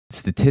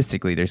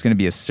statistically, there's going to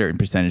be a certain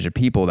percentage of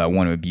people that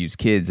want to abuse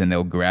kids, and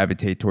they'll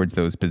gravitate towards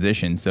those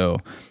positions. So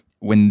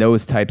when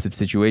those types of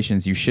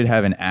situations, you should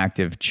have an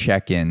active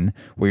check-in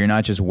where you're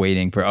not just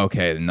waiting for,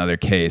 okay, another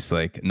case,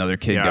 like another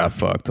kid got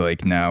fucked.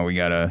 Like now we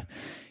got to,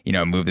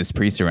 move this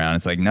priest around.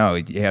 It's like, no,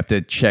 you have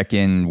to check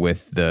in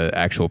with the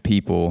actual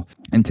people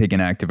and take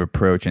an active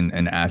approach and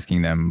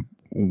asking them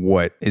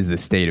what is the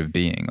state of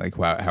being, like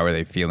how are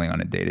they feeling on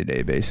a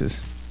day-to-day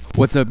basis.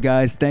 What's up,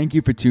 guys? Thank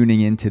you for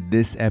tuning in to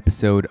this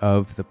episode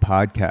of the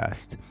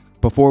podcast.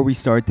 Before we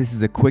start, this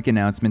is a quick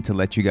announcement to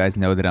let you guys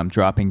know that I'm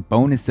dropping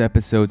bonus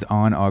episodes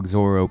on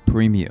Auxoro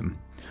Premium.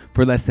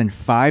 For less than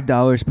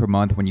 $5 per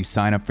month when you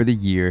sign up for the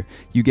year,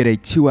 you get a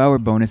 2-hour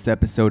bonus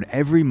episode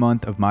every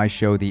month of my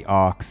show, The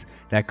Aux,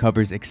 that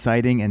covers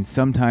exciting and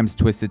sometimes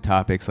twisted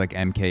topics like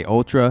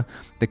MKUltra,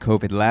 the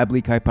COVID lab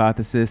leak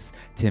hypothesis,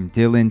 Tim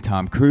Dillon,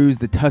 Tom Cruise,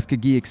 the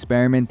Tuskegee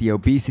experiment, the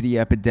obesity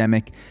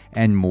epidemic,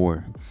 and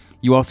more.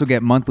 You also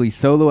get monthly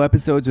solo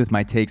episodes with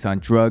my takes on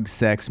drugs,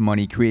 sex,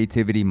 money,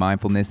 creativity,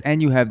 mindfulness,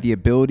 and you have the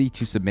ability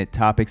to submit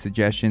topic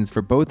suggestions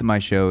for both of my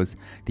shows,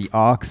 The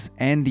Aux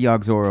and the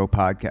Auxoro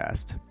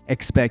podcast.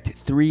 Expect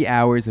 3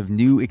 hours of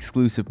new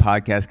exclusive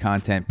podcast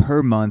content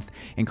per month,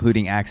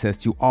 including access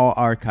to all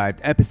archived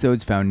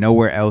episodes found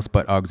nowhere else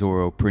but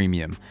Auxoro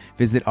Premium.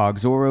 Visit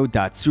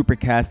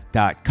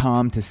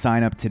auxoro.supercast.com to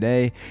sign up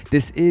today.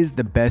 This is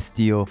the best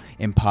deal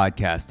in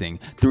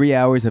podcasting. 3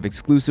 hours of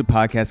exclusive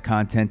podcast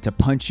content to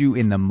punch you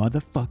in the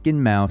motherfucking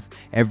mouth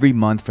every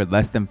month for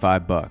less than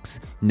 $5.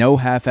 No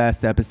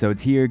half-assed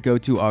episodes here. Go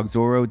to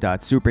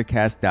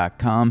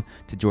auxoro.supercast.com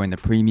to join the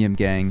premium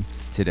gang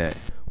today.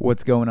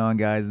 What's going on,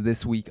 guys?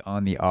 This week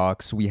on the Aux,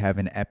 we have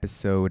an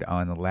episode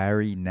on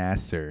Larry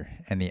Nassar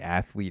and the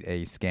Athlete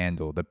A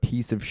scandal. The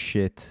piece of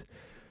shit,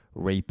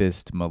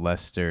 rapist,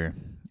 molester,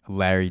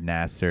 Larry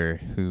Nassar,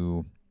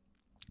 who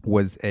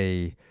was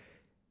a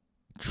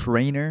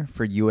trainer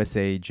for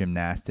USA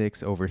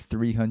Gymnastics. Over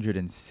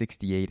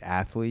 368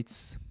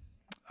 athletes,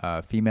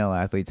 female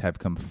athletes, have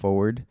come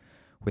forward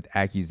with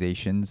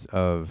accusations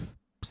of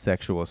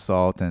sexual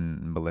assault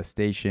and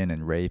molestation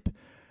and rape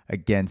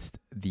against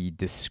the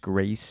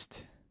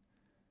disgraced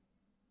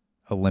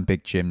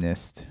Olympic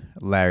gymnast,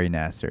 Larry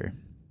Nassar.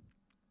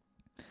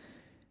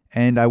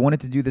 And I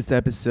wanted to do this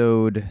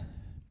episode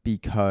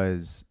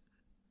because,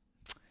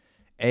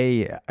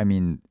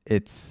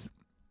 it's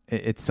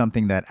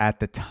something that at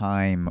the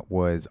time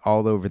was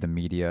all over the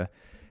media.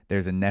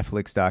 There's a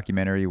Netflix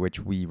documentary which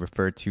we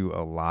refer to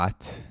a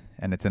lot,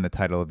 and it's in the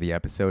title of the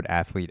episode,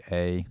 Athlete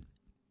A.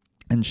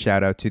 And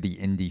shout out to the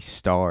Indy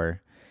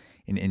Star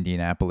in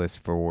Indianapolis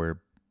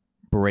for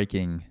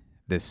breaking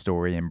this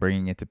story and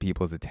bringing it to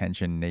people's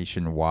attention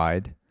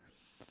nationwide.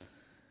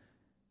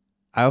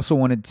 I also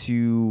wanted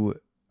to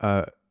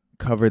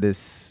cover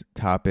this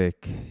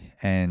topic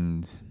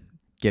and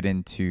get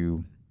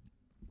into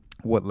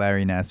what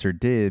Larry Nassar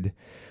did.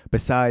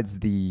 Besides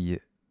the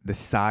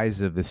size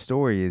of the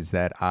story is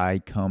that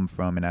I come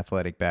from an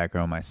athletic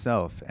background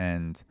myself,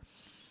 and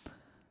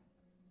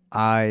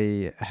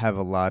I have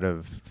a lot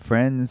of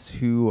friends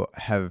who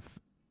have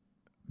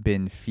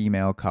been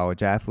female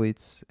college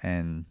athletes,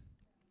 and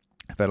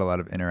I've had a lot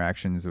of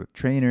interactions with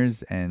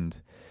trainers,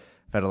 and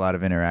I've had a lot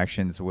of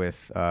interactions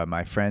with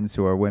my friends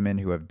who are women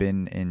who have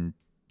been in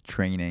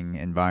training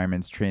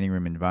environments, training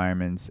room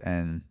environments,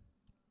 and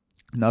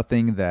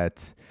nothing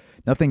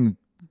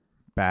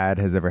bad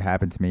has ever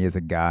happened to me as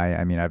a guy.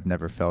 I mean, I've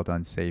never felt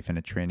unsafe in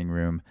a training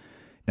room.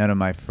 None of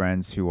my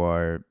friends who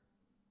are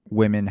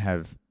women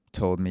have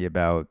told me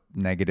about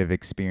negative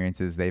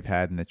experiences they've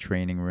had in the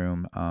training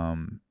room.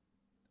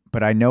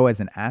 But I know as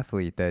an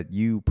athlete that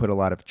you put a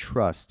lot of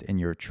trust in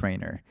your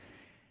trainer.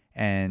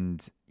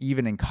 And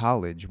even in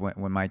college,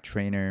 when my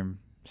trainer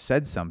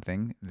said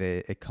something,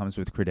 it comes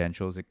with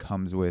credentials, it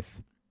comes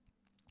with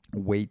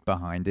weight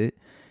behind it,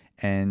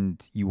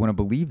 and you want to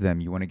believe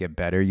them, you want to get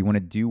better, you want to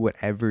do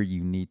whatever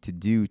you need to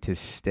do to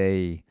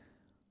stay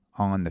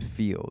on the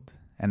field.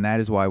 And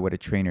that is why what a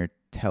trainer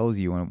tells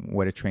you and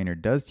what a trainer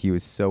does to you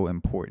is so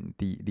important.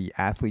 The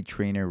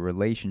athlete-trainer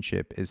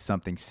relationship is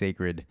something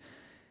sacred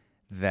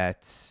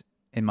that,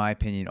 in my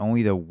opinion,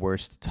 only the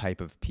worst type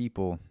of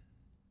people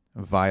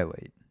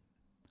violate.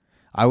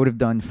 I would have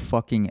done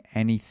fucking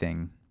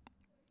anything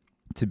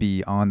to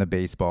be on the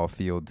baseball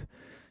field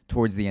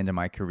towards the end of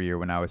my career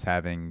when I was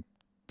having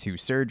 2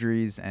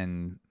 surgeries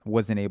and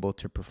wasn't able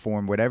to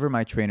perform whatever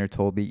my trainer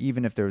told me.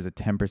 Even if there was a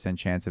 10%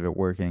 chance of it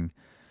working,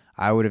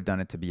 I would have done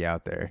it to be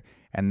out there.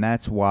 And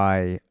that's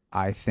why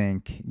I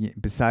think,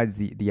 besides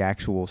the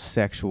actual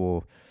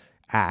sexual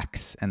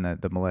acts and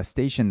the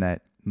molestation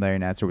that Larry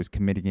Nassar was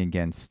committing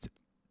against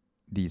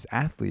these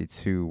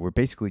athletes who were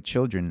basically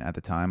children at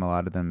the time, a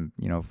lot of them,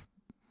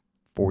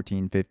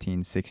 14,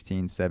 15,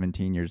 16,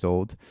 17 years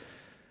old,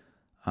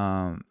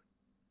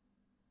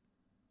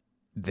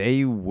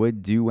 they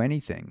would do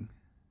anything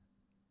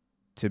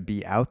to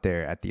be out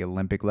there at the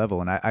Olympic level.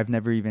 And I've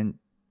never even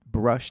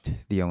brushed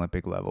the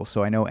Olympic level.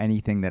 So I know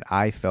anything that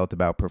I felt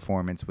about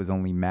performance was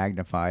only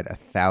magnified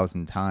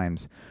 1,000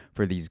 times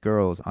for these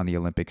girls on the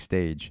Olympic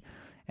stage.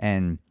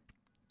 And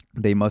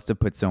they must have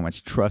put so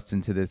much trust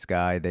into this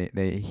guy.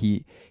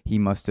 He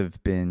must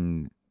have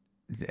been,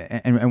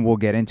 and we'll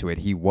get into it.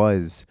 He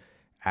was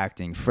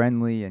acting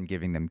friendly and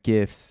giving them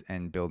gifts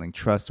and building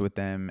trust with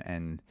them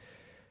and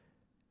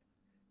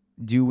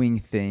doing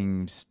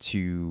things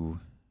to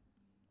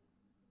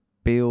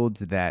build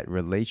that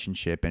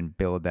relationship and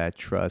build that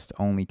trust,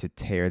 only to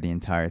tear the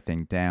entire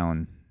thing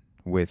down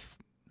with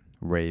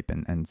rape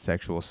and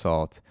sexual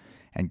assault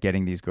and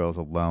getting these girls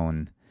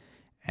alone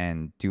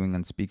and doing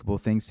unspeakable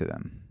things to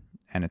them.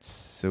 And it's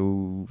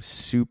so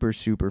super,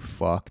 super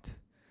fucked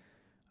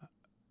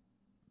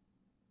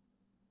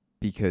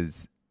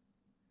because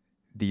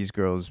these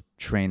girls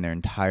train their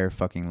entire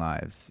fucking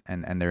lives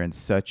and they're in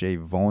such a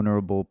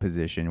vulnerable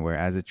position where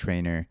as a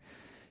trainer,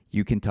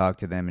 you can talk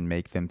to them and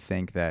make them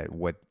think that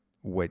what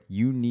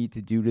you need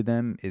to do to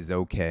them is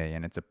okay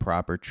and it's a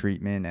proper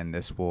treatment and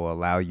this will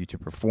allow you to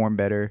perform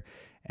better.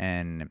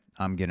 And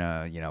I'm going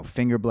to,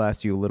 finger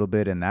blast you a little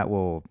bit and that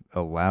will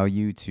allow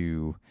you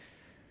to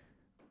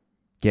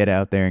get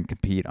out there and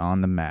compete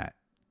on the mat.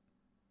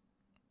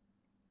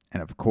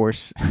 And of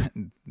course,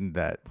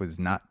 that was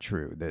not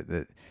true.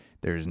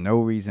 There's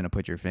no reason to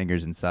put your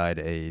fingers inside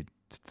a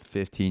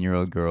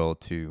 15-year-old girl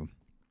to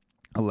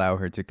allow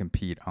her to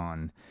compete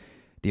on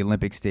the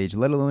Olympic stage,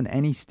 let alone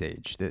any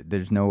stage.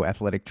 There's no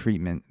athletic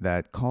treatment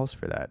that calls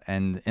for that.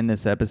 And in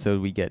this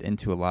episode, we get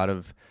into a lot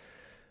of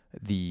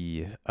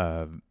the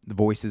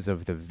voices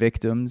of the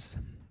victims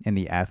in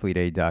the Athlete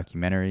A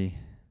documentary.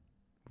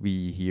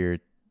 We hear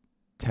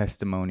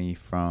testimony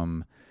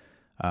from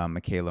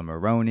Mckayla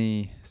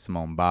Maroney,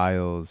 Simone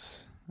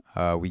Biles.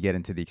 We get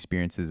into the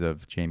experiences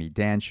of Jamie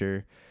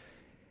Dancher.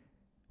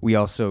 We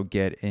also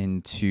get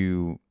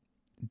into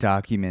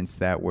documents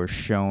that were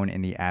shown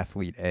in the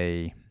Athlete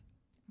A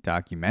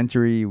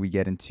documentary. We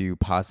get into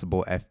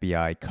possible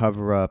FBI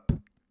cover-up,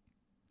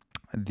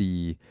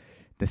 the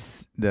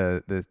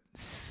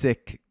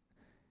sick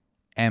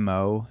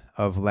MO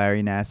of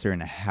Larry Nassar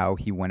and how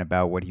he went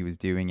about what he was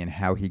doing and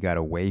how he got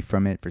away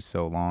from it for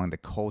so long, the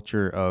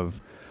culture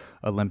of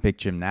Olympic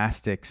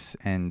gymnastics,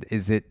 and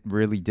is it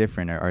really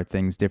different? Are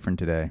things different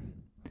today?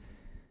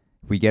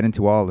 We get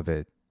into all of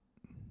it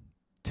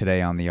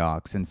today on the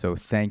Aux, and so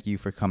thank you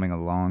for coming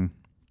along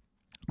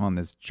on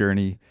this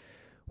journey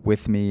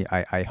with me.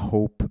 I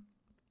hope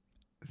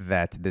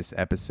that this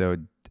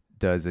episode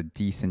does a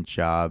decent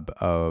job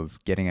of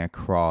getting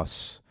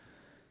across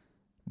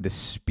the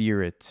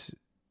spirit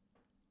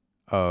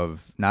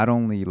of not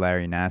only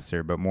Larry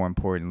Nassar, but more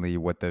importantly,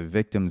 what the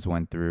victims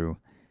went through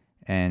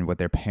and what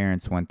their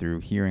parents went through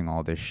hearing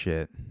all this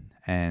shit,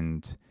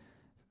 and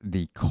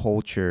the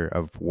culture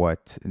of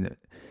what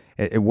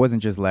it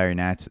wasn't just Larry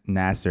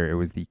Nassar, it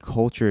was the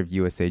culture of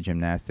USA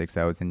Gymnastics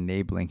that was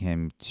enabling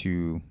him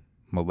to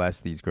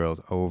molest these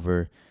girls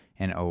over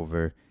and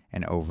over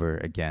and over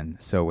again.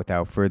 So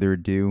without further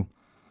ado,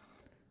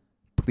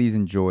 please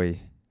enjoy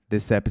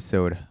this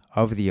episode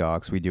of the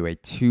Aux. We do a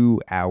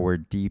 2-hour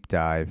deep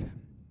dive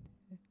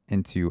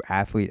into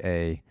Athlete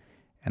A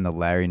and the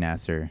Larry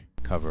Nassar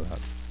cover-up.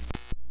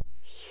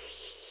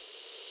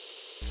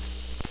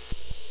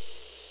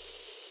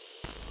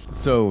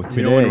 So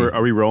today,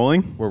 are we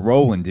rolling? We're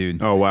rolling,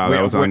 dude. Oh wow,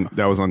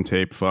 that was on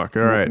tape. Fuck.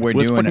 All right,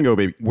 let's fucking go,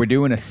 baby. We're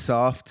doing a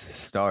soft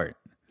start,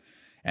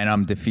 and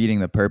I'm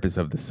defeating the purpose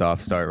of the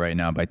soft start right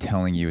now by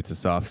telling you it's a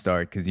soft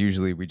start because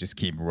usually we just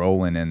keep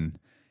rolling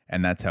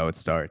and that's how it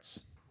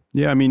starts.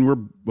 Yeah, I mean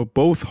we're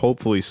both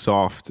hopefully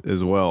soft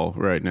as well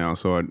right now,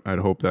 so I'd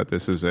hope that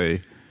this is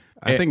a.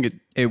 I think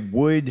it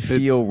would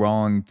feel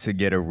wrong to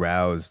get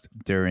aroused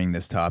during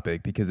this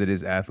topic because it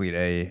is Athlete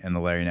A and the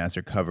Larry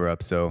Nassar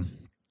cover-up. So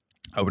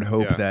I would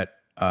hope that.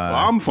 Well,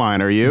 I'm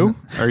fine. Are you?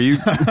 Are you?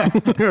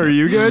 Are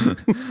you good?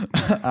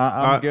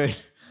 I'm good.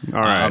 All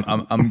right.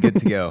 I'm good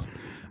to go.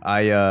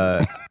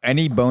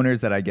 Any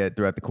boners that I get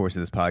throughout the course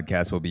of this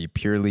podcast will be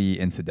purely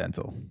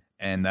incidental,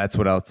 and that's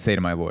what I'll say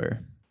to my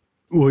lawyer.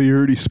 Well, you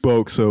already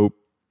spoke, so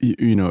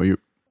you know you.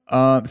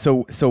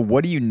 So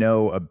what do you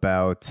know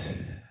about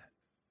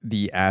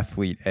the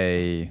Athlete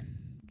A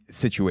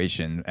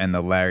situation and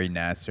the Larry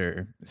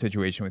Nassar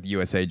situation with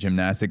USA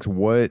Gymnastics?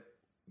 What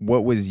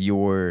was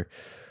your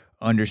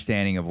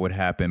understanding of what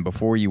happened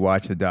before you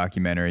watched the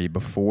documentary,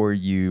 before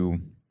you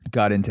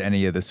got into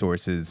any of the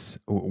sources?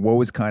 What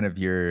was kind of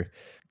your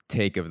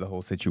take of the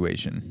whole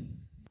situation?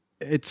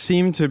 It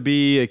seemed to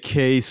be a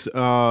case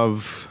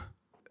of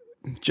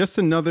just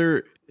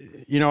another,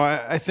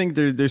 I think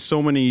there's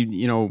so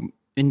many,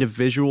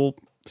 individual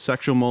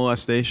sexual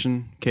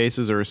molestation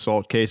cases or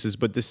assault cases,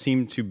 but this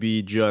seemed to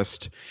be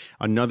just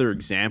another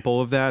example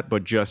of that,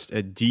 but just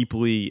a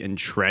deeply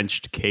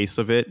entrenched case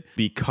of it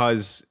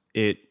because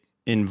it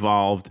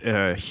involved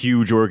a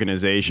huge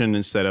organization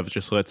instead of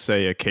just, let's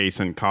say, a case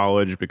in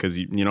college, because,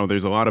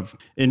 there's a lot of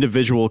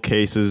individual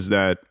cases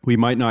that we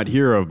might not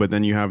hear of, but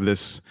then you have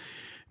this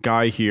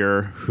guy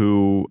here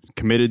who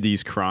committed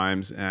these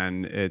crimes,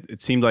 and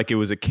it seemed like it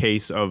was a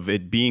case of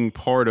it being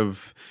part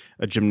of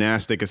a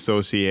gymnastic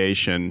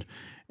association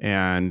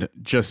and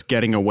just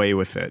getting away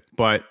with it.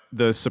 But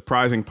the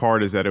surprising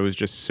part is that it was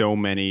just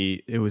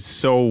it was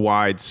so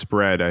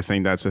widespread. I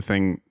think that's the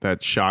thing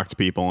that shocked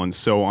people, and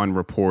so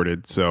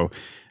unreported. So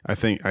I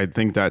think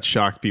that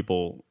shocked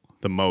people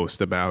the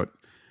most about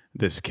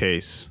this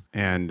case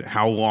and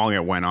how long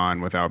it went on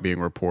without being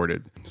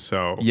reported.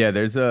 So yeah,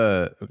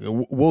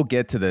 we'll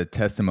get to the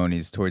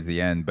testimonies towards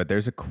the end, but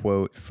there's a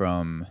quote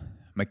from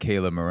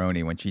Mckayla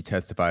Maroney when she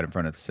testified in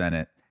front of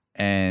Senate,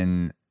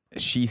 and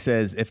she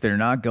says, "If they're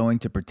not going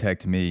to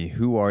protect me,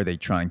 who are they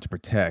trying to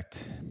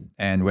protect?"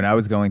 And when I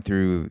was going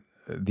through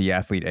the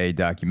Athlete A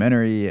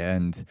documentary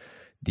and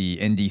the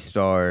Indy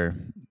Star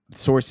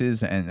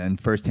sources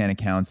and firsthand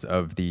accounts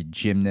of the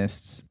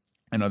gymnasts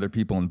and other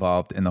people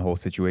involved in the whole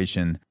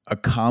situation, a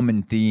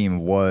common theme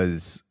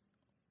was,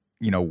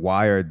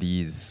 why are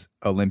these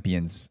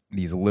Olympians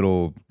these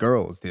little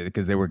girls?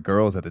 Because they were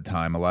girls at the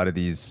time. A lot of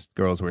these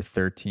girls were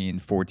 13,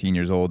 14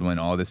 years old when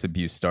all this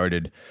abuse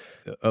started.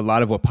 A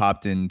lot of what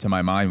popped into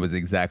my mind was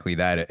exactly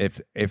that.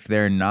 If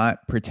they're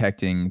not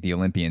protecting the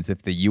Olympians,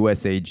 if the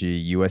USAG,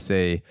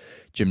 USA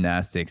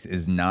Gymnastics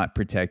is not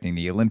protecting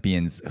the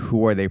Olympians,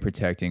 who are they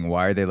protecting?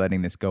 Why are they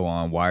letting this go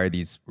on? Why are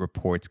these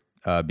reports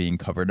being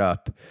covered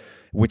up?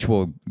 Which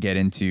we'll get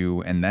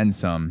into, and then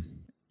some.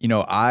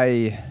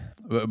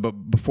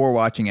 Before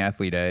watching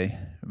Athlete A,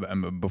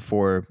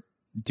 before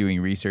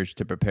doing research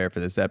to prepare for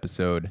this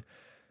episode,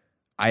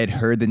 I had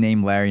heard the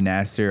name Larry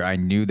Nassar. I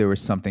knew there was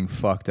something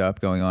fucked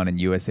up going on in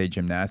USA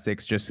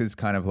Gymnastics, just as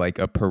kind of like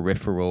a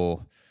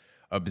peripheral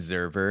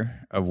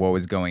observer of what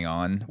was going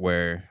on,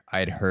 where I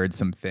had heard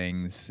some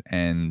things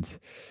and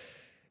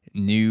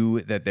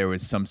knew that there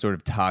was some sort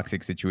of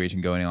toxic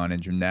situation going on in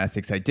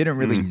gymnastics. I didn't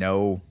really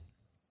know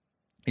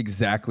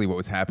exactly what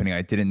was happening.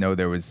 I didn't know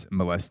there was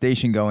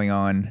molestation going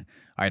on.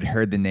 I'd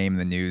heard the name in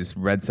the news,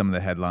 read some of the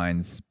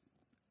headlines,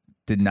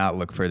 did not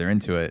look further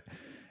into it.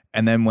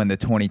 And then when the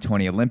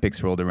 2020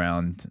 Olympics rolled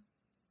around,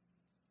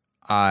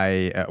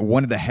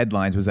 one of the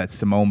headlines was that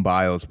Simone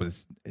Biles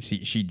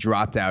she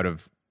dropped out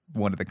of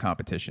one of the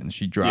competitions.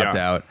 She dropped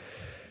out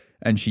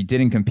and she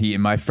didn't compete.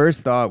 And my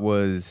first thought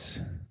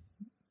was,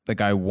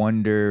 like, I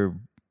wonder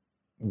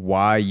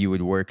why you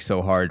would work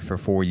so hard for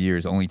 4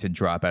 years only to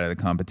drop out of the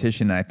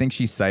competition. And I think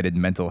she cited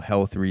mental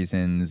health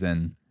reasons,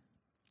 and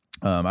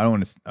I don't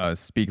want to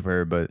speak for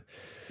her, but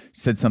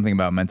said something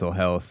about mental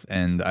health.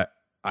 And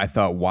I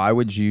thought, why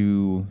would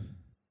you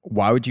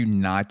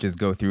not just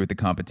go through with the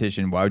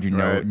competition? Why would you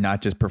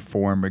not just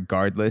perform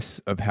regardless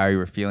of how you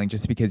were feeling,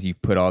 just because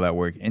you've put all that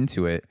work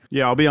into it?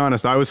 Yeah, I'll be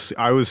honest. I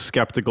was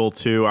skeptical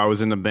too. I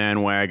was in the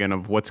bandwagon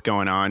of what's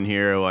going on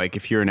here. Like,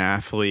 if you're an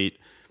athlete,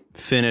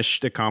 finish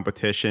the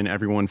competition,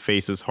 everyone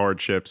faces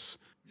hardships,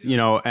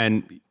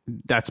 and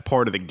that's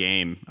part of the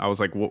game. I was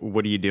like,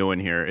 what are you doing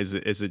here? Is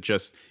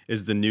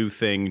the new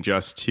thing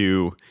just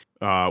to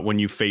when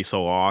you face a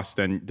loss,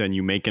 then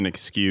you make an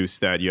excuse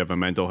that you have a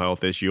mental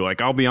health issue?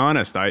 Like, I'll be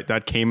honest,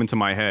 that came into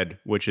my head,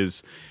 which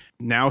is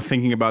now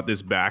thinking about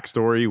this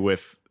backstory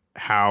with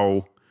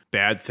how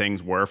bad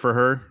things were for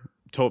her.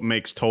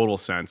 Makes total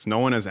sense. No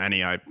one has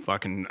any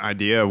fucking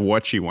idea of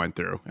what she went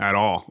through at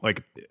all.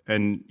 Like,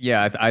 and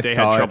yeah, they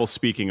had trouble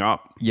speaking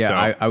up. Yeah,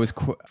 so. I was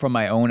from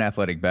my own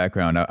athletic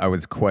background. I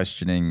was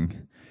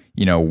questioning,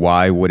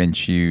 why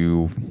wouldn't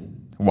you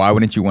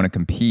want to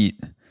compete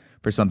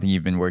for something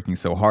you've been working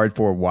so hard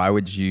for? Why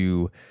would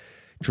you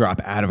drop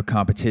out of a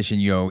competition?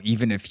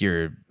 Even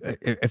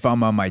if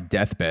I'm on my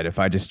deathbed, if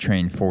I just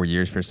trained 4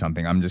 years for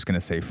something, I'm just going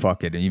to say,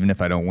 fuck it. And even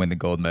if I don't win the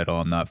gold medal,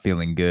 I'm not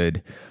feeling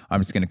good, I'm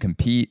just going to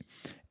compete.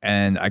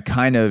 And I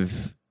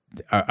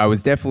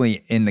was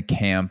definitely in the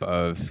camp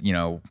of,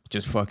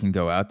 just fucking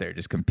go out there,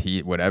 just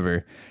compete,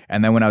 whatever.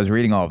 And then when I was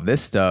reading all of this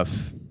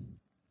stuff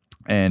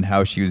and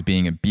how she was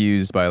being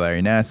abused by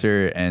Larry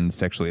Nassar and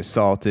sexually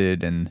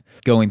assaulted and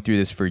going through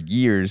this for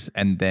years,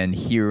 and then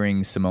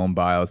hearing Simone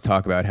Biles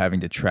talk about having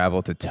to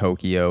travel to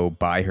Tokyo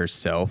by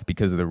herself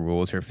because of the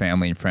rules, her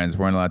family and friends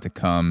weren't allowed to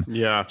come.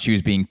 Yeah. She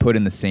was being put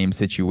in the same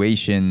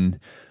situation.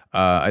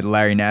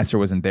 Larry Nassar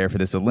wasn't there for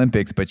this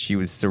Olympics, but she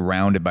was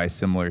surrounded by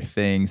similar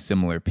things,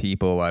 similar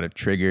people, a lot of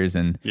triggers.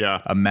 And I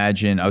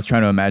was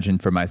trying to imagine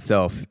for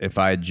myself, if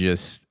I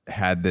just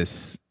had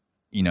this,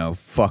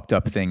 fucked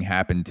up thing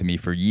happen to me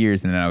for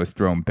years and then I was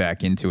thrown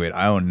back into it,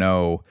 I don't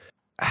know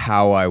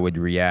how I would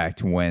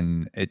react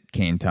when it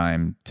came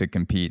time to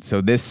compete. So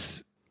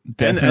this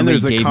definitely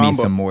gave me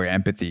some more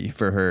empathy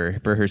for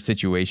her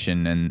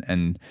situation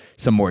and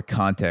some more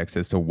context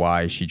as to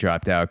why she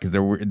dropped out, because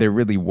there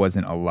really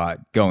wasn't a lot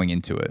going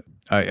into it.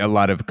 A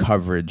lot of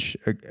coverage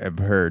of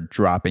her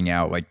dropping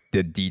out, like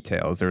the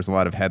details. There was a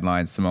lot of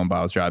headlines, Simone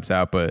Biles drops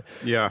out, but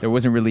there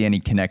wasn't really any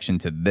connection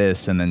to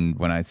this. And then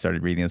when I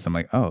started reading this, I'm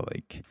like, oh,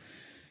 like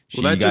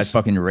she got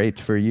fucking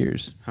raped for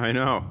years. I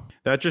know.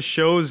 That just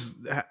shows,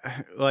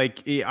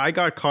 like, I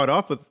got caught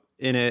up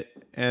in it,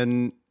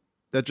 and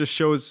that just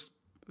shows,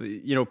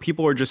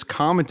 people are just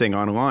commenting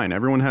online.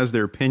 Everyone has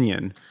their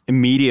opinion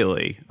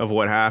immediately of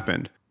what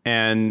happened,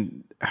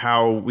 and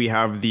how we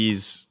have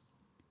these,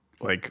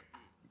 like,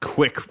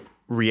 quick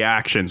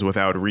reactions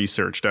without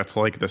research. That's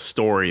like the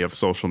story of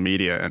social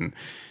media. And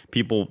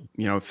people,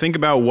 think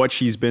about what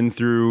she's been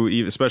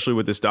through, especially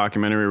with this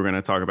documentary we're going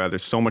to talk about.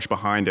 There's so much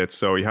behind it.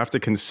 So you have to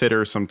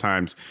consider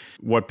sometimes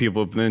what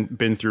people have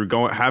been through,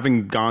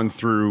 having gone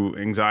through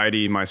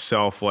anxiety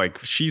myself. Like,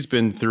 she's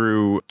been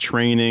through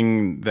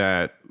training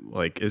that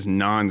like is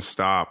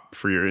nonstop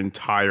for your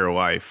entire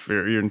life,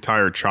 for your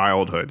entire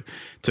childhood,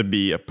 to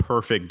be a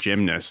perfect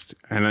gymnast,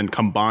 and then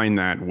combine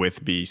that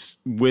with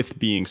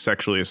being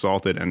sexually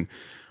assaulted, and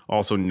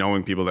also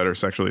knowing people that are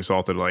sexually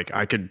assaulted. Like,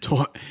 I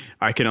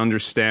could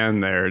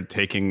understand there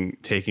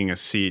taking a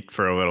seat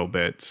for a little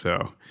bit.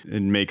 So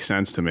it makes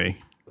sense to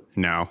me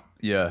now.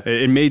 Yeah,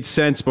 it made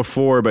sense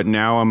before, but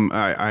now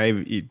I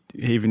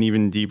have an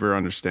even deeper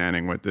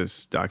understanding with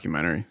this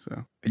documentary.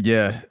 So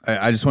yeah,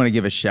 I just want to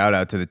give a shout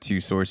out to the two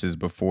sources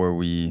before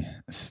we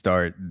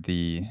start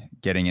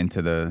getting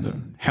into the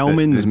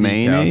Hellman's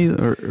mayonnaise,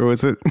 or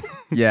was it?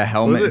 Yeah,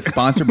 Hellman,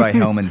 sponsored by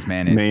Hellman's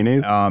mayonnaise.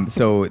 Mayonnaise.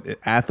 So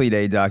Athlete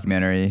A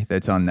documentary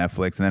that's on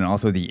Netflix, and then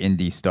also the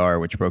Indy Star,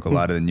 which broke a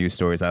lot of the news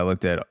stories. I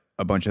looked at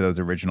a bunch of those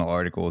original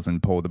articles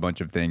and pulled a bunch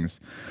of things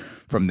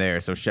from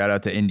there. So shout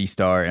out to Indy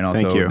Star and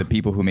also the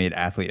people who made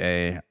Athlete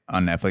A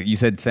on Netflix. You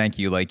said thank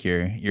you like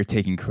you're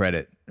taking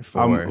credit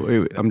for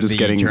I'm just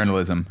getting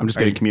journalism. I'm just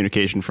getting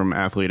communication from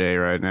Athlete A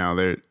right now.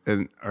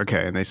 And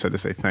they said to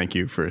say thank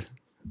you for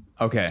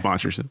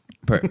sponsorship.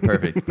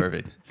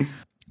 Perfect.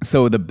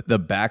 So the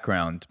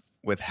background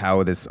with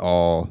how this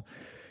all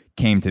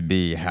came to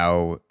be,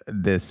 how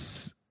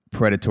this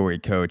predatory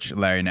coach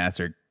Larry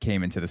Nassar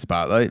came into the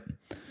spotlight.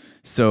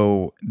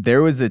 So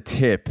there was a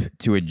tip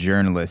to a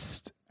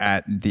journalist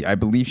I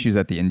believe she was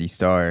at the Indy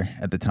Star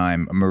at the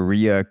time,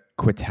 Marisa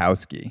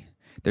Kwiatkowski.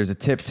 There's a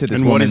tip to this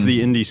woman. And what is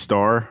the Indy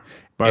Star,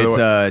 by the way? It's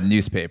a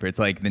newspaper. It's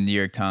like the New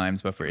York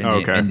Times, but for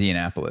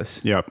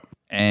Indianapolis. Yep.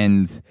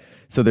 And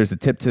so there's a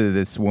tip to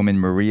this woman,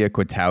 Marisa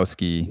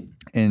Kwiatkowski,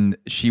 and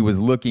she was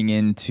looking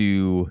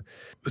into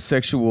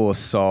sexual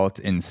assault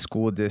in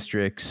school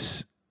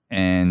districts,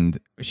 and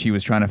she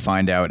was trying to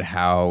find out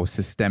how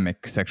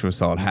systemic sexual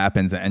assault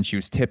happens. And she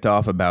was tipped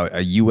off about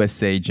a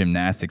USA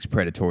Gymnastics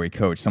predatory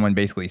coach. Someone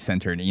basically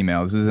sent her an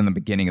email. This was in the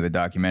beginning of the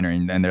documentary.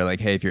 And then they're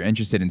like, hey, if you're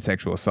interested in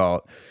sexual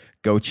assault,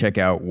 go check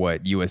out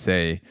what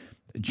USA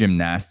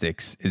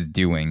Gymnastics is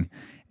doing.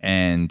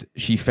 And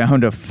she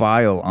found a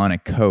file on a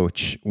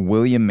coach,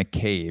 William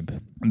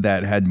McCabe,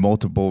 that had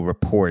multiple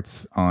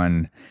reports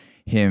on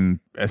him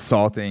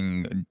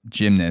assaulting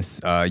gymnasts,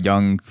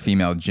 young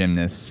female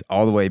gymnasts,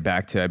 all the way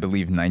back to, I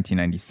believe,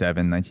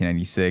 1997,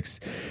 1996.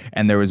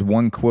 And there was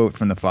one quote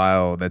from the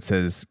file that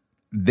says,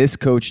 "This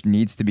coach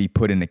needs to be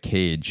put in a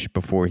cage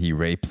before he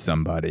rapes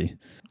somebody."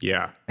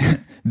 Yeah.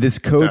 This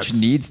coach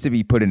needs to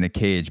be put in a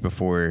cage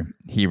before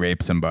he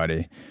rapes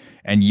somebody.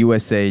 And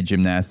USA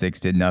Gymnastics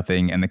did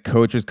nothing. And the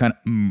coach was kind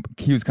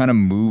of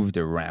moved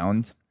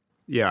around.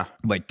 Yeah.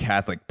 Like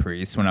Catholic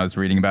priests. When I was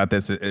reading about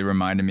this, it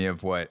reminded me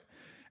of what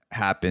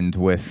happened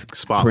with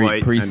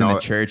priests in the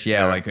church.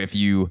 Yeah, like if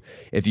you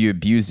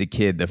abused a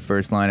kid, the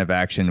first line of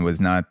action was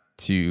not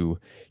to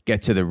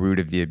get to the root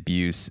of the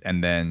abuse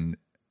and then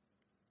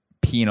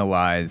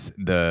penalize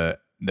the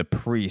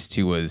priest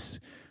who was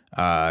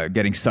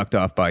getting sucked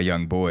off by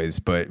young boys,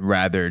 but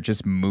rather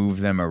just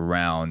move them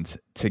around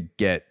to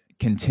get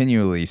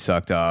continually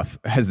sucked off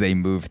as they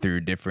move through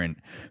different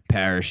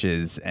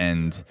parishes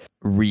and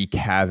wreak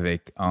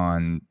havoc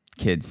on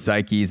kids'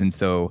 psyches. And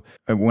so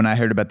when I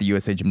heard about the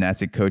USA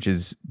Gymnastic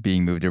coaches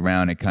being moved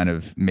around, it kind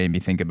of made me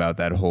think about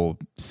that whole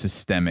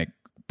systemic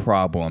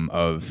problem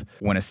of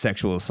when a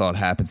sexual assault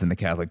happens in the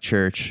Catholic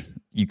Church,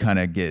 you kind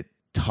of get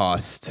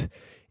tossed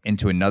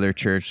into another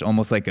church,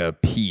 almost like a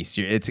piece.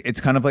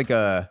 It's kind of like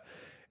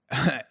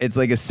it's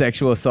like a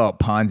sexual assault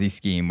Ponzi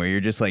scheme where you're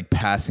just like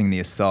passing the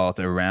assault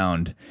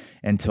around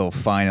until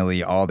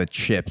finally all the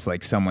chips,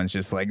 like someone's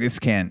just like, this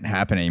can't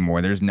happen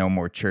anymore. There's no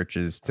more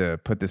churches to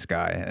put this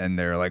guy. And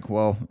they're like,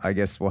 well, I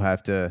guess we'll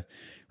have to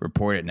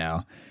report it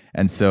now.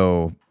 And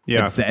so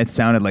it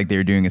sounded like they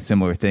were doing a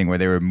similar thing where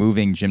they were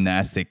moving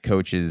gymnastic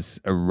coaches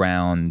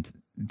around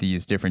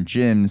these different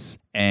gyms.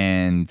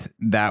 And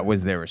that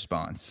was their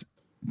response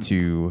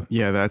to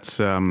that's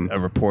a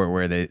report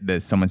where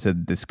someone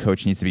said this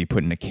coach needs to be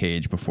put in a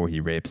cage before he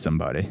rapes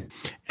somebody.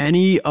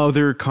 Any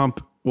other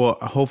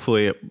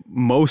hopefully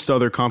most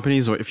other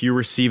companies, if you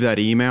receive that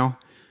email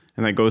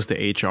and that goes to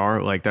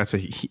HR, like that's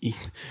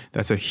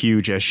a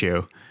huge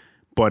issue.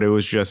 But it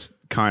was just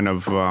kind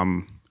of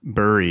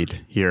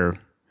buried here.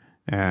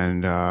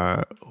 And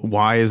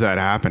why is that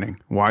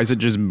happening? Why is it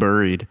just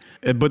buried?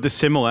 But the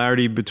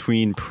similarity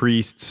between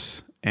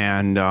priests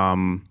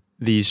and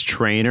these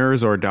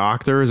trainers or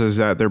doctors is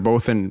that they're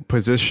both in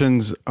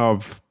positions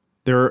of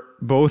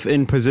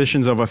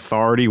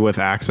authority with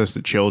access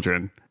to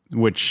children,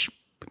 which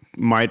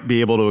might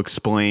be able to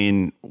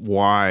explain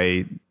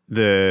why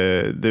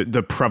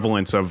the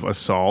prevalence of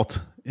assault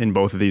in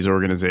both of these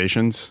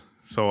organizations.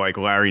 So like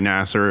Larry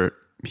Nassar,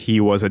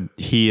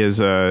 he is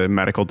a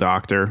medical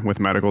doctor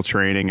with medical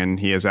training, and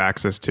he has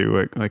access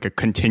to a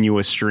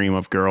continuous stream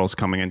of girls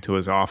coming into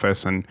his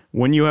office. And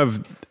when you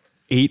have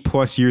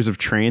 8+ years of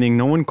training,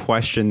 no one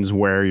questions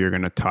where you're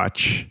going to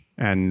touch.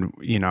 And,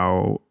 you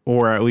know,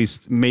 or at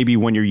least maybe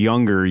when you're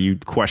younger, you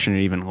question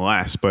it even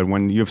less. But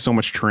when you have so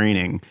much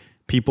training,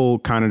 people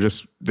kind of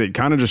just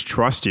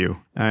trust you.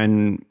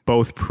 And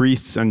both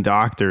priests and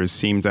doctors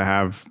seem to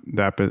have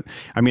that. But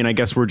I mean, I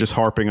guess we're just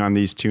harping on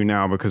these two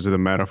now because of the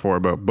metaphor,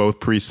 but both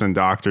priests and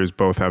doctors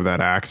both have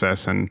that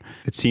access. And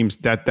it seems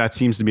that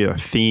seems to be a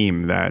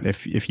theme, that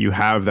if you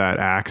have that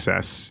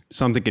access,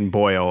 something can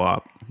boil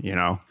up, you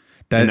know,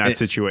 in that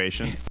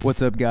situation.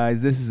 What's up,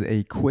 guys? This is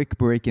a quick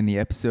break in the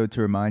episode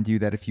to remind you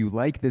that if you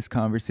like this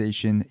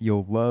conversation,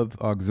 you'll love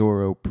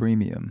Auxoro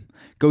Premium.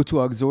 Go to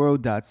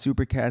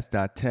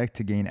auxoro.supercast.tech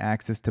to gain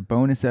access to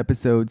bonus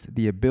episodes,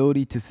 the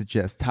ability to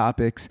suggest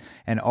topics,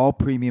 and all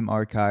premium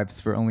archives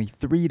for only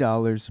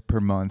 $3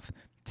 per month.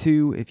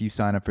 $2 if you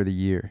sign up for the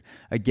year.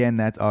 Again,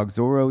 that's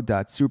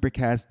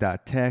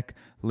auxoro.supercast.tech.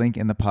 Link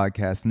in the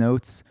podcast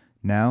notes.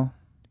 Now,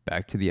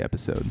 back to the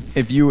episode.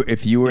 If you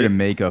were to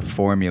make a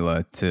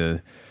formula to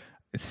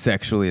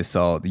sexually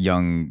assault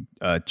young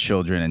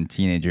children and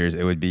teenagers,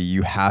 it would be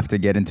you have to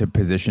get into a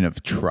position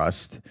of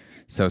trust.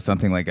 So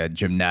something like a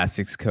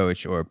gymnastics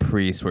coach or a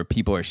priest where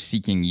people are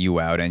seeking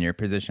you out and you're a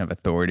position of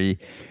authority.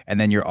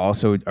 And then you're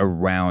also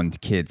around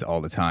kids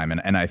all the time.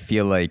 And I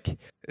feel like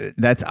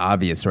that's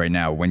obvious right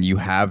now. When you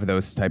have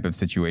those type of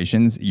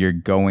situations, you're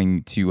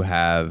going to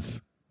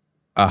have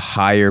a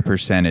higher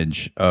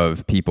percentage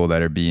of people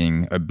that are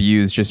being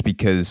abused just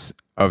because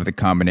of the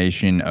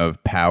combination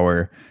of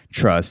power,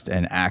 trust,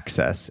 and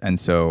access. And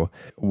so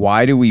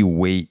why do we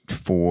wait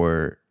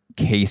for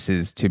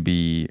cases to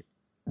be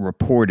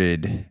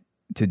reported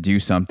to do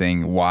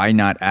something? Why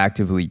not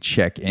actively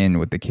check in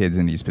with the kids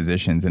in these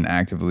positions and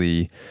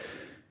actively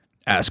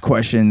ask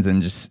questions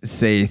and just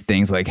say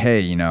things like, hey,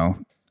 you know,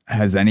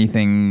 has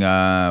anything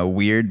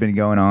weird been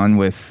going on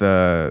with,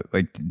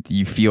 like, do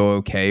you feel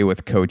okay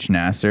with Coach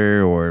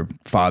Nassar or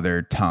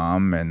Father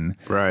Tom? And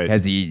right.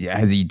 has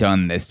he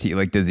done this to you?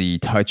 Like, does he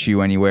touch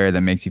you anywhere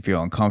that makes you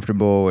feel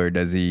uncomfortable? Or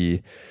does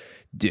he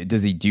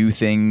do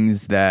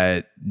things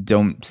that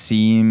don't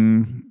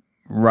seem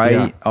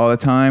right all the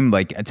time?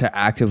 Like, to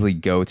actively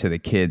go to the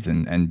kids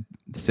and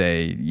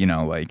say, you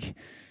know, like,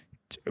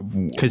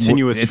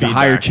 continuous it's feedback, a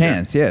higher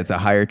chance. Yeah, it's a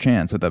higher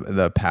chance with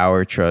the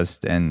power,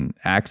 trust, and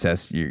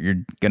access.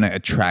 You're going to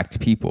attract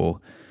people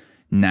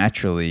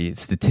naturally.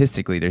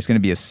 Statistically, there's going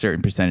to be a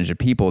certain percentage of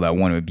people that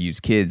want to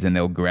abuse kids, and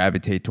they'll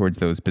gravitate towards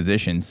those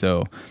positions.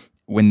 So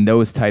when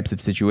those types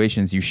of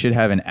situations, you should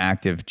have an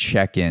active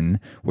check-in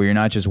where you're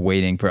not just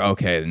waiting for,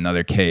 okay,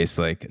 another case,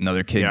 like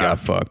another kid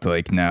got fucked.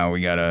 Like, now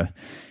we got to,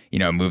 you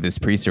know, move this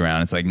priest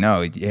around. It's like,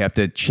 no, you have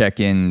to check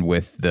in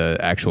with the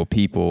actual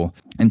people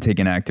and take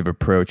an active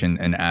approach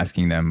and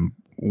asking them,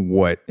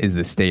 what is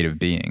the state of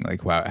being?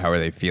 Like, how are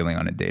they feeling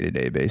on a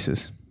day-to-day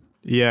basis?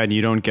 Yeah, and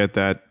you don't get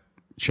that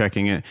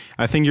checking in.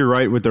 I think you're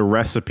right with the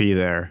recipe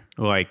there.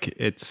 Like,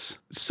 it's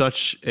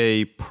such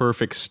a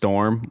perfect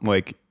storm.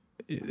 Like,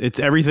 it's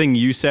everything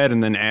you said,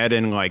 and then add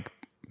in, like,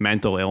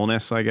 mental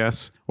illness, I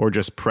guess, or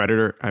just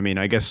predator. I mean,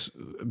 I guess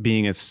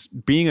being a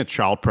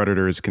child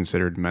predator is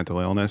considered mental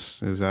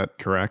illness. Is that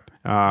correct?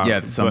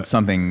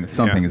 Something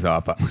is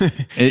off.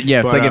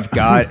 It's like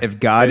if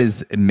God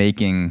is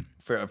making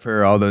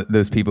for all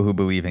those people who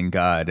believe in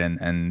God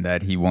and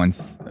that he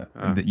wants,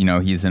 you know,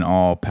 he's an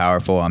all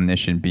powerful,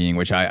 omniscient being,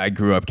 which I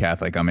grew up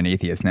Catholic. I'm an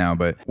atheist now,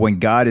 but when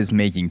God is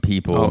making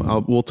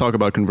people, we'll talk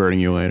about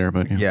converting you later,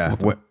 but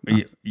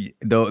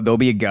there'll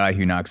be a guy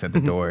who knocks at the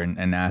door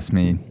and asks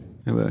me,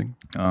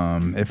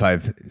 if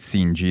I've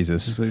seen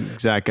Jesus. Like,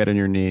 Zach, get on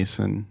your knees,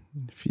 and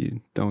if you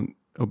don't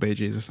obey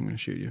Jesus, I'm going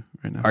to shoot you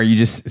right now. Are you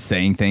just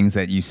saying things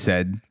that you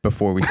said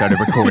before we started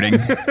recording?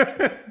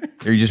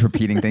 Are you just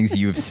repeating things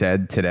you've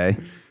said today?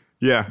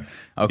 Yeah.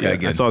 Okay,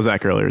 good. I saw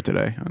Zach earlier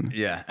today.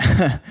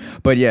 Yeah.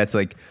 But yeah, it's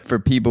like for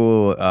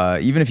people,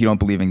 even if you don't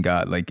believe in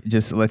God, like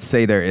just let's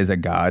say there is a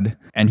God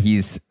and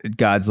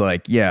God's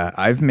like, yeah,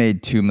 I've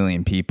made 2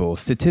 million people.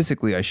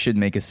 Statistically, I should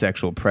make a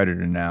sexual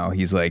predator now.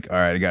 He's like, all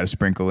right, I got to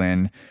sprinkle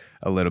in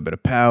a little bit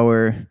of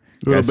power.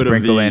 Got to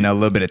sprinkle in a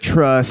little bit of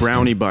trust.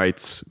 Brownie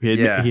bites. He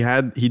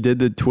did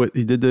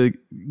the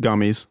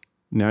gummies.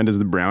 Now he does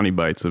the brownie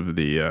bites of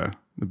the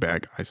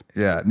bad guys.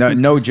 Yeah,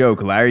 no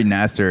joke. Larry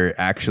Nassar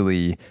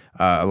actually,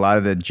 a lot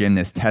of the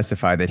gymnasts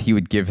testified that he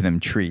would give them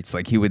treats.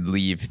 Like he would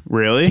leave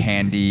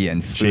candy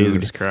and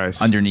food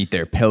underneath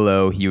their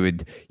pillow.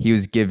 He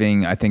was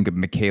giving, I think,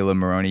 Mckayla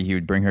Maroney, he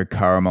would bring her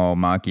caramel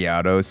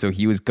macchiato. So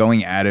he was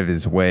going out of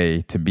his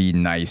way to be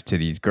nice to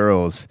these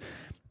girls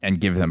and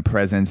give them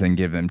presents and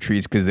give them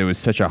treats because it was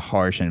such a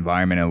harsh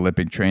environment in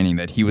Olympic training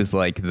that he was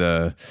like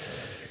the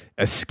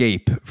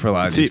escape for a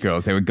lot of these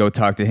girls. They would go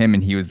talk to him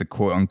and he was the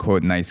quote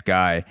unquote nice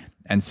guy.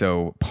 And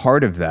so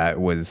part of that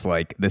was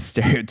like the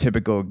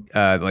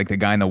stereotypical, like the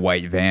guy in the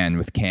white van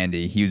with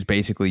candy. He was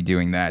basically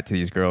doing that to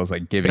these girls,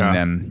 like giving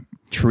them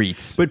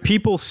treats. But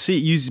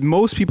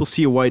most people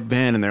see a white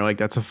van and they're like,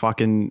 that's a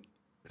fucking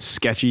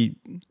sketchy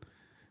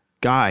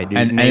guy,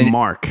 dude, named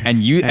Mark.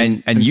 And you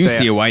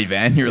see a white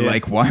van, you're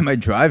like, why am I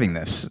driving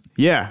this?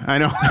 Yeah, I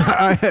know.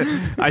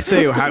 I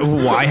say,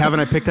 why haven't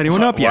I picked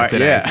anyone up yet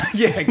today?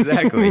 Yeah,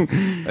 exactly.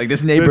 Like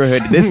this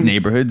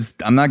neighborhood's,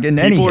 I'm not getting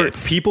any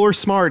hits. People are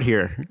smart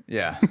here.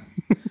 Yeah.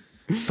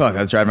 Fuck,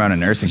 I was driving around a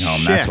nursing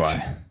home. Shit. That's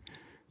why.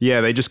 Yeah,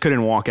 they just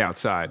couldn't walk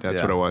outside.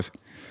 That's what it was.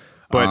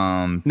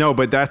 But no,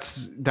 but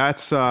that's did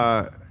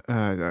I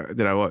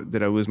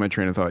lose my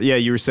train of thought? Yeah,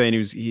 you were saying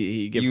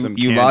he gives some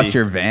candy. You lost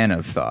your van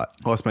of thought.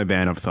 I lost my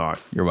van of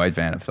thought. Your white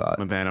van of thought.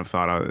 My van of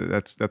thought.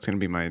 That's going to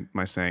be my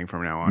saying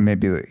from now on.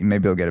 Maybe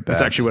I'll get it back.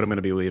 That's actually what I'm going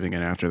to be leaving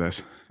in after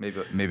this.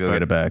 Maybe I'll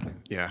get it back.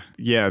 Yeah.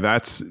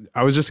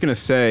 I was just going to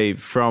say,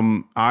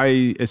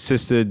 I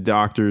assisted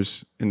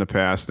doctors in the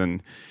past,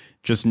 and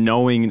just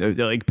knowing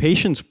like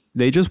patients,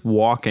 they just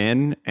walk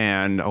in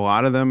and a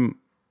lot of them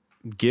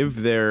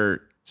give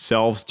their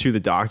selves to the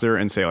doctor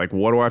and say like,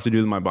 what do I have to do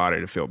to my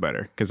body to feel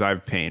better? Because I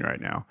have pain right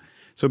now.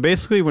 So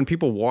basically when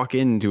people walk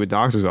into a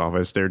doctor's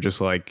office, they're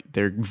just like,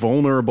 they're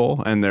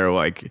vulnerable and they're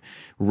like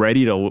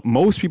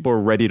most people are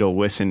ready to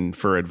listen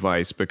for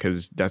advice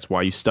because that's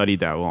why you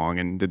studied that long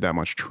and did that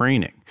much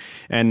training.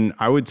 And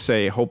I would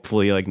say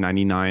hopefully like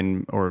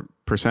 99% or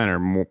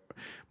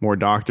more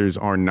doctors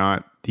are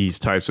not these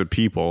types of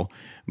people.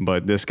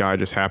 But this guy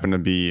just happened to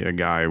be a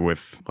guy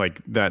with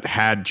like that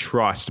had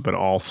trust, but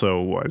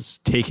also was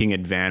taking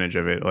advantage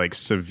of it like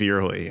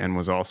severely and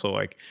was also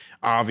like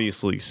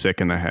obviously sick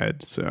in the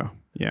head. So,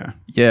 yeah.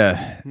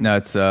 Yeah. No,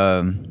 it's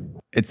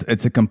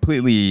a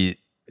completely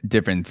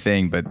different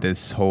thing. But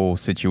this whole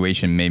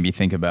situation made me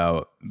think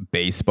about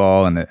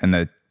baseball and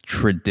the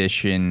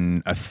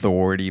tradition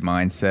authority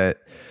mindset,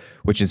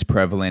 which is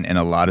prevalent in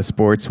a lot of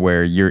sports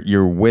where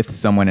you're with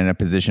someone in a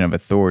position of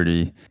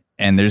authority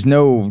and there's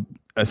no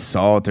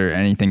assault or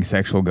anything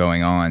sexual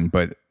going on,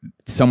 but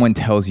someone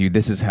tells you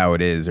this is how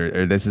it is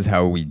or this is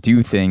how we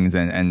do things,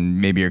 and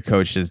maybe your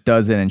coach just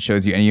does it and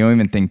shows you, and you don't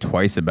even think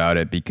twice about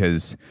it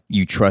because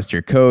you trust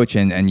your coach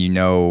and you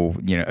know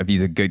if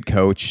he's a good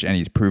coach and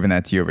he's proven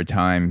that to you over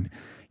time,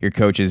 your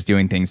coach is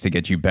doing things to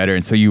get you better.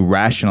 And so you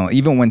rational,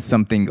 even when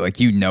something like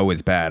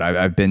is bad.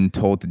 I've been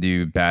told to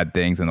do bad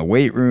things in the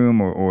weight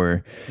room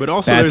or but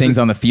also bad things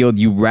on the field.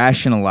 You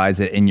rationalize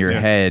it in your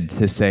head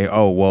to say,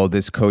 oh, well,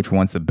 this coach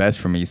wants the best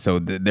for me. So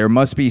there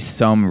must be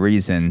some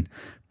reason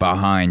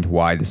behind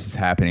why this is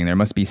happening. There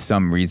must be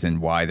some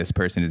reason why this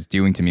person is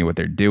doing to me what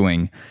they're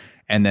doing.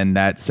 And then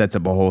that sets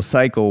up a whole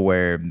cycle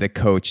where the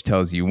coach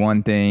tells you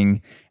one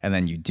thing and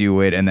then you do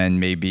it. And then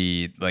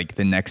maybe like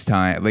the next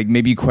time, like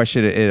maybe you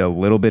question it a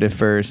little bit at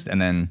first. And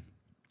then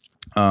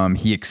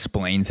he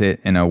explains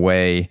it in a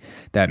way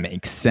that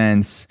makes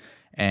sense.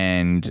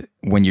 And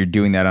when you're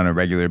doing that on a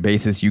regular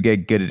basis, you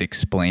get good at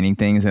explaining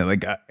things. And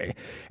like,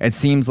 it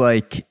seems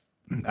like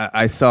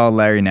I saw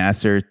Larry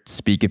Nassar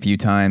speak a few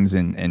times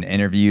in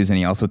interviews, and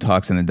he also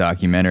talks in the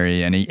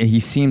documentary. And he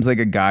seems like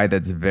a guy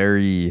that's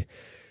very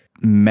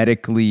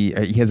medically,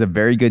 he has a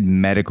very good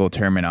medical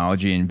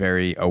terminology and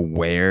very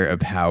aware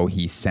of how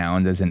he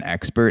sounds as an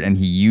expert, and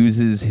he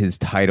uses his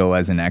title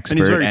as an expert. And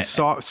he's very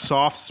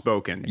soft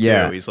spoken too.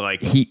 Yeah, he's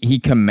like he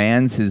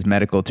commands his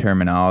medical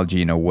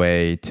terminology in a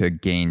way to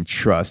gain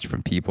trust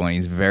from people, and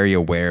he's very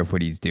aware of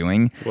what he's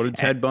doing. What did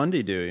Ted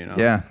Bundy do?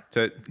 Yeah,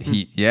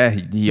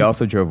 he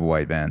also drove a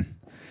white van.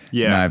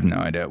 Yeah, I have no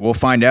idea. We'll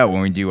find out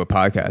when we do a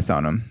podcast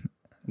on him.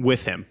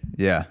 With him.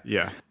 Yeah.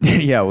 Yeah.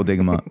 Yeah, we'll dig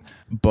him up.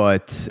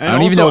 But I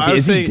don't even know if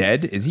is he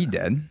dead? Is he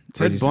dead?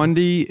 Ted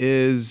Bundy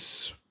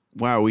is,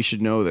 wow, we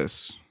should know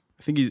this.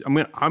 I think I'm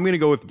gonna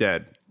go with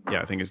dead.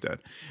 Yeah, I think he's dead.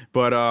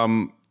 But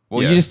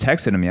well, you just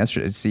texted him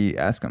yesterday.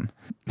 Ask him.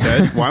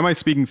 Ted, why am I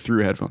speaking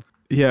through headphones?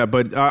 Yeah,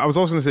 but I was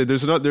also gonna say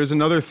there's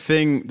another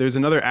thing, there's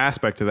another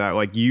aspect to that.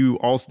 Like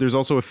there's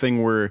also a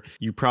thing where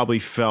you probably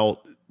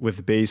felt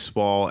with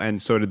baseball,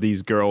 and so did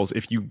these girls,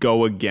 if you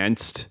go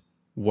against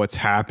what's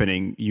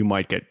happening, you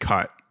might get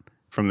cut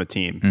from the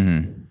team.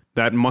 Mm-hmm.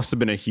 That must have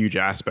been a huge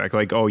aspect.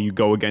 Like, oh, you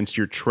go against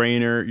your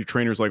trainer. Your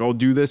trainer's like, oh,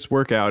 do this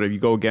workout. If you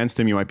go against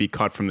him, you might be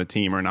cut from the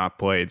team or not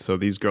played. So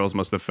these girls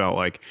must have felt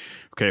like,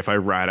 okay, if I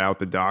rat out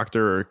the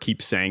doctor or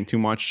keep saying too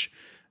much,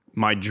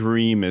 my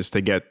dream is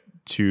to get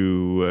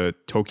to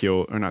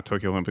Tokyo, or not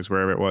Tokyo Olympics,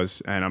 wherever it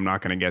was, and I'm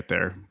not going to get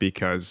there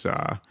because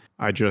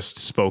I just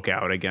spoke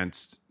out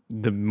against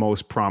the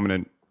most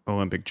prominent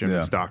Olympic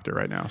gymnast doctor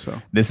right now.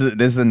 So this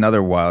is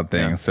another wild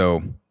thing. Yeah.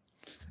 So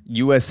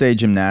USA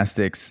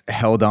Gymnastics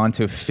held on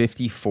to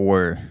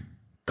 54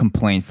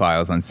 complaint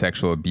files on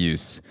sexual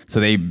abuse. So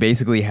they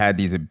basically had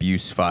these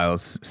abuse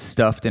files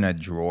stuffed in a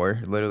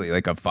drawer, literally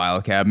like a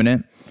file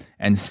cabinet.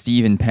 And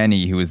Stephen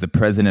Penny, who was the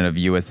president of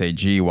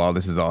USAG while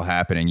this is all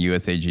happening,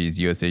 USAG is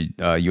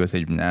USA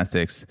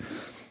Gymnastics,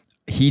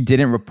 he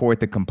didn't report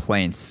the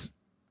complaints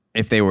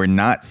if they were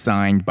not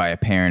signed by a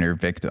parent or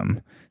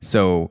victim.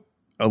 So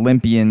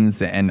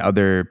Olympians and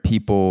other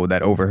people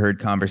that overheard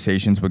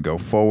conversations would go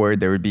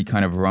forward. There would be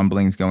kind of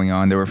rumblings going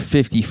on. There were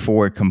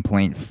 54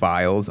 complaint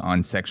files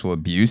on sexual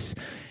abuse.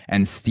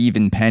 And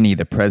Stephen Penny,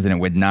 the president,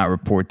 would not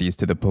report these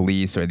to the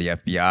police or the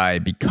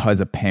FBI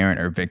because a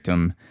parent or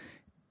victim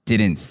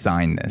didn't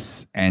sign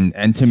this. And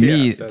to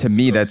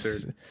me,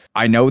 that's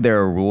I know there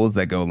are rules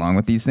that go along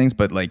with these things,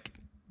 but like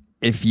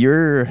if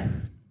you're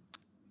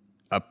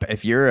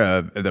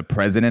the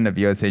president of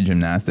USA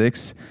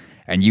Gymnastics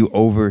and you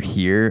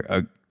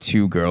overhear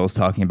two girls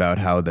talking about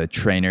how the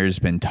trainer's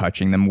been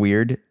touching them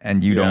weird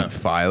and you don't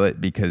file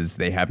it because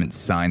they haven't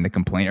signed the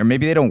complaint, or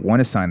maybe they don't want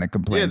to sign the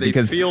complaint. Yeah,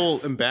 they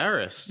feel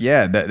embarrassed.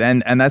 Yeah,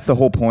 and that's the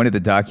whole point of the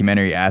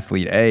documentary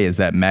Athlete A, is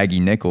that Maggie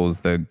Nichols,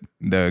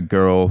 the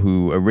girl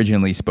who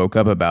originally spoke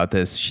up about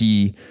this,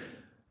 she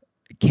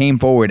came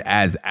forward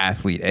as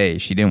Athlete A.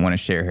 She didn't want to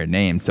share her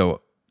name. So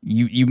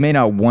you may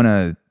not want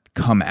to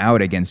come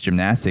out against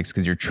gymnastics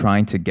because you're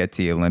trying to get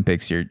to the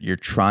Olympics. You're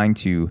trying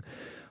to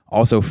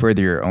also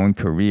further your own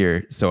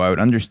career. So I would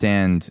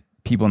understand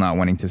people not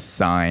wanting to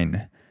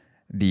sign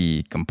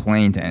the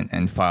complaint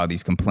and file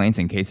these complaints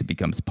in case it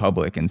becomes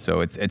public. And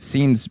so it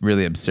seems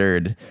really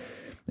absurd.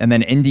 And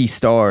then Indy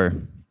Star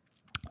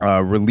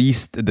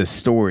released the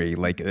story.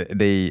 Like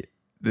they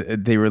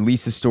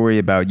released a story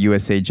about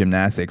USA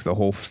Gymnastics, the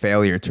whole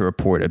failure to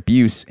report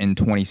abuse in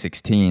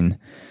 2016.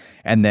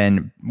 And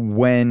then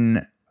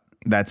when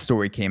that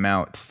story came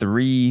out,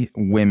 3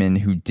 women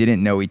who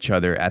didn't know each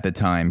other at the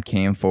time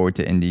came forward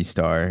to Indy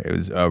Star. It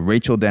was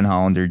Rachael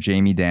Denhollander,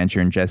 Jamie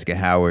Dancher, and Jessica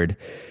Howard.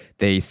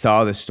 They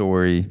saw the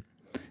story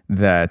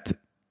that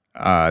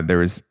there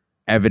was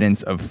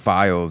evidence of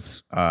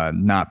files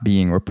not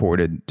being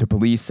reported to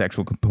police,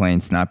 sexual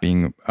complaints not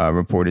being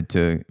reported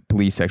to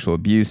police, sexual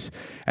abuse.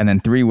 And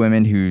then 3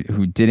 women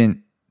who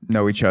didn't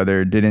know each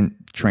other,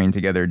 didn't train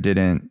together,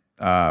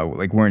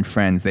 weren't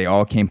friends. They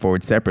all came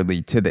forward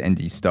separately to the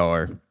Indy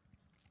Star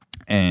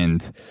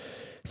and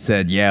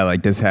said, yeah,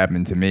 like this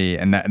happened to me.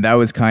 And that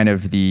was kind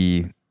of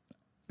the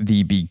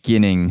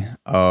beginning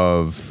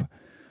of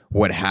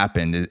what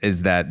happened,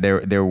 is that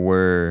there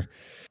were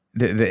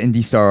the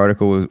Indy Star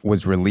article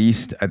was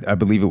released. I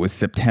believe it was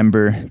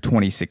September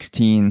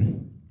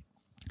 2016.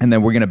 And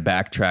then we're going to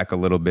backtrack a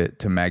little bit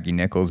to Maggie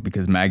Nichols,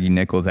 because Maggie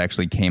Nichols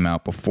actually came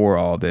out before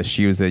all this.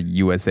 She was a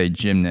USA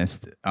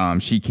gymnast.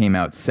 She came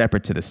out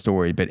separate to the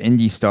story, but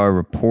Indy Star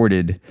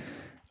reported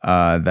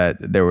that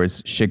there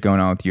was shit going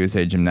on with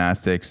USA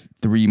Gymnastics.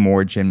 3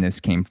 more gymnasts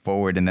came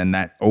forward, and then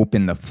that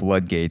opened the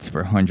floodgates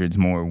for hundreds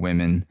more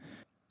women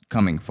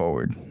coming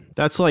forward.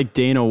 That's like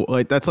Dana.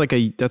 That's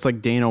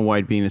like Dana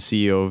White being the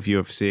CEO of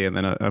UFC, and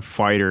then a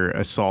fighter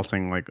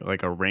assaulting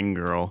like a ring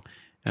girl,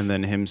 and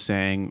then him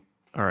saying,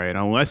 "All right,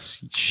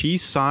 unless she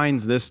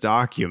signs this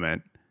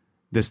document,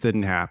 this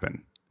didn't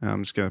happen." And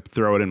I'm just gonna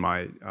throw it in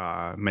my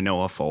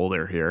Manila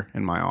folder here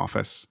in my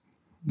office.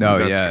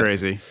 No, that's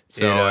crazy.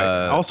 So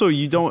also,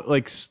 you don't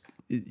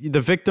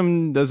the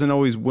victim doesn't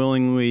always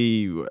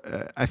willingly.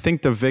 I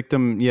think the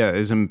victim,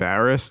 is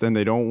embarrassed, and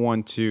they don't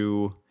want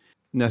to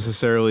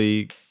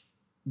necessarily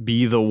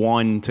be the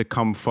one to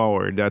come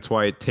forward. That's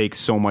why it takes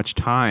so much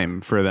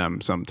time for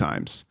them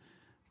sometimes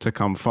to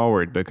come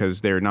forward,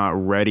 because they're not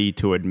ready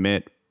to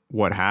admit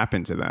what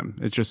happened to them.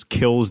 It just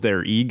kills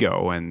their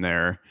ego and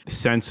their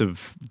sense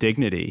of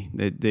dignity,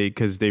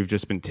 because they've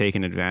just been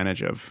taken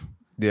advantage of.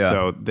 Yeah.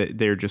 So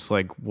they're just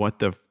like, what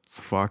the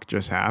fuck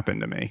just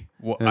happened to me?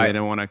 Well, they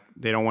don't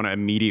want to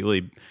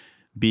immediately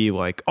be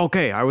like,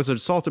 okay, I was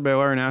assaulted by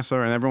Larry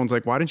Nassar, and everyone's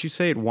like, why didn't you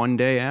say it one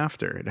day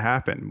after it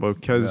happened? Well,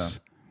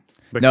 because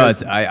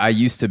I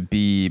used to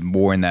be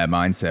more in that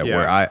mindset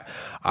where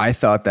I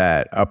thought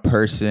that a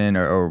person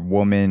or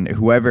woman,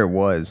 whoever it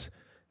was,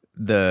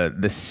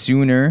 the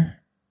sooner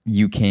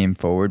you came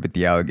forward with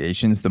the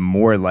allegations, the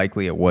more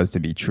likely it was to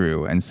be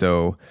true. And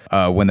so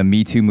when the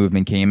Me Too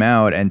movement came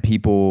out, and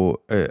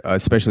people,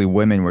 especially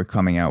women, were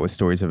coming out with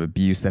stories of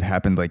abuse that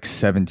happened like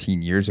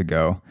 17 years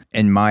ago,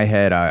 in my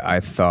head, I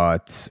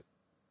thought,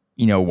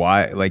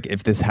 why, like,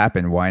 if this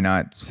happened, why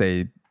not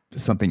say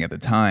something at the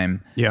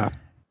time? Yeah.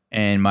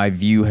 And my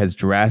view has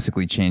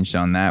drastically changed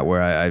on that,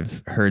 where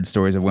I've heard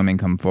stories of women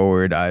come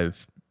forward.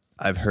 I've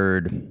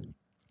heard,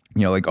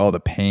 like all the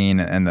pain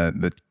and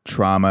the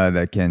trauma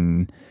that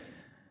can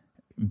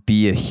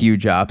be a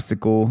huge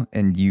obstacle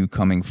in you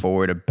coming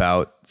forward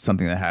about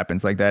something that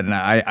happens like that. And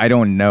I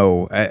don't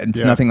know.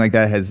 Nothing like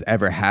that has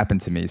ever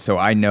happened to me. So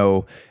I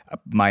know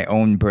my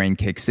own brain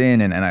kicks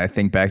in, and I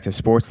think back to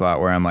sports a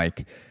lot, where I'm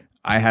like,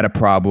 I had a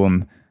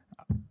problem.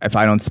 If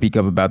I don't speak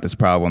up about this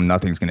problem,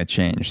 nothing's going to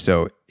change.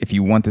 So if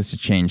you want this to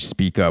change,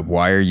 speak up.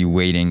 Why are you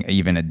waiting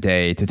even a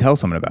day to tell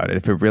someone about it?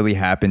 If it really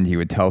happened, you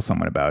would tell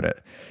someone about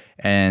it.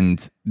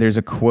 And there's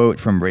a quote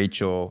from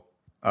Rachael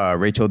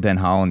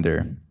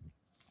Denhollander,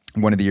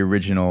 one of the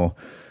original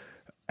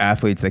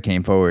athletes that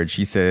came forward.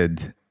 She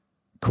said,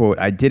 quote,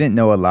 "I didn't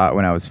know a lot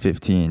when I was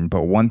 15,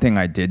 but one thing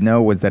I did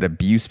know was that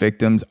abuse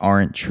victims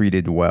aren't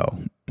treated well.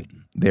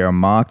 They are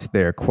mocked,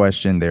 they are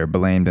questioned, they are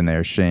blamed, and they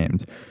are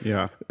shamed."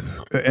 Yeah.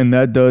 And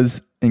that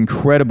does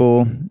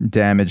incredible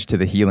damage to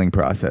the healing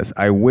process.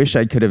 I wish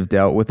I could have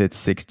dealt with it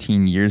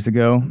 16 years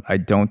ago. I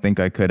don't think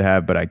I could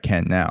have, but I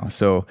can now.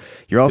 So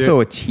you're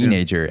also a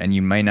teenager, and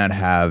you might not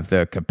have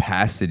the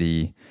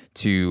capacity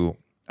to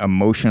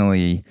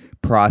emotionally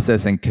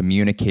process and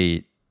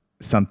communicate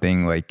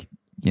something like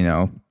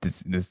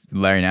this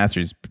Larry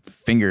Nassar's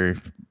finger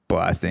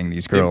blasting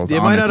these girls They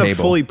on might the not table. have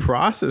fully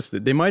processed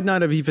it. They might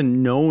not have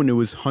even known it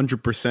was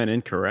 100%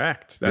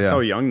 incorrect. That's how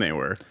young they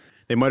were.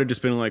 They might have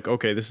just been like,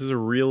 okay, this is a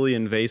really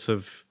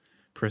invasive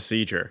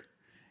procedure,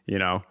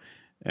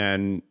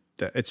 and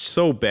it's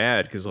so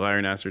bad because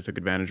Larry Nassar took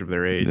advantage of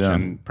their age,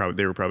 and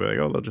they were probably like,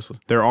 oh,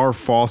 there are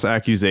false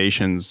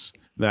accusations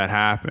that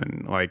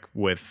happen, like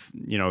with,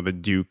 the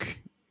Duke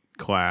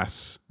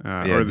class,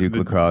 or Duke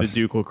lacrosse. The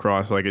Duke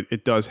lacrosse, like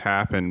it does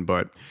happen,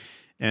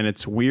 and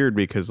it's weird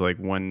because like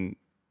when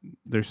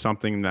there's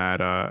something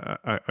that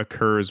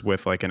occurs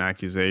with like an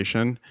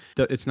accusation,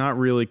 it's not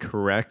really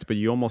correct, but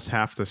you almost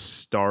have to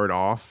start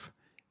off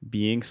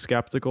being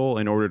skeptical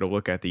in order to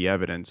look at the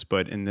evidence.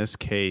 But in this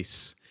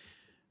case,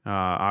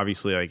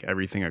 obviously like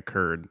everything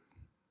occurred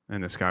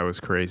and this guy was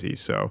crazy.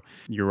 So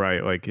you're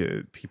right. Like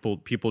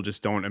people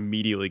just don't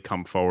immediately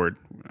come forward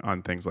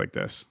on things like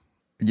this.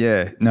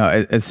 Yeah,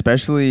 no,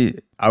 especially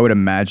I would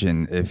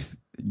imagine if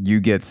you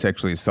get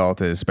sexually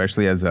assaulted,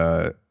 especially as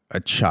a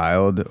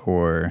child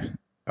or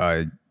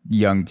a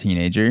young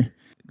teenager,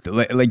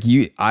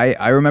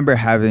 I remember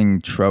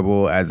having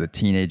trouble as a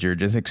teenager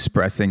just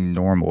expressing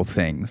normal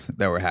things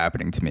that were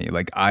happening to me.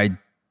 Like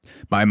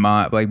my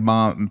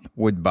mom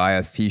would buy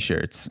us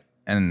t-shirts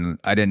and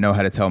I didn't know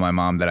how to tell my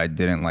mom that I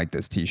didn't like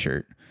this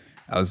t-shirt.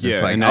 I was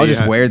just like, I'll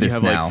just wear this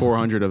now. You have like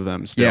 400 of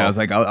them still. Yeah, I was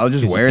like, I'll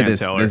just wear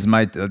this. This is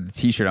my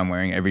t-shirt I'm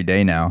wearing every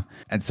day now.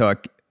 And so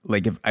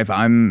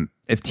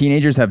if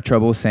teenagers have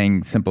trouble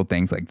saying simple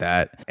things like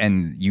that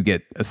and you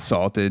get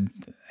assaulted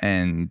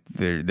and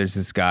there's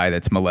this guy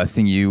that's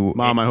molesting you.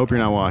 Mom, I hope you're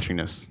not watching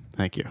this.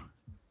 Thank you.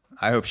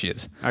 I hope she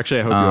is.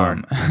 Actually, I hope you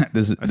are.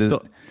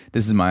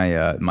 This is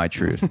my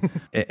truth.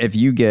 If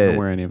you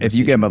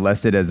get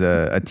molested as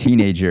a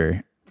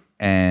teenager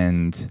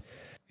and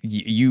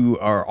you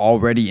are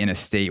already in a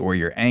state where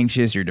you're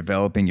anxious, you're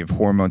developing, you have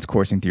hormones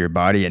coursing through your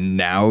body, and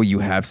now you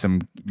have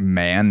some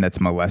man that's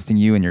molesting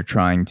you and you're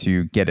trying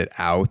to get it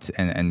out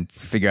and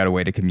figure out a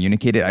way to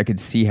communicate it, I could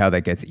see how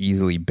that gets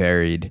easily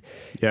buried.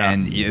 Yeah.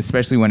 And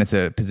especially when it's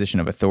a position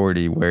of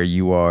authority where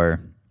you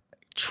are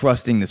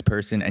trusting this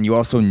person and you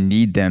also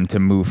need them to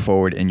move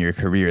forward in your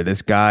career.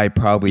 This guy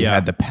probably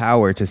had the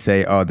power to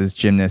say, oh, this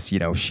gymnast,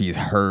 she's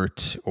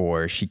hurt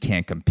or she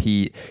can't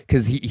compete,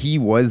 because he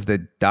was the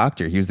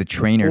doctor. He was the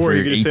trainer for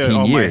 18 years.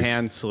 Oh, my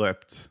hand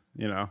slipped,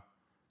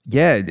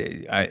 Yeah,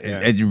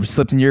 it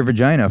slipped in your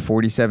vagina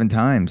 47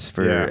 times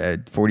for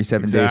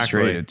 47 days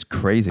straight. It's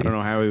crazy. I don't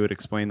know how he would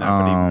explain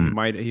that,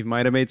 but he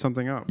might have made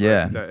something up.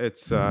 Yeah. Right?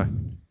 It's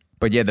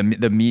But yeah,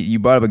 you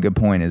brought up a good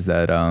point, is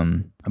that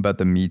about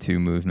the Me Too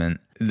movement.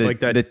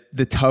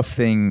 The tough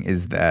thing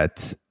is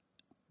that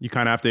you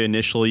kind of have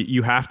to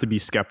you have to be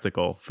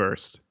skeptical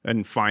first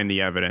and find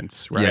the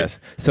evidence, right? Yes.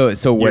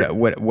 So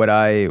what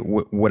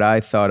I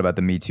thought about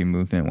the Me Too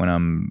movement when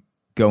I'm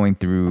going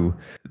through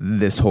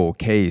this whole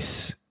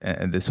case,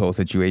 this whole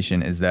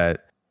situation, is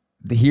that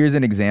here's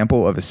an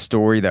example of a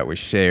story that was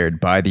shared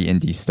by the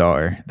Indy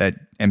Star that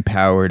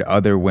empowered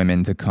other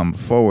women to come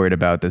forward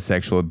about the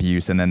sexual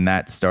abuse. And then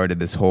that started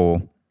this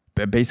whole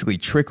basically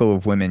trickle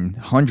of women,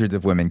 hundreds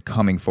of women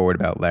coming forward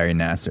about Larry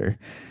Nassar.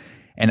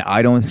 And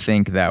I don't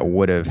think that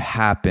would have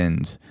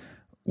happened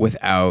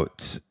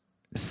without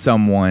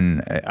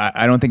someone.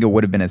 I don't think it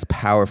would have been as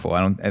powerful. I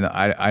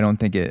don't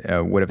think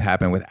it would have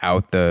happened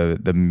without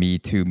the Me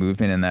Too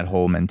movement and that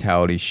whole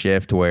mentality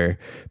shift where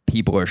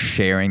people are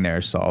sharing their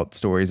assault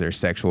stories, their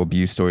sexual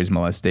abuse stories,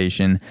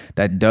 molestation.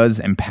 That does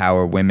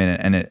empower women,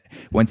 and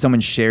when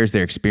someone shares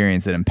their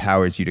experience, it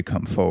empowers you to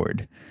come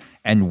forward.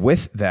 And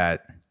with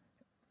that,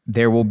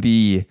 there will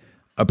be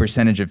a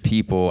percentage of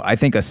people, I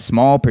think a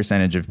small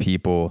percentage of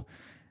people,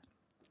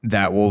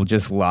 that will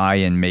just lie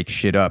and make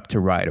shit up to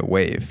ride a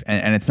wave.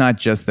 And it's not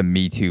just the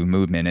Me Too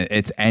movement.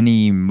 It's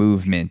any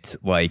movement.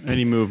 Like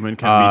any movement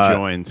can be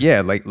joined.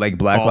 Yeah, like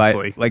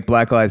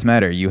Black Lives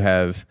Matter. You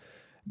have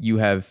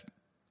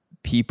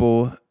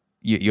people,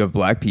 you have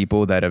black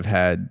people that have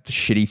had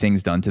shitty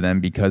things done to them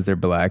because they're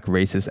black,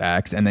 racist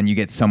acts, and then you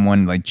get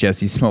someone like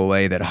Jussie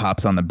Smollett that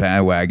hops on the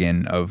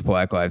bandwagon of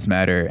Black Lives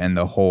Matter and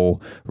the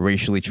whole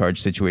racially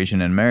charged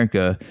situation in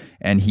America,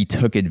 and he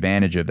took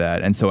advantage of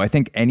that. And so I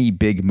think any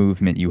big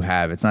movement you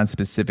have, it's not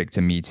specific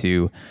to Me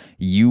Too,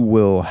 you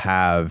will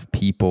have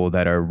people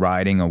that are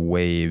riding a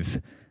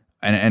wave.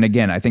 And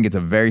again, I think it's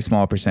a very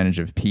small percentage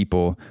of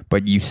people,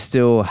 but you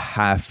still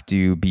have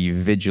to be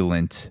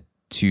vigilant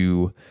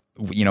to,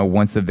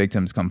 once the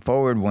victims come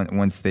forward,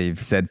 once they've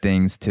said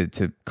things,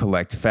 to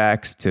collect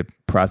facts, to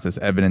process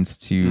evidence,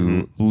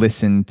 to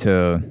listen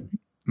to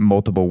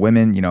multiple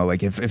women.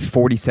 Like if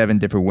 47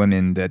 different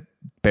women that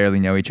barely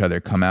know each other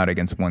come out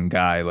against one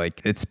guy,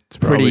 like it's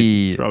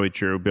probably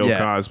true. Bill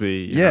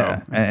Cosby.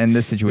 Yeah. And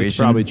this situation. It's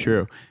probably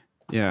true.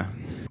 Yeah.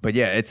 But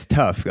yeah, it's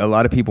tough. A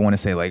lot of people want to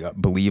say like,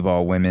 believe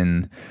all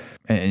women.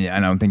 And I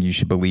don't think you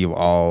should believe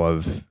all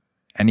of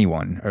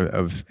anyone or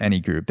of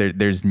any group.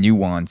 There's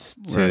nuance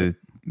to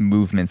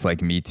movements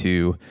like Me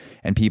Too,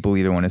 and people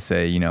either want to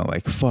say,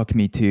 like, fuck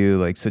Me Too,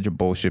 like such a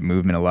bullshit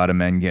movement, a lot of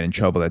men get in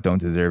trouble that don't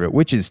deserve it,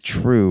 which is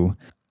true.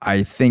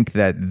 I think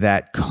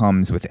that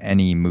comes with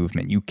any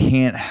movement. You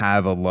can't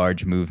have a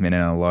large movement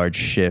and a large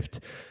shift,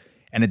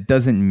 and it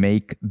doesn't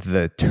make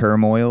the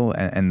turmoil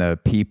and the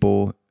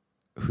people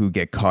who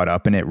get caught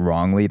up in it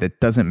wrongly, that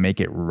doesn't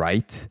make it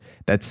right.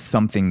 That's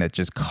something that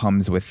just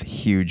comes with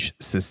huge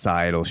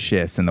societal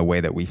shifts in the way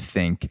that we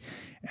think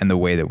and the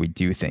way that we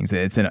do things.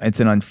 It's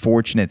an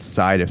unfortunate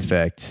side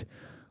effect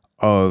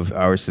of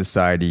our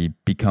society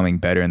becoming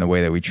better in the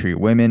way that we treat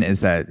women,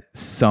 is that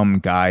some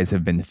guys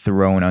have been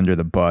thrown under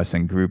the bus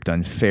and grouped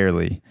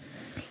unfairly.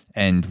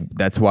 And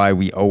that's why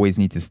we always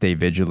need to stay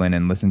vigilant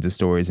and listen to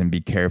stories and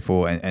be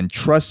careful and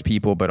trust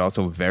people, but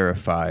also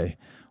verify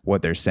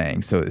what they're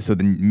saying. So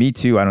the Me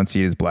Too, I don't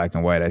see it as black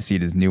and white. I see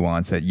it as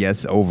nuance, that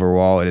yes,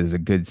 overall it is a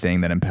good thing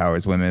that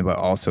empowers women, but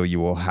also you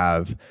will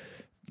have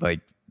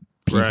like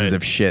pieces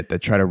of shit that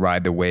try to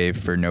ride the wave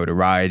for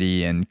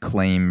notoriety and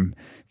claim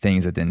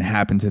things that didn't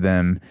happen to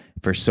them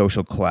for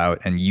social clout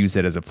and use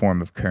it as a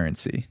form of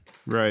currency.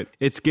 Right.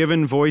 It's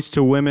given voice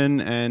to women,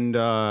 and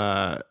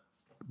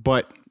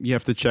but you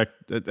have to check.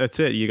 That's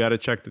it. You got to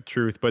check the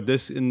truth. But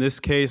in this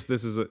case,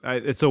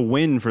 it's a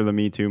win for the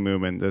Me Too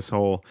movement. This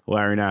whole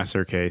Larry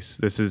Nassar case.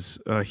 This is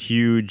a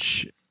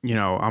huge.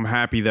 I'm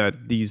happy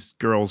that these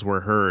girls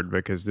were heard,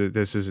 because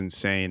this is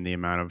insane. The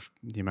amount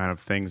of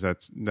things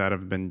that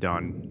have been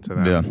done to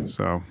them. Yeah.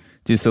 So,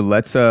 dude. So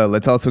let's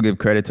also give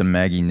credit to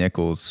Maggie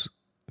Nichols,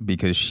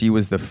 because she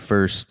was the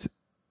first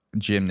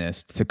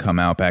gymnast to come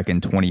out back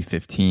in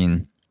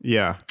 2015.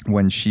 Yeah.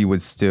 When she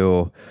was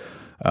still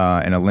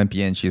an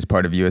Olympian. She was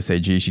part of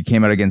USAG. She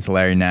came out against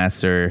Larry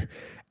Nassar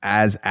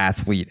as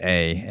athlete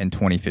A in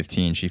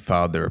 2015. She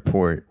filed the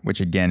report, which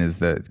again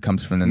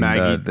comes from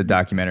the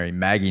documentary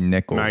Maggie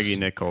Nichols. Maggie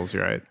Nichols,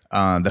 right.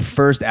 The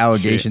first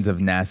allegations of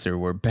Nassar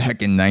were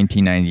back in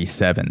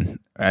 1997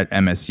 at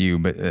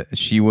MSU, but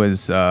she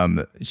was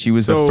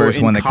the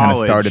first one that kind of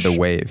started the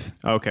wave.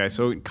 Okay,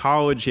 so in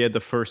college he had the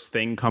first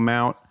thing come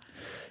out.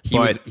 He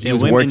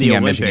was working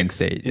at Michigan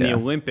State. In the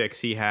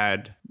Olympics,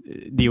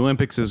 the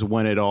Olympics is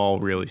when it all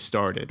really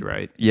started,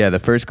 right? Yeah, the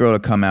first girl to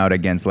come out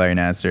against Larry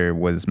Nassar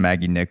was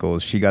Maggie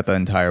Nichols. She got the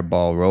entire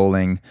ball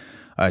rolling.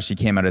 She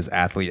came out as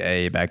athlete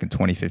A back in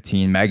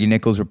 2015. Maggie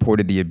Nichols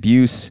reported the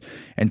abuse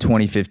in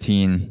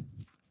 2015.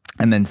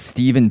 And then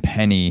Stephen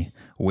Penny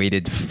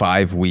waited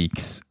 5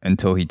 weeks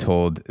until he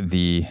told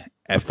the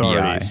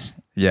authorities.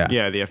 FBI. Yeah.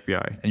 Yeah, the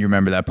FBI. And you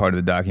remember that part of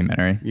the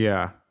documentary?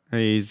 Yeah.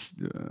 He's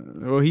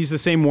the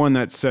same one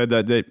that said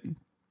that the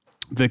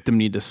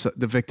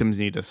victims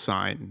need to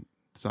sign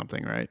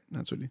something, right?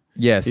 That's what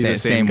he's the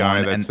same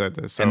guy one. that said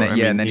this. So,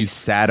 and then he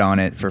sat on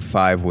it for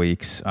 5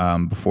 weeks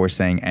before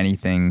saying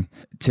anything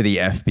to the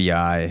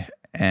FBI.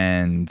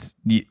 And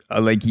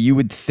you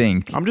would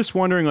think, I'm just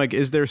wondering,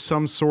 is there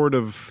some sort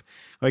of,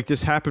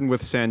 this happened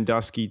with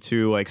Sandusky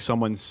too,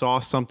 someone saw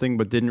something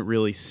but didn't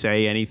really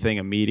say anything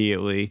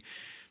immediately.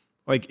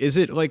 Do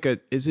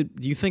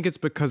you think it's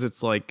because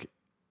it's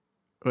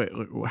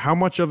how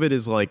much of it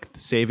is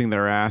saving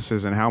their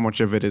asses, and how much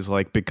of it is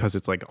because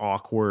it's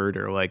awkward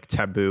or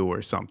taboo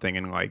or something,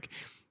 and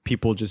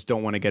people just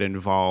don't want to get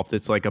involved?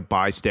 It's a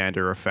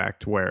bystander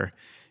effect where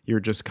you're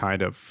just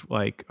kind of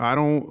I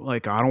don't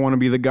want to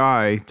be the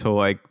guy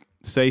to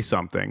say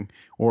something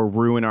or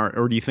ruin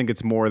or do you think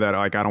it's more that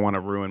I don't want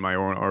to ruin my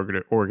own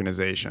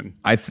organization?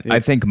 I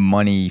think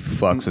money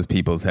fucks with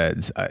people's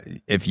heads.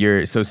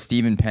 So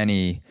Stephen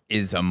Penny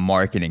is a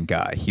marketing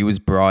guy. He was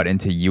brought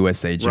into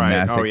USA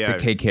Gymnastics to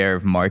take care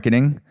of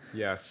marketing.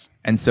 Yes.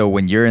 And so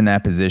when you're in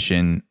that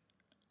position,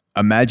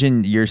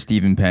 imagine you're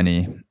Stephen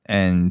Penny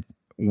and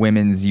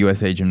women's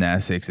USA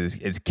Gymnastics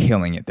is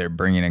killing it. They're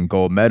bringing in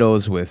gold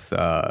medals with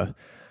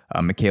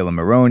Mckayla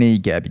Maroney,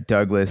 Gabby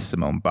Douglas,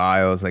 Simone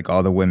Biles,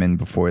 all the women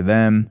before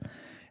them.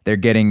 They're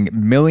getting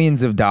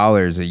millions of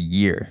dollars a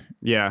year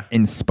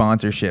in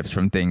sponsorships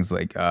from things I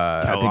think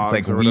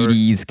it's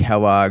Wheaties,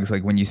 Kellogg's.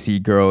 When you see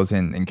girls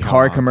in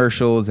car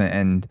commercials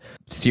and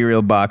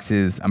cereal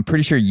boxes, I'm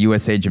pretty sure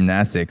USA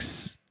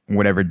Gymnastics,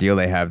 whatever deal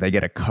they have, they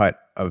get a cut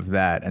of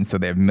that. And so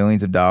they have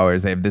millions of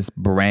dollars. They have this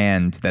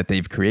brand that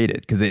they've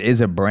created, because it is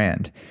a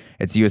brand.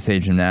 It's USA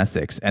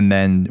Gymnastics. And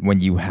then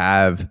when you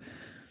have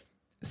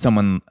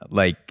someone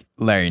like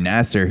Larry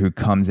Nassar who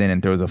comes in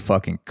and throws a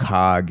fucking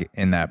cog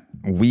in that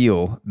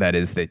wheel that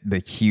is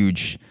the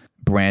huge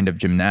brand of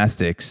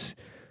gymnastics,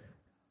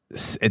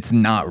 it's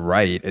not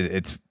right.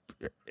 It's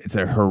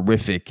a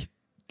horrific,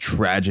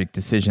 tragic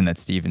decision that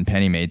Stephen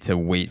Penny made to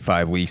wait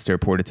 5 weeks to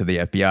report it to the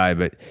FBI.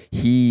 But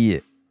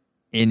he,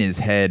 in his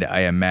head,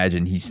 I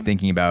imagine he's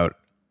thinking about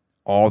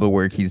all the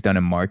work he's done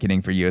in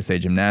marketing for USA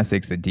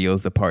Gymnastics, the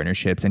deals, the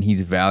partnerships, and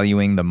he's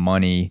valuing the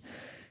money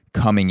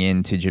coming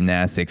into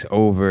gymnastics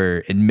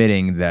over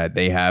admitting that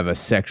they have a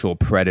sexual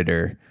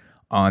predator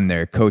on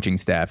their coaching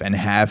staff, and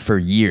have for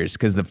years,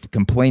 because the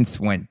complaints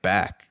went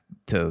back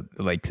to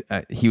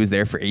he was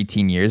there for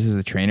 18 years as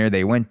a trainer.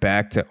 They went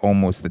back to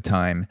almost the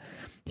time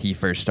he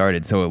first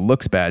started. So it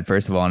looks bad,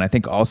 first of all. And I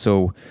think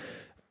also,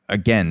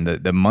 again,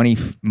 the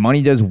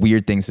money does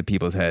weird things to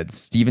people's heads.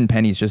 Stephen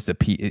Penny's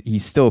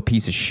he's still a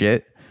piece of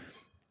shit,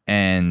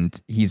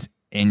 and he's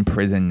in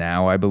prison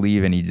now, I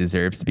believe, and he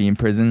deserves to be in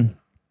prison.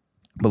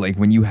 But like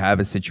when you have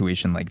a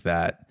situation like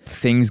that,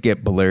 things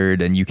get blurred,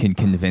 and you can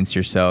convince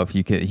yourself.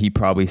 He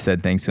probably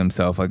said things to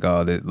himself like,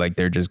 "Oh, like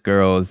they're just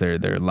girls. They're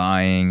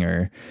lying,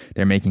 or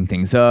they're making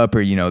things up,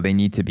 or they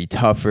need to be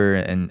tougher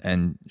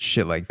and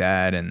shit like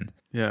that." And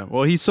yeah,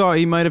 well,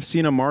 he might have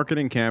seen a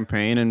marketing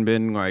campaign and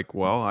been like,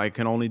 "Well, I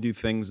can only do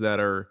things that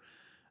are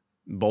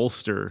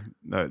bolster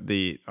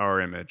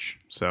our image."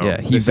 So yeah,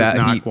 this is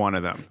not one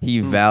of them. He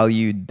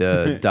valued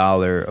the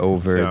dollar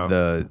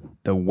over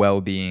the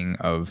well-being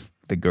of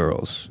the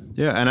girls.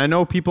 Yeah, and I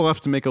know people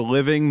have to make a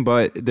living,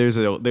 but there's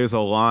a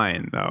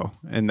line though,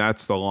 and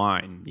that's the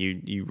line.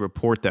 You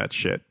report that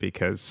shit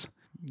because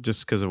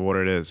of what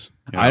it is.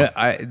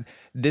 I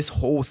this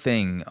whole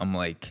thing, I'm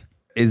like,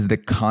 is the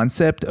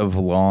concept of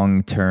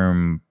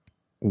long-term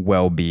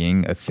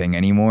well-being a thing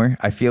anymore?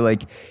 I feel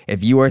like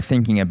if you are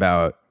thinking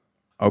about,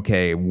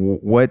 okay,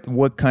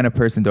 what kind of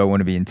person do I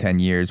want to be in 10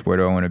 years? Where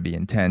do I want to be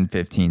in 10,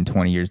 15,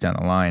 20 years down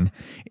the line?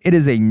 It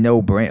is a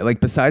no-brainer. Like,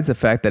 besides the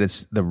fact that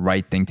it's the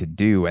right thing to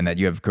do and that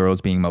you have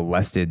girls being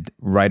molested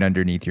right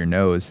underneath your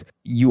nose,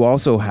 you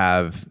also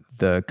have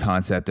the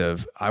concept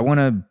of, I want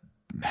to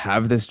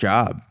have this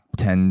job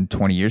 10,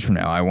 20 years from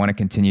now. I want to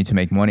continue to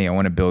make money. I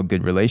want to build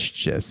good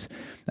relationships.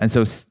 And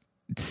so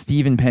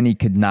Stephen Penny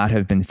could not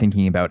have been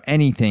thinking about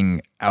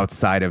anything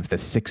outside of the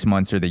 6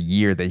 months or the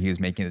year that he was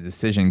making the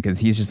decision, because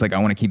he's just like, I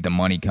want to keep the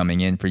money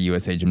coming in for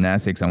USA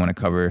Gymnastics. I want to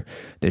cover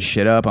this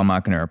shit up. I'm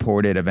not going to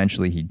report it.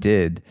 Eventually he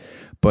did.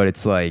 But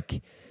it's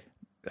like,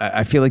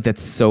 I feel like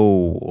that's so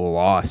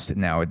lost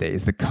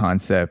nowadays, the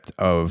concept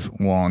of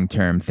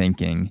long-term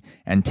thinking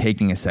and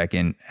taking a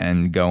second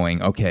and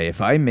going, okay, if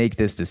I make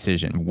this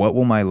decision, what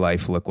will my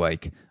life look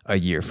like a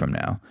year from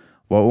now?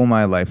 What will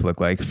my life look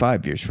like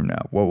 5 years from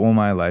now? What will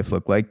my life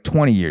look like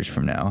 20 years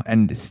from now?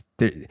 And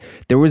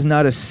there was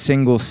not a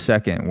single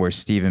second where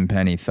Stephen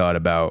Penny thought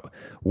about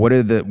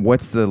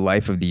what's the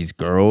life of these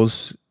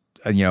girls,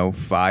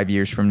 5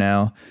 years from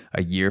now,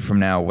 a year from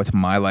now. What's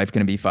my life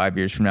going to be 5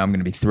 years from now? I'm going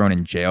to be thrown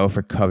in jail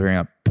for covering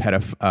up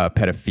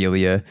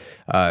pedophilia.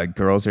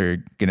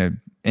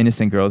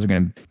 Innocent girls are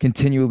going to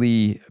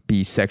continually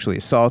be sexually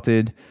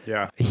assaulted.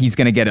 Yeah. He's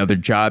going to get other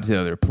jobs at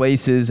other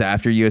places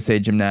after USA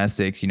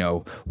Gymnastics.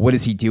 What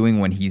is he doing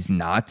when he's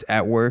not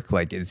at work?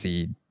 Like, is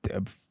he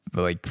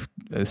like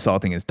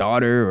assaulting his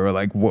daughter, or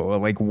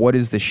what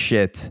is the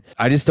shit?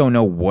 I just don't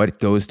know what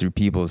goes through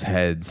people's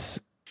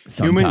heads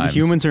sometimes.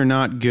 Humans are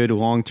not good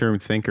long-term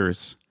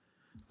thinkers.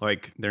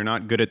 Like, they're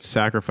not good at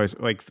sacrifice.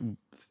 Like,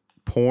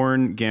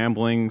 porn,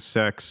 gambling,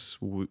 sex,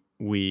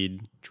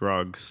 weed,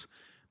 drugs.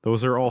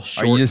 Those are all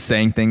short. Are you just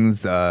saying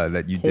things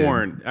that you did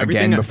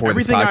again before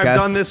this podcast? Everything I've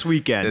done this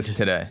weekend.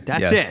 Today.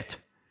 That's it.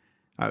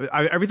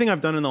 Everything I've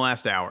done in the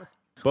last hour.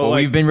 But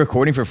we've been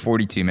recording for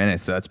 42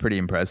 minutes, so that's pretty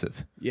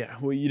impressive. Yeah.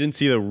 Well, you didn't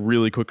see the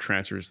really quick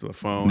transfers to the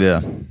phone.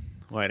 Yeah.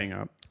 Lighting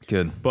up.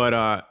 Good.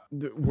 But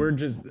we're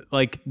just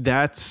like,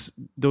 those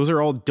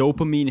are all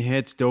dopamine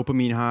hits,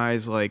 dopamine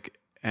highs,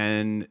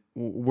 and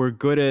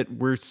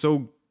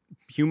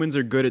humans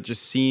are good at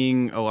just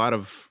seeing a lot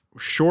of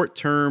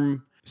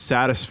short-term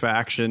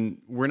satisfaction.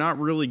 We're not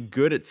really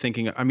good at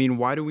thinking. I mean,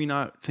 why do we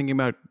not think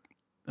about,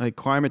 like,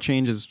 climate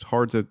change is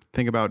hard to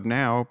think about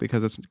now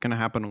because it's going to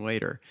happen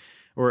later,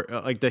 or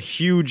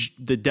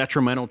the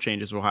detrimental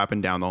changes will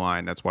happen down the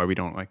line. That's why we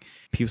don't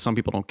some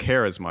people don't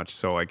care as much.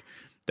 So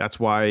that's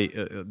why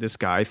this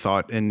guy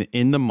thought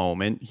in the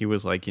moment, he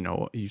was like,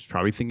 he's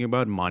probably thinking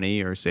about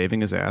money or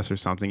saving his ass or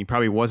something. He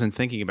probably wasn't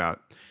thinking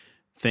about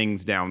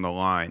things down the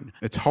line.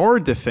 It's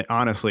hard to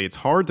honestly, it's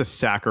hard to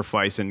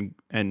sacrifice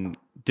and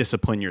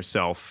discipline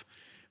yourself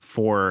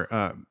for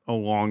a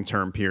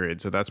long-term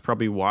period. So that's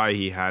probably why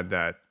he had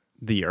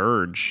the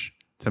urge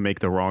to make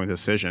the wrong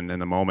decision in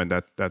the moment.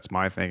 That's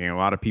my thinking. A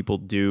lot of people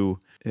do,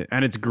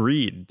 and it's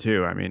greed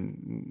too. I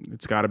mean,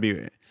 it's got to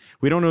be.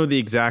 We don't know the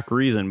exact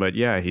reason, but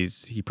yeah,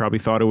 he probably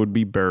thought it would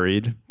be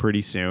buried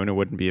pretty soon. It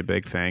wouldn't be a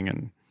big thing,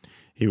 and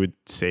he would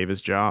save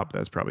his job.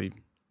 That's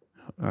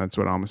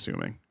what I'm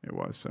assuming it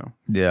was. So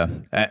yeah,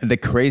 the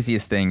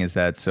craziest thing is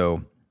that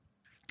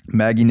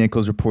Maggie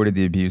Nichols reported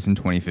the abuse in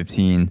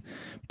 2015.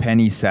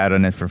 Penny sat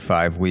on it for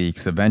 5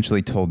 weeks,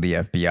 eventually told the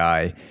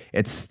FBI.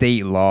 It's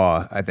state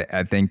law.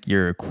 I think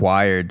you're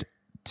required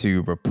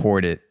to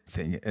report it.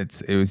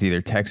 It was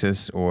either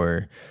Texas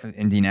or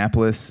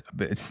Indianapolis,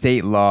 but it's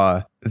state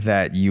law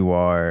that you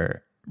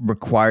are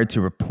required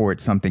to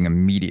report something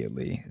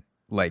immediately,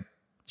 like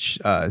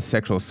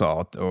sexual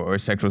assault or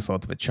sexual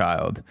assault of a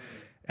child.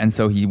 And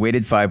so he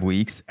waited 5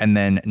 weeks, and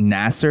then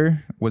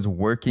Nassar was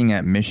working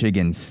at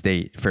Michigan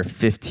State for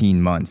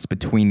 15 months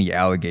between the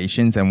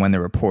allegations and when the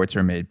reports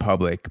were made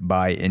public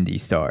by Indy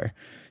Star.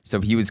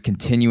 So he was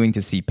continuing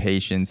to see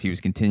patients, he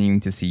was continuing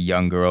to see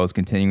young girls,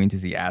 continuing to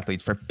see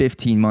athletes for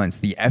 15 months.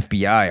 The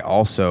FBI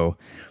also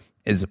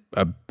is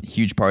a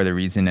huge part of the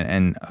reason,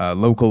 and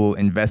local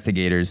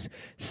investigators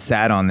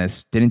sat on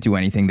this, didn't do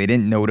anything. They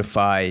didn't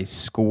notify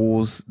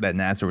schools that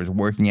Nassar was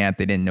working at.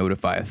 They didn't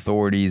notify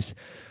authorities.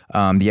 The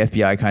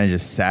FBI kind of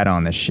just sat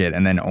on this shit.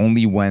 And then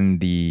only when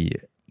the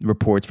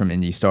reports from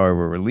Indy Star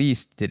were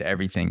released did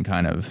everything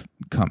kind of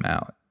come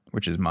out,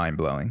 which is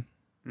mind-blowing.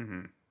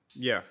 Mm-hmm.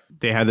 Yeah.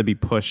 They had to be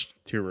pushed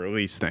to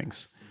release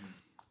things,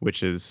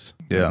 which is,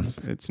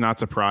 it's not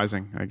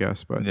surprising, I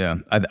guess. But yeah,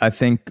 I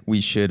think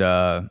we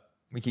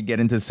could get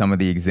into some of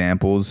the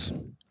examples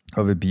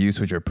of abuse,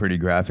 which are pretty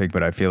graphic,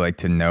 but I feel like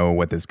to know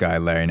what this guy,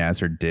 Larry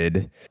Nassar,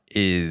 did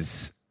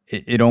is...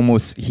 It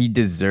almost, he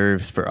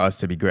deserves for us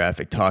to be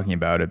graphic talking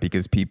about it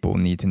because people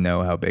need to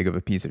know how big of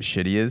a piece of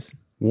shit he is.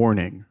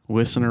 Warning,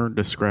 listener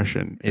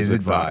discretion is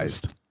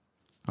advised.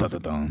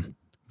 Dun-dun-dun.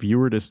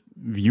 Viewer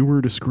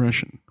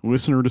discretion.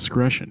 Listener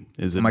discretion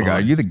is advised. Oh my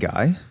God, are you the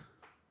guy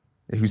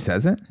who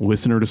says it?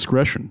 Listener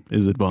discretion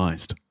is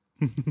advised.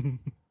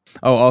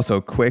 Oh,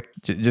 also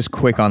just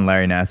quick on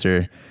Larry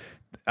Nassar.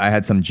 I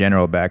had some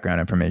general background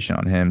information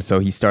on him. So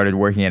he started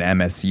working at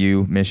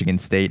MSU, Michigan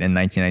State, in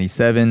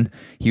 1997.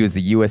 He was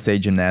the USA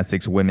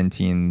Gymnastics women's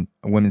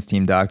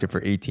team doctor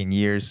for 18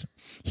 years.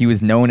 He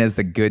was known as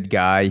the good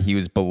guy. He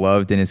was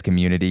beloved in his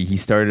community. He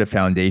started a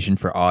foundation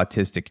for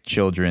autistic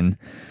children.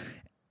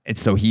 And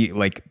so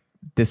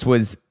this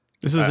is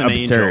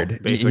absurd.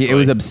 An angel, it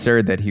was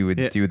absurd that he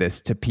would do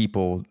this to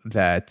people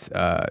that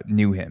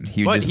knew him.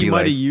 He would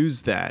might have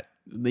used that.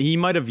 He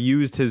might have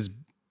used his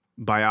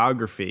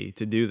biography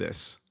to do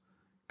this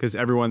because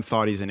everyone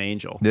thought he's an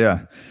angel.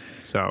 Yeah.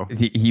 So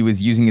he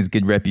was using his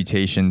good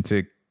reputation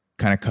to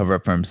kind of cover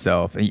up for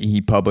himself.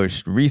 He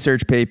published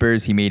research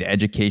papers. He made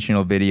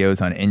educational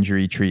videos on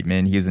injury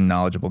treatment. He was a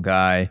knowledgeable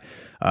guy.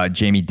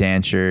 Jamie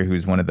Dancher,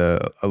 who's one of the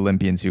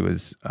Olympians who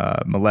was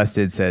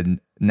molested, said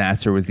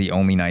Nassar was the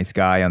only nice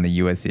guy on the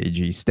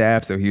USAG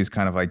staff. So he was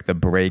kind of like the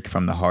break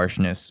from the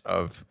harshness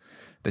of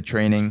the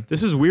training.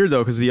 This is weird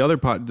though, because the other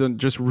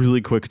just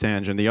really quick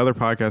tangent. The other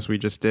podcast we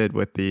just did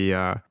with the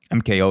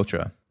MK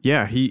Ultra.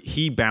 Yeah,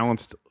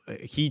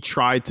 he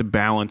tried to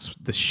balance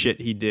the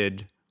shit he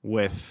did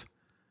with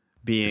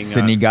being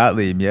Sidney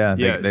Gottlieb. Yeah,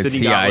 the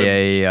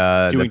CIA,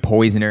 the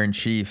poisoner in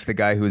chief, the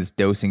guy who was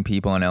dosing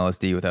people on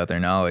LSD without their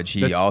knowledge.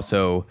 He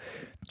also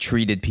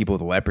treated people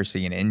with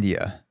leprosy in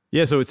India.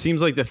 Yeah, so it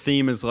seems like the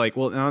theme is like,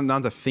 well,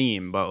 not the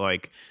theme, but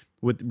like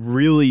with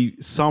really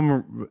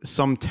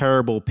some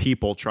terrible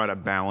people try to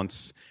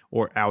balance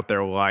or out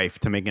their life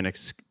to make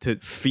to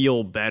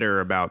feel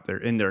better about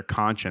their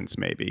conscience.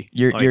 Maybe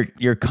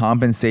you're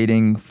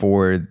compensating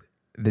for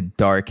the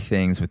dark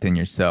things within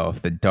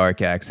yourself, the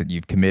dark acts that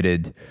you've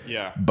committed,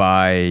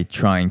 by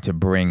trying to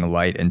bring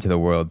light into the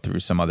world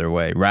through some other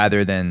way,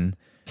 rather than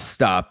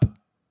stop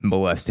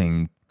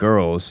molesting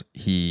girls.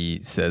 He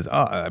says,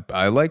 "Oh,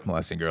 I like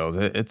molesting girls.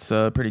 It's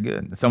pretty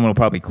good." Someone will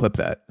probably clip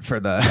that for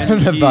the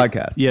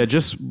podcast. Yeah,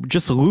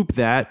 just loop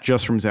that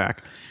just from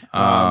Zach.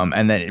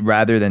 And then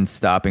rather than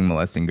stopping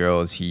molesting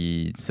girls,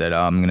 he said,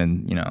 "Oh, I'm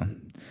gonna,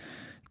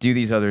 do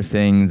these other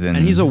things." And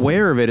he's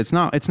aware of it. It's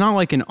not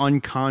like an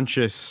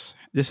unconscious.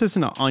 This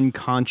isn't an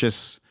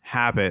unconscious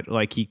habit.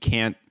 Like he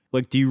can't.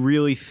 Like, do you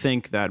really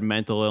think that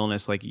mental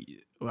illness? Like,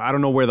 I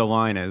don't know where the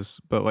line is,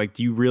 but like,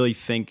 do you really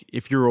think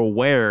if you're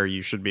aware,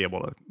 you should be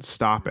able to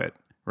stop it,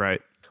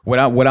 right? What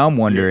I'm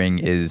wondering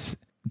is,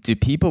 do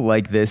people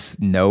like this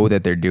know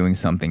that they're doing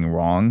something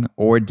wrong,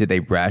 or do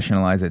they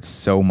rationalize it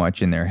so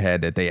much in their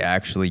head that they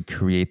actually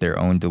create their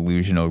own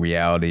delusional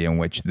reality in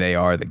which they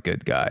are the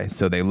good guy?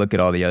 So they look at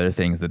all the other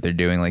things that they're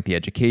doing, like the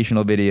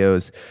educational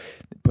videos,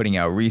 putting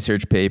out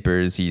research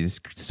papers, he's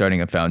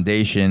starting a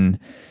foundation,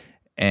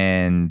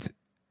 and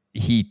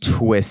he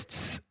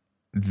twists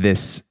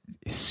this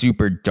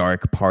super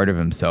dark part of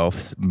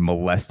himself,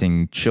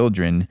 molesting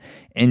children,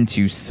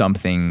 into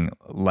something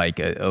like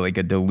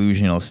a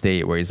delusional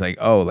state where he's like,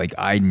 oh, like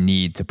I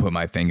need to put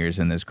my fingers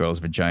in this girl's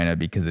vagina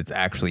because it's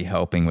actually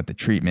helping with the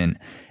treatment.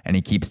 And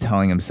he keeps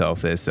telling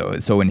himself this.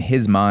 So in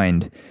his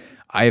mind,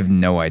 I have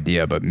no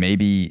idea, but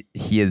maybe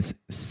he has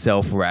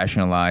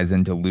self-rationalized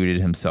and deluded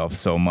himself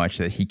so much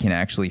that he can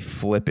actually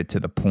flip it to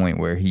the point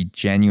where he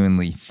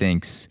genuinely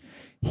thinks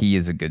he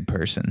is a good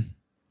person.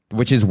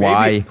 Which is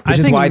why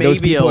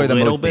those people are the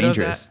most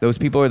dangerous. Those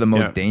people are the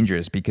most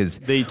dangerous because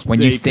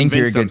when you think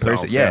you're a good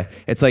person,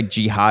 it's like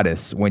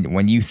jihadists.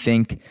 When you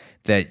think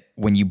that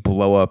when you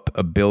blow up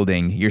a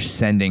building, you're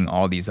sending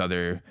all these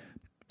other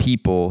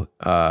people,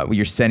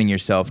 you're sending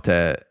yourself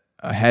to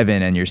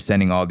heaven and you're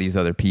sending all these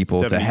other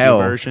people to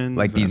hell,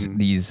 like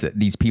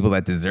these people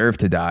that deserve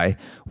to die.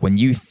 When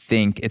you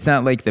think, it's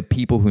not like the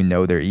people who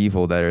know they're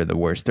evil that are the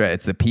worst threat.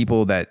 It's the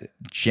people that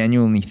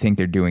genuinely think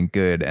they're doing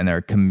good and are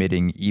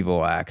committing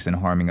evil acts and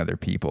harming other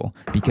people,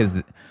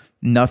 because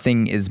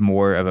nothing is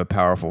more of a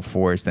powerful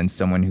force than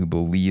someone who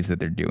believes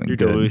that they're doing good.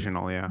 You're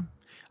delusional. Yeah.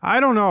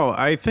 I don't know.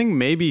 I think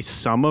maybe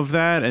some of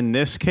that in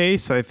this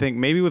case, I think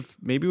maybe with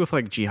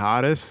like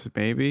jihadists,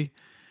 maybe.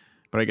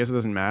 But I guess it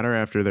doesn't matter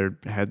after their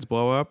heads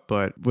blow up.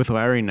 But with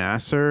Larry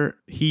Nassar,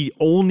 he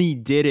only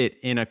did it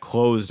in a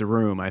closed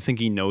room. I think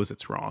he knows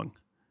it's wrong,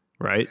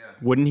 right? Yeah.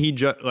 Wouldn't he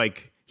just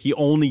he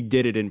only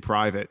did it in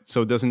private?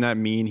 So doesn't that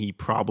mean he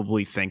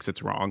probably thinks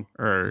it's wrong?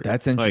 Or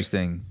that's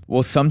interesting.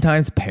 Well,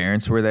 sometimes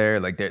parents were there.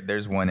 Like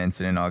there's one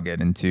incident I'll get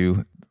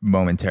into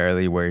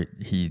momentarily where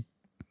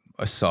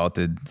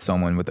assaulted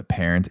someone with a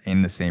parent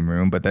in the same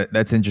room. But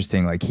that's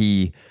interesting. Like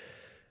he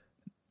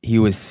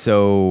was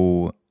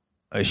so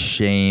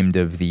ashamed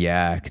of the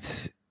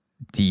act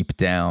deep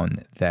down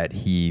that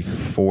he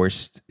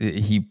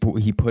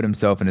put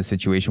himself in a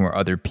situation where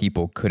other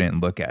people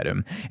couldn't look at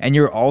him. And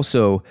you're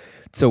also,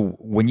 so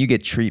when you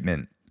get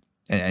treatment,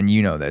 and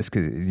you know this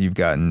because you've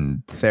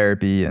gotten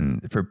therapy,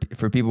 and for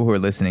people who are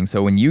listening,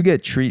 so when you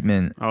get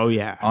treatment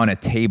on a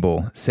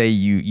table, say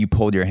you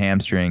pulled your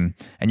hamstring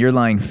and you're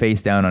lying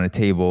face down on a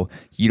table,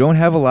 you don't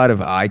have a lot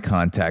of eye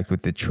contact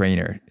with the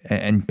trainer.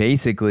 And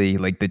basically,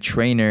 like the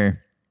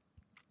trainer,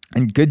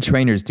 and good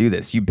trainers do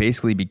this, you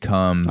basically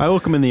become... I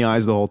look them in the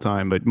eyes the whole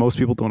time, but most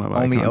people don't have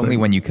eye contact. Only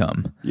when you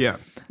come. Yeah.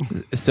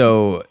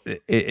 So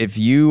if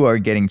you are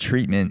getting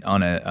treatment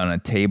on a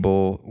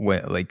table,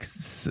 like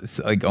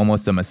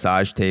almost a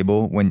massage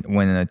table, when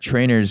a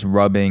trainer's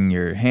rubbing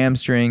your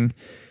hamstring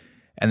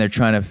and they're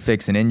trying to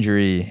fix an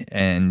injury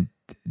and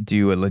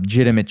do a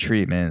legitimate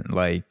treatment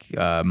like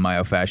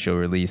myofascial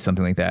release,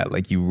 something like that,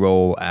 like you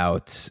roll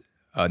out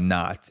a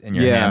knot in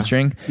your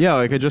hamstring. Yeah,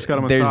 like I just got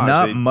a massage. There's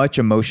not much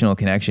emotional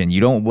connection.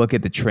 You don't look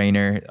at the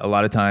trainer. A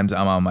lot of times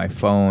I'm on my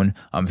phone,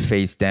 I'm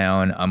face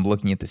down, I'm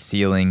looking at the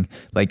ceiling.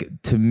 Like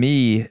to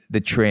me, the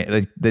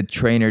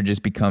trainer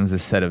just becomes a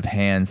set of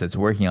hands that's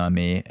working on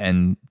me.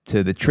 And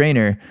to the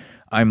trainer,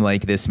 I'm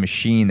like this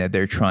machine that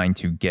they're trying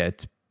to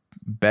get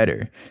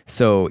better.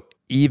 So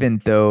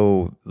even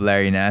though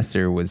Larry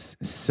Nassar was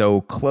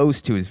so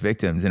close to his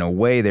victims, in a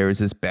way there was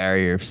this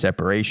barrier of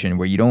separation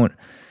where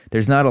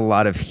there's not a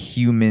lot of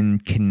human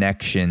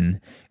connection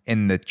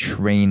in the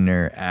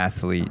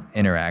trainer-athlete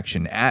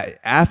interaction.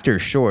 After,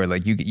 sure,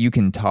 like you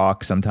can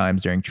talk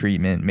sometimes during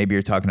treatment. Maybe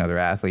you're talking to other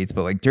athletes,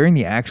 but like during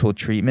the actual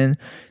treatment,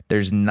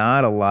 there's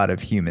not a lot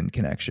of human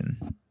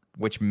connection,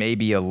 which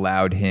maybe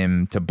allowed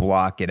him to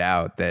block it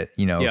out that,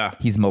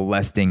 he's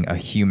molesting a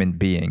human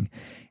being.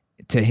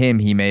 To him,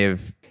 he may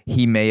have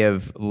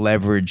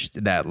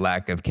leveraged that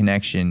lack of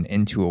connection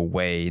into a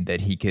way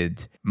that he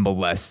could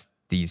molest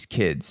these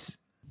kids.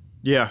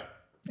 Yeah.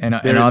 And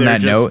on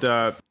that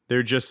note,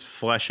 they're just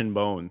flesh and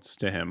bones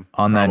to him.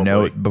 On that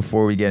note,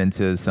 before we get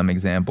into some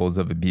examples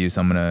of abuse,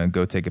 I'm gonna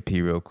go take a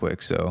pee real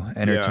quick. So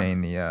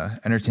entertain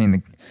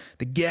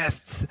the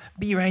guests.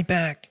 Be right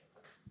back.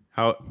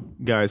 How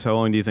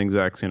long do you think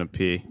Zach's gonna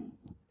pee?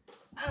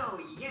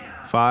 Oh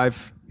yeah.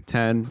 5,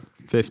 10,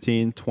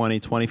 15, 20,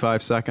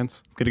 25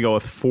 seconds. I'm gonna go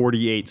with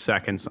 48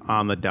 seconds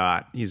on the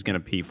dot. He's gonna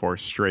pee for a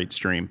straight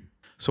stream.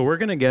 So we're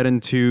going to get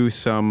into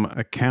some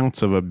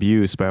accounts of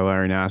abuse by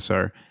Larry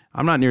Nassar.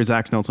 I'm not near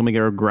Zach's notes. Let me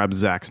go grab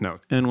Zach's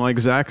notes. And like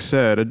Zach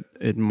said,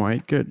 it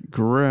might get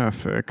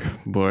graphic,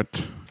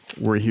 but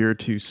we're here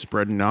to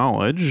spread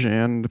knowledge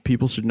and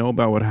people should know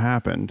about what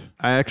happened.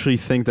 I actually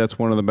think that's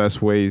one of the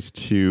best ways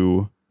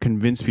to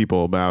convince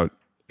people about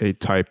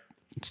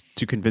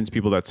to convince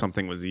people that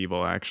something was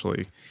evil,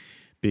 actually.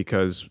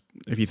 Because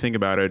if you think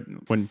about it,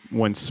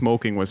 when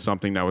smoking was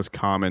something that was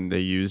common, they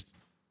used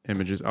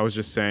images. I was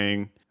just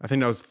saying, I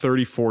think that was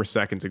 34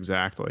 seconds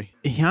exactly.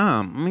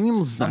 Yeah, my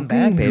name's I'm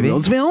back, baby.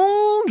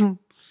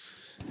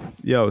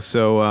 Yo,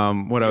 so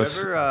what I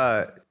was...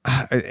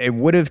 it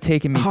would have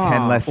taken me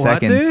 10 less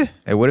seconds.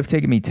 It would have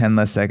taken me 10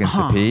 less seconds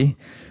to pee.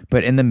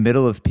 But in the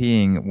middle of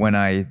peeing, when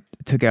I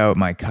took out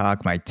my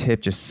cock, my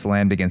tip just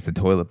slammed against the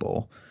toilet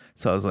bowl.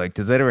 So I was like,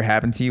 does that ever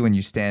happen to you when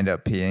you stand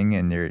up peeing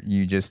and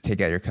you just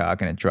take out your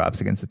cock and it drops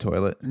against the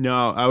toilet?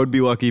 No, I would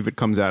be lucky if it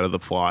comes out of the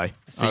fly.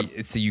 So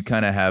you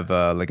kind of have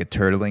like a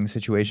turtling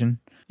situation?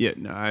 Yeah,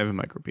 no, I have a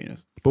micro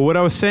penis. But what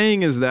I was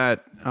saying is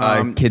that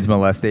kids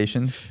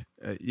molestations.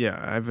 Yeah,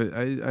 I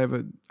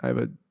have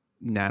a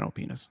nano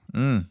penis.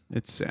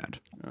 It's sad.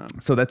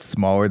 So that's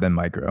smaller than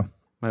micro.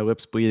 My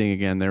lip's bleeding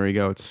again. There we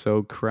go. It's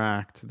so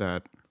cracked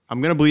that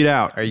I'm gonna bleed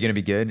out. Are you gonna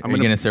be good? Are you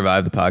gonna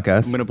survive the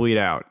podcast? I'm gonna bleed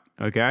out.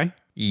 Okay.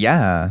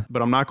 Yeah.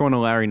 But I'm not going to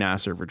Larry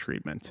Nassar for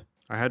treatment.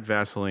 I had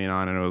Vaseline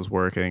on and it was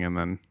working, and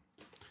then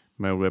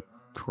my lip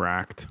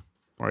cracked,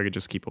 or I could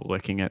just keep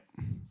licking it.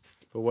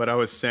 But what I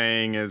was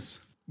saying is,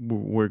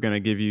 we're going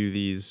to give you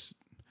these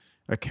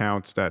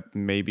accounts that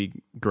may be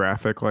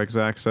graphic, like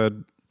Zach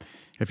said.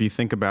 If you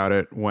think about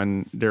it,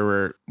 when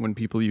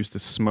people used to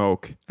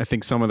smoke, I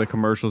think some of the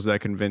commercials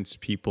that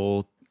convinced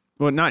people,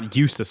 well, not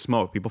used to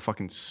smoke, people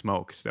fucking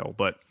smoke still,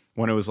 but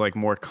when it was like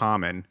more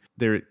common,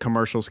 there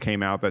commercials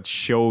came out that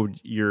showed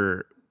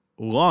your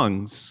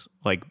lungs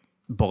like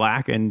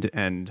blackened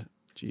and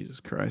Jesus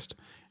Christ.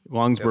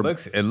 Lungs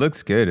it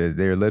looks good.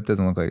 Their lip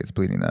doesn't look like it's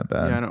bleeding that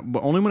bad. Yeah, I know,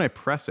 but only when I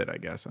press it, I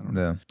guess. I don't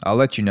know. Yeah. I'll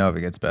let you know if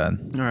it gets bad.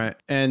 All right.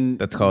 And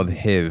that's called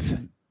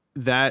HIV.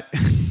 That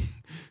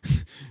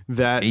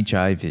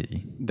HIV.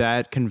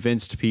 That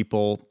convinced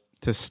people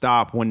to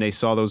stop when they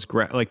saw those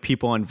like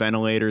people on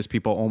ventilators,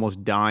 people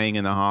almost dying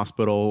in the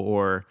hospital,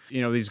 or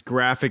these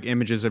graphic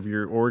images of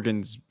your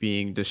organs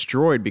being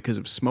destroyed because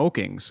of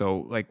smoking.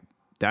 So like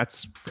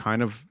that's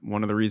kind of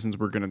one of the reasons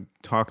we're going to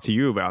talk to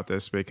you about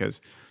this, because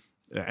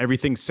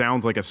everything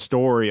sounds like a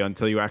story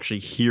until you actually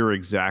hear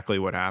exactly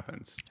what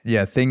happens.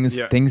 Yeah, things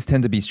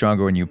tend to be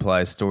stronger when you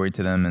apply a story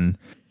to them, and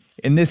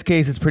In this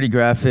case, it's pretty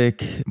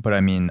graphic, but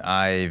I mean,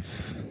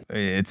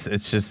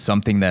 it's just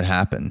something that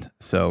happened.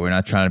 So we're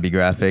not trying to be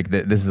graphic.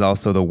 This is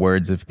also the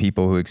words of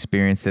people who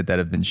experienced it that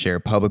have been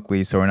shared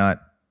publicly. So we're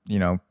not,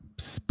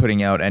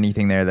 putting out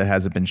anything there that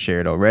hasn't been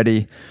shared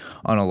already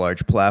on a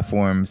large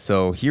platform.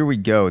 So here we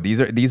go.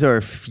 These are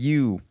a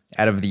few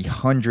out of the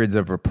hundreds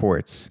of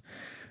reports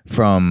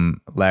from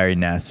Larry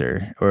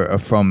Nassar or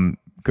from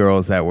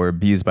girls that were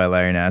abused by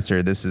Larry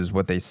Nassar. This is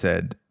what they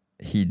said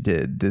he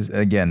did.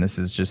 This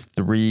is just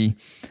 3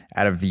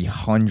 out of the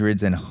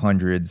hundreds and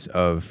hundreds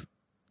of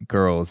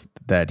girls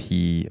that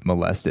he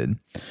molested.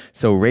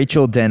 So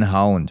Rachael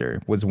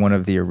Denhollander was one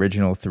of the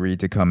original 3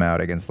 to come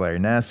out against Larry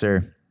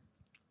Nassar,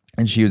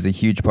 and she was a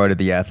huge part of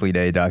the Athlete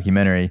A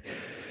documentary.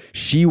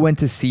 She went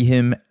to see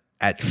him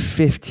at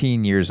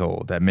 15 years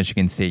old at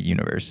Michigan State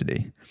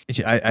University.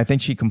 I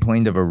think she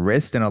complained of a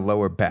wrist and a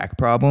lower back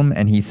problem,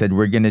 and he said,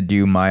 we're going to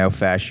do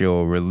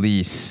myofascial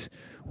release,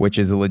 which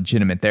is a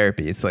legitimate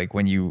therapy. It's like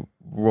when you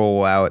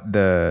roll out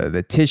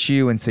the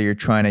tissue, and so you're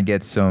trying to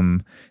get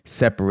some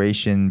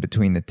separation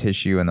between the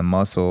tissue and the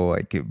muscle.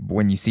 Like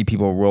when you see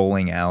people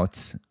rolling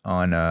out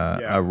on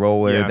a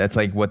roller, that's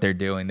like what they're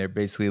doing. They're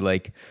basically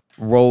like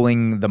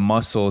rolling the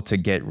muscle to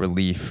get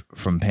relief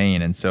from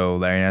pain. And so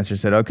Larry Nassar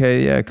said,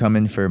 okay, yeah, come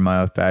in for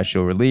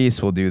myofascial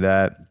release. We'll do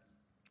that.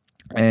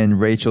 And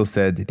Rachael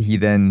said he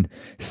then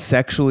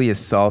sexually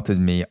assaulted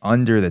me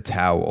under the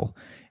towel.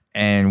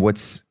 And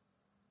what's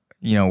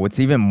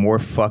even more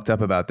fucked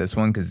up about this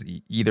one, because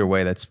either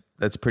way,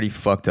 that's pretty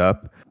fucked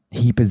up.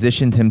 He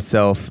positioned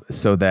himself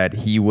so that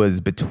he was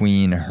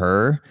between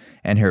her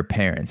and her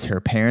parents.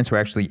 Her parents were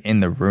actually in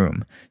the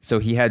room. So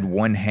he had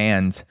one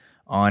hand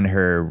on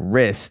her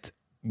wrist,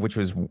 which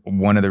was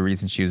one of the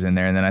reasons she was in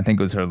there. And then I think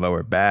it was her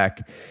lower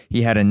back.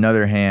 He had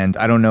another hand.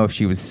 I don't know if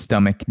she was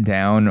stomach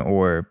down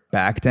or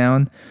back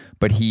down,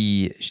 but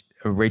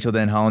Rachael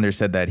Denhollander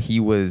said that he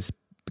was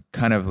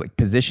kind of like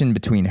positioned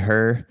between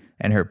her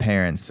and her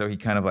parents. So he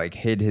kind of like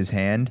hid his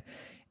hand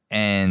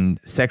and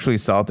sexually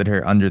assaulted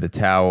her under the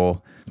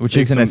towel, which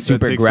isn't a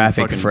super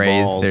graphic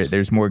phrase.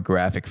 There's more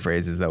graphic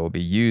phrases that will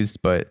be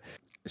used, but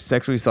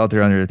sexually assaulted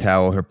her under the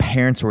towel. Her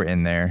parents were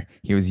in there.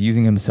 He was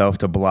using himself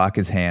to block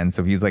his hand.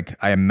 So he was like,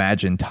 I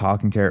imagine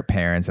talking to her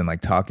parents and like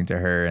talking to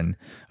her, and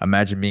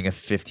imagine being a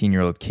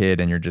 15-year-old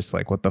kid and you're just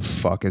like, what the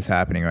fuck is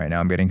happening right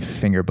now? I'm getting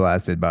finger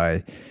blasted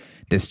by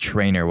this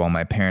trainer while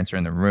my parents are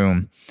in the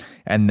room.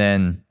 And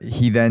then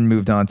he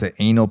moved on to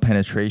anal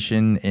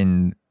penetration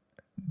in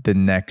the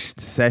next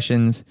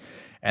sessions.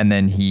 And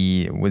then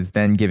he was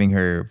then giving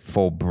her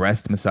full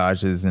breast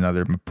massages and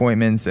other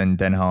appointments. And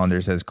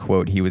Denhollander says,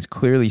 quote, he was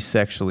clearly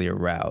sexually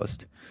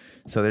aroused.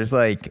 So there's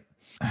like,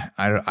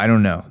 I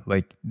don't know.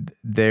 Like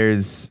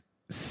there's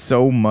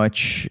so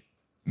much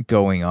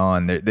going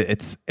on there.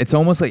 It's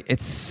almost like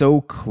it's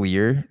so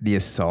clear, the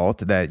assault,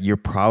 that you're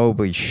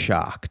probably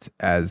shocked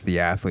as the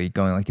athlete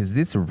going like, is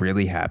this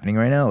really happening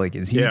right now? Like,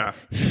 is he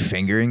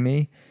fingering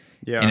me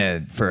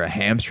for a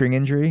hamstring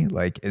injury?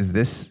 Like, is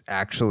this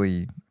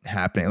actually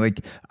happening?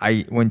 Like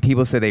when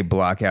people say they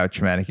block out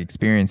traumatic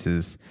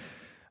experiences,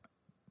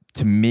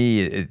 to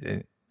me,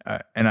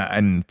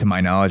 and to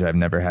my knowledge, I've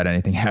never had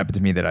anything happen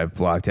to me that I've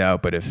blocked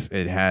out, but if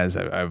it has,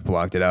 I've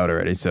blocked it out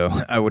already. So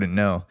I wouldn't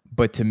know.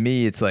 But to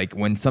me, it's like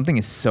when something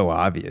is so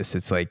obvious,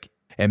 it's like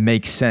it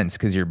makes sense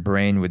because your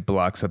brain would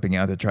block something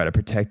out to try to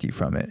protect you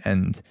from it.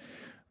 And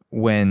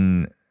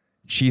when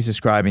she's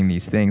describing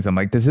these things, I'm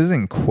like, this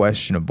isn't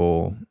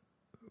questionable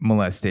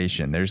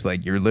molestation. There's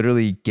like, you're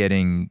literally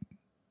getting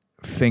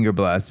finger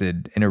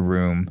blasted in a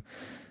room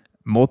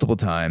multiple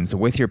times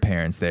with your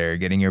parents there,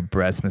 getting your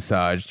breast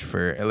massaged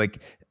for like,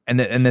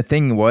 and the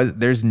thing was,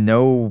 there's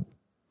no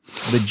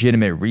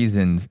legitimate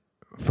reason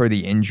for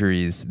the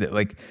injuries. That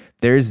like,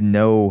 there's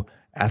no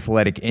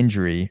athletic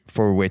injury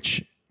for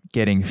which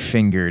getting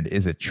fingered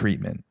is a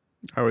treatment.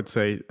 I would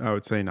say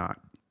not.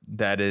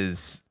 That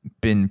has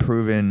been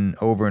proven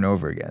over and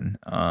over again.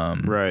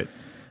 Right.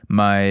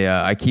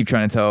 I keep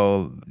trying to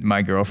tell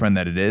my girlfriend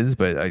that it is,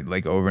 but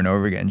like over and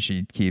over again,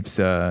 she keeps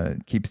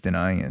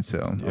denying it. So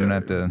I'm gonna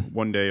have to.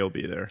 One day you'll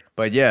be there.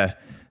 But yeah,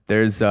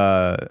 there's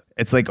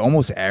it's like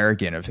almost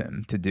arrogant of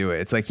him to do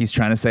it. It's like he's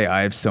trying to say,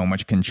 I have so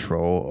much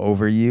control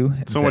over you,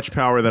 much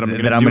power that I'm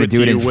gonna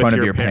do it in front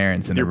of your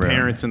parents in the room. Your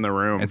parents in the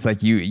room. It's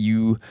like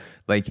you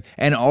like,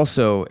 and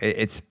also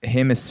it's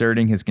him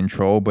asserting his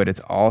control, but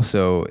it's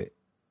also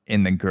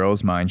in the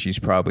girl's mind, she's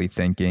probably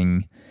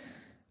thinking,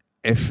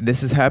 if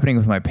this is happening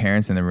with my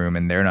parents in the room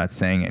and they're not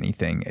saying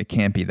anything, it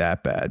can't be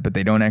that bad. But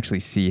they don't actually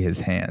see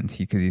his hand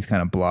because he's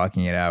kind of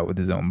blocking it out with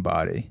his own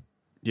body.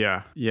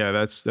 Yeah. Yeah,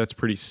 that's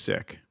pretty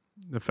sick.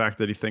 The fact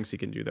that he thinks he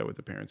can do that with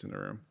the parents in the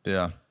room.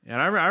 Yeah.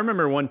 And I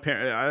remember one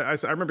parent, I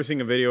remember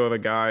seeing a video of a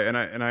guy, and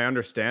I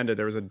understand it.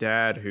 There was a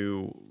dad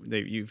who,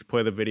 you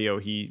play the video,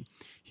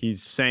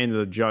 he's saying to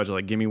the judge,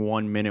 like, give me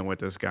 1 minute with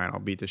this guy and I'll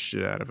beat the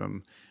shit out of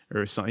him.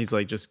 Or something. He's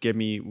like, just give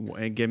me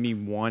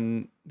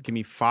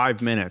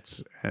 5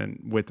 minutes and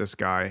with this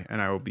guy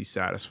and I will be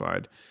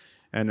satisfied.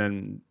 and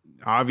then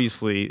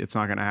obviously it's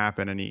not going to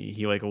happen, and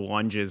he like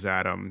lunges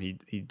at him,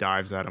 he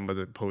dives at him, but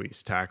the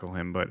police tackle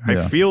him. But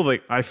I feel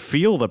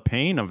the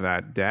pain of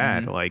that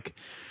dad. Like,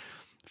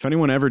 if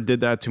anyone ever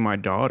did that to my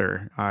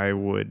daughter, I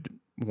would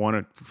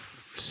want to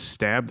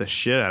stab the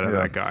shit out of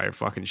that guy or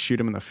fucking shoot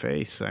him in the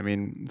face. I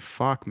mean,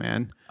 fuck,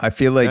 man. I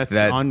feel like that's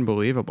that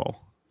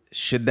unbelievable.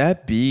 Should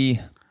that be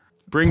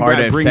bring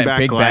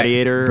back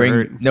Gladiator?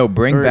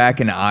 Bring back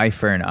an eye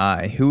for an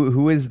eye.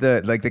 Who is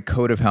the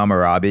code of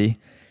Hammurabi,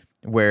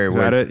 where it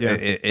was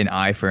an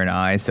eye for an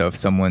eye? So if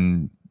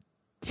someone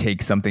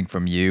takes something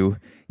from you,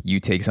 you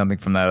take something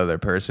from that other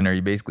person, or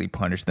you basically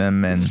punish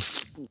them.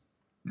 And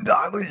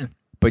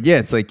but yeah,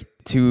 it's like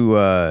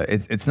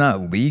it's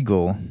not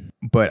legal.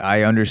 But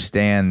I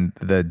understand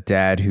the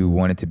dad who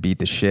wanted to beat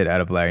the shit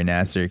out of Larry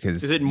Nassar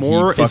because is it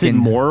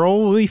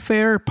morally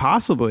fair?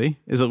 Possibly.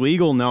 Is it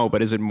legal? No,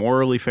 but is it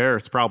morally fair?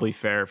 It's probably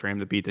fair for him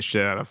to beat the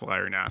shit out of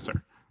Larry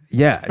Nassar.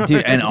 Yeah,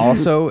 dude. And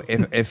also,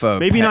 if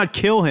maybe not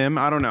kill him,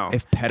 I don't know.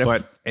 If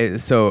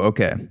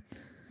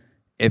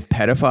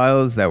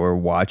pedophiles that were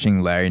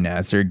watching Larry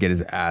Nassar get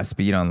his ass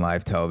beat on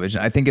live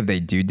television, I think if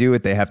they do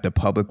it, they have to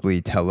publicly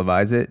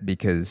televise it,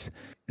 because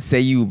say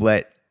you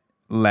let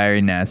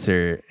Larry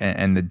Nassar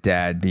and the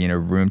dad be in a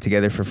room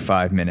together for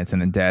 5 minutes,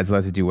 and the dad's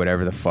allowed to do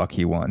whatever the fuck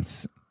he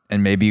wants,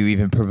 and maybe you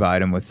even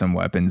provide him with some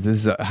weapons. This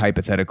is a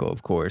hypothetical,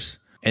 of course.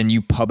 And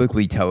you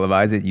publicly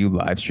televise it, you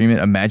live stream it.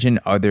 Imagine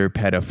other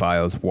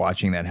pedophiles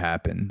watching that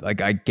happen. Like,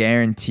 I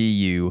guarantee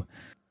you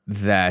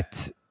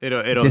that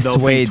they'll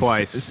think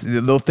twice.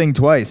 They'll think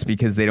twice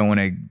because they don't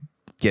want to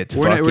get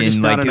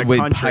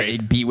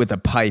beat with a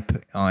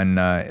pipe on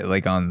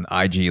on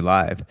IG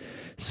Live.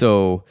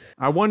 So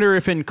I wonder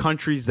if in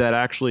countries that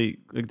actually,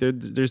 like,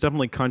 there's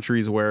definitely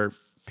countries where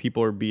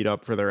people are beat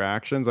up for their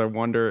actions. I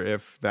wonder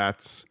if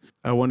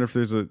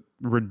there's a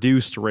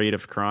reduced rate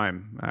of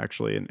crime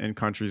actually in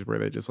countries where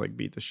they just like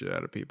beat the shit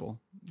out of people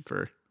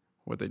for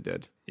what they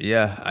did.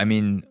 Yeah, I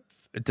mean,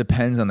 it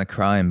depends on the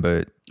crime,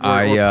 but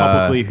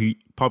or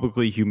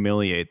publicly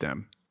humiliate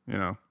them. You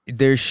know,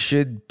 there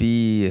should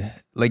be,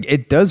 like,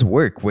 it does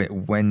work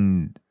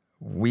when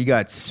we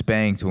got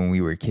spanked when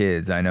we were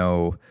kids. I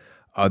know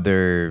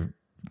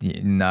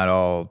not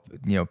all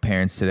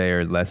parents today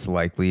are less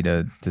likely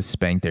to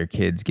spank their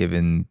kids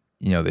given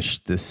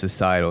the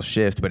societal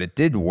shift, but it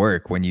did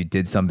work when you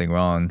did something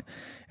wrong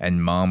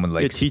and mom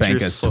would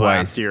spank us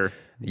twice.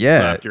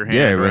 Slapped your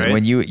hand, right?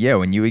 when you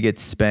would get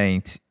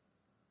spanked,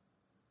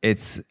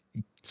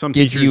 some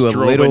teachers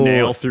drove a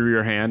nail through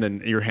your hand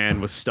and your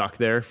hand was stuck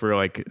there for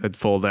like a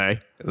full day,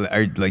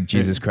 or like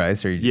Jesus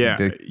Christ, or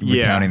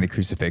recounting the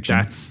crucifixion.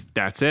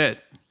 That's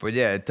it. But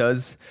yeah, it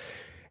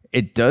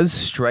does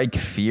strike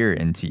fear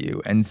into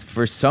you. And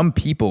for some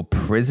people,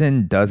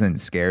 prison doesn't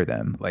scare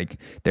them. Like,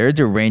 there are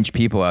deranged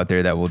people out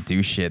there that will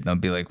do shit and they'll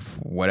be like,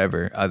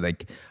 whatever.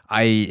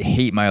 I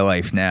hate my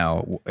life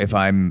now. If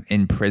I'm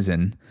in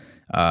prison,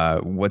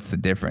 what's the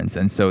difference?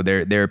 And so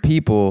there are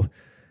people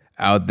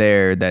out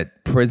there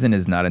that prison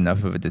is not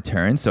enough of a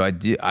deterrent. So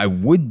I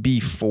would be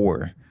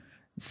for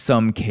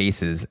some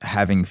cases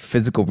having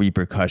physical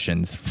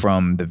repercussions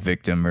from the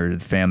victim or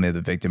the family of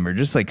the victim, or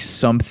just like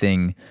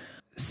something,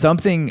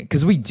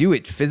 because we do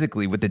it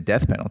physically with the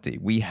death penalty.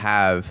 We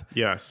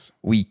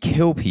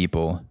kill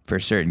people for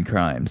certain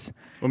crimes.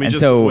 Let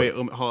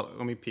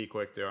me pee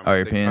quick too.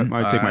 I'm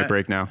gonna take my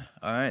break now.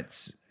 All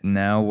right,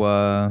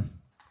 now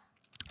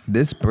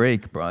this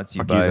break brought to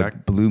you by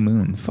Zach. Blue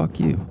Moon. Fuck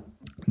you.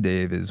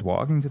 Dave is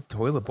walking to the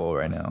toilet bowl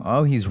right now.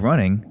 Oh, he's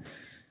running.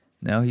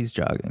 Now he's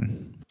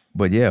jogging.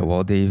 But yeah,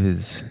 while Dave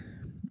is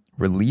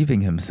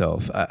relieving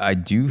himself, I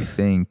do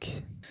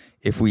think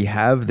if we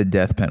have the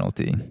death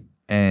penalty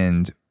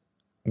and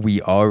we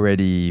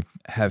already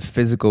have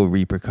physical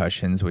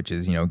repercussions, which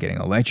is, getting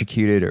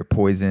electrocuted or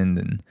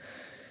poisoned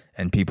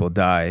and people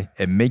die,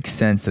 it makes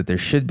sense that there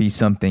should be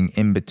something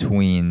in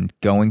between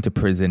going to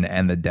prison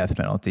and the death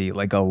penalty,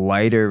 like a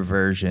lighter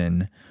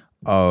version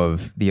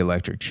of the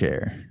electric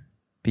chair.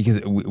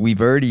 Because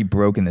we've already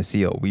broken the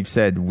seal. We've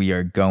said we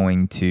are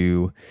going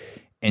to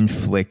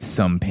inflict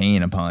some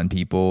pain upon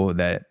people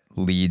that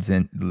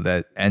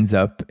ends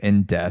up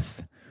in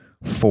death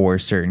for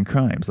certain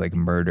crimes like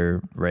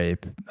murder,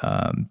 rape,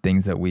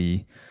 things that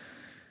we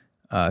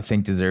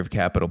think deserve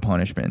capital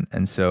punishment.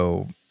 And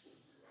so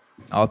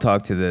I'll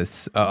talk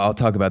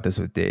about this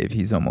with Dave.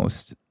 He's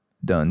almost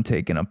done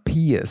taking a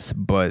piss,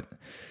 but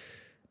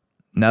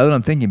now that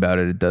I'm thinking about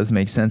it, it does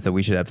make sense that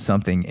we should have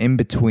something in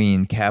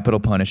between capital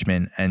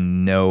punishment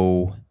and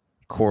no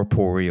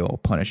corporeal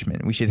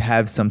punishment. We should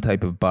have some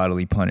type of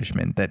bodily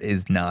punishment that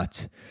is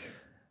not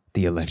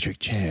the electric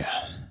chair.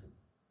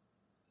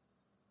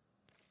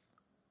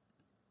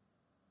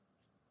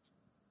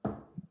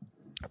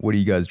 What are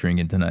you guys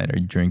drinking tonight? Are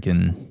you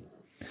drinking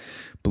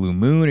Blue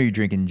Moon? Are you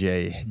drinking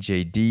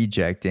JD,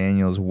 Jack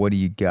Daniels? What do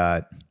you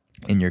got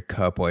in your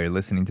cup while you're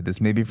listening to this?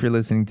 Maybe if you're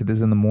listening to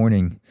this in the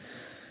morning,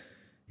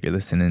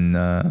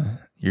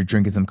 you're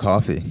drinking some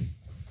coffee.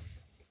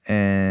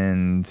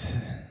 And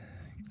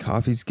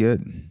coffee's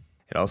good.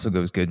 it also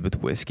goes good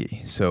with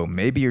whiskey. So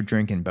maybe you're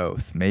drinking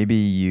both. Maybe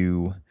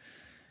you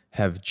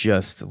have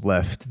just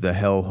left the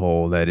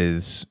hellhole that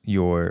is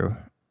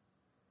your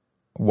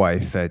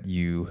wife, that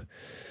you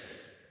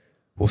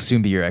will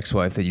soon be your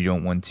ex-wife, that you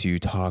don't want to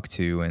talk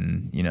to,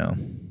 and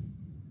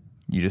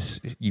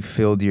you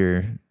filled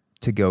your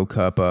to-go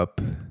cup up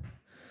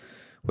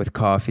with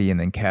coffee and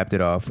then capped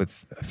it off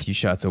with a few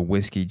shots of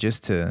whiskey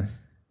just to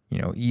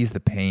ease the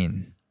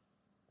pain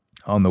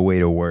on the way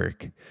to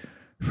work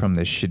from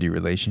this shitty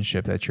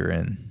relationship that you're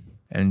in.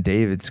 And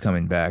David's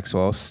coming back,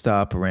 so I'll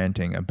stop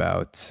ranting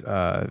about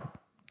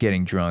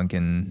getting drunk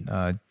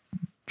and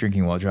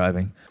drinking while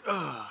driving.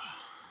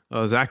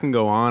 Zach can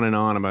go on and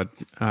on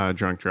about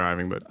drunk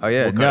driving, but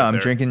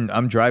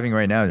I'm driving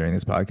right now during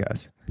this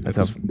podcast.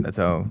 That's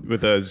how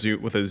with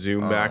a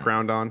Zoom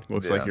background on.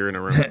 Looks like you're in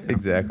a room.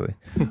 Exactly.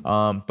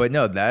 But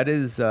no, that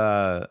is.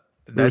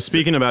 We were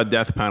speaking about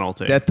death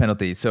penalty. Death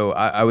penalty. So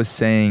I was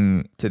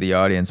saying to the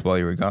audience while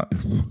you were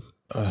gone.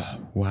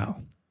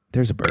 Wow,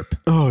 there's a burp.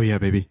 Oh yeah,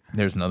 baby.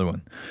 There's another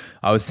one.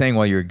 I was saying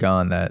while you were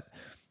gone that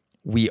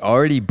we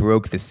already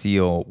broke the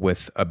seal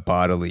with a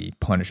bodily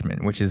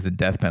punishment, which is the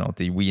death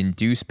penalty. We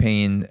induce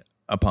pain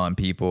upon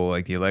people,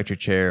 like the electric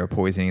chair or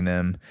poisoning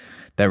them,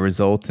 that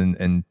results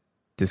in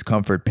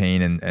discomfort,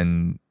 pain,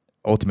 and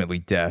ultimately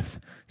death.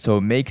 So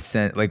it makes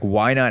sense. Like,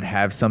 why not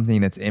have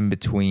something that's in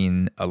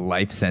between a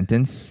life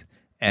sentence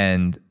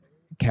and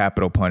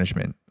capital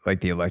punishment,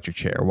 like the electric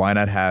chair? Why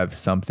not have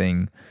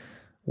something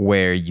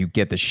where you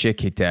get the shit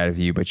kicked out of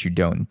you, but you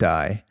don't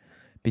die?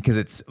 Because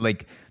it's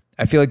like,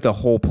 I feel like the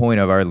whole point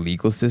of our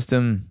legal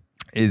system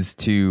is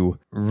to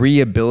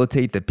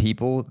rehabilitate the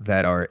people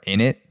that are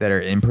in it, that are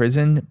in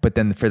prison. But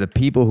then for the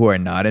people who are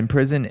not in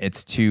prison,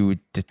 it's to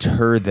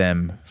deter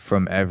them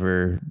from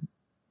ever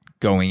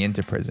going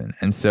into prison.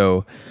 And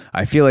so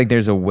I feel like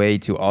there's a way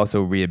to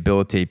also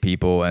rehabilitate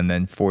people, and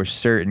then for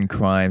certain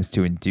crimes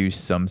to induce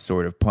some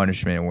sort of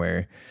punishment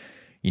where,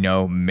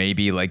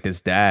 maybe like this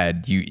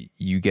dad,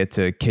 you get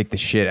to kick the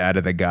shit out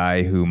of the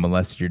guy who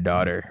molested your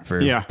daughter for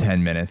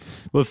 10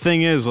 minutes. Well, the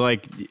thing is,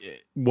 like,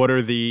 what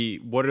are the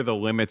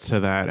limits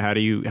to that? How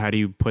do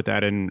you put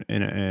that in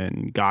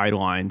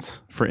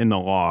guidelines in the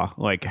law?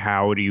 Like,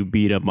 how do you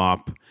beat him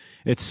up?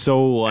 It's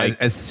so like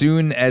as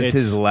soon as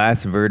his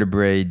last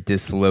vertebrae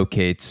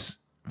dislocates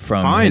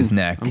from his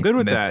neck, I'm good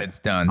with that. It's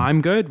done.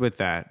 I'm good with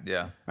that.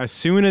 Yeah. As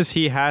soon as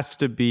he has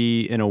to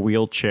be in a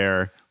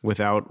wheelchair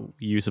without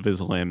use of his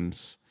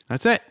limbs,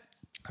 that's it.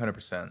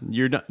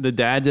 100%. The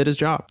dad did his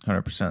job.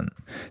 100%.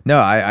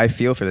 No, I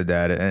feel for the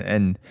dad,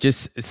 and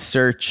just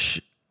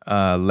search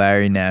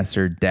Larry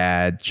Nassar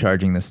dad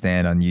charging the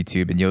stand on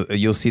YouTube, and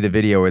you'll see the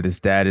video where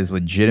this dad is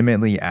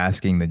legitimately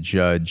asking the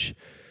judge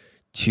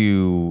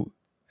to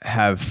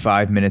have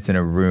 5 minutes in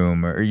a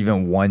room, or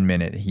even 1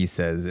 minute, he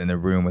says, in the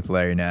room with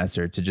Larry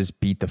Nassar to just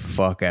beat the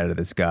fuck out of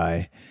this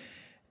guy.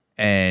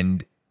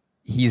 And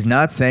he's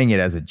not saying it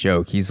as a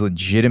joke. He's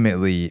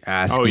legitimately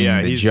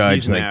asking the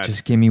judge, like, mad.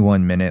 Just give me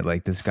 1 minute.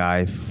 Like, this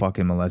guy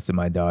fucking molested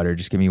my daughter.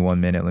 Just give me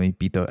 1 minute. Let me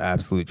beat the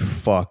absolute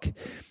fuck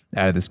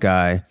out of this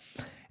guy.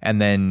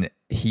 And then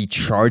he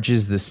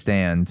charges the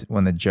stand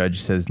when the judge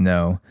says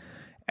no.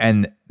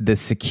 And the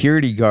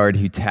security guard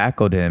who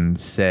tackled him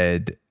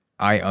said,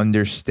 I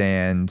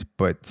understand,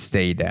 but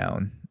stay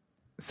down.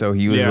 So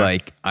he was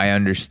like, I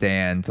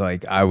understand,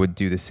 like, I would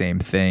do the same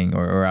thing,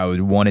 or I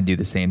would want to do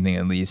the same thing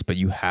at least, but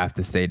you have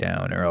to stay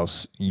down or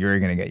else you're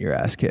going to get your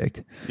ass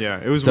kicked. Yeah,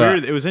 it was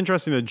weird. It was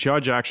interesting. The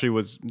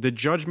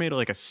judge made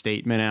like a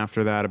statement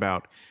after that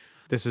about,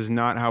 this is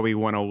not how we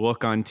want to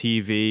look on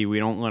TV. We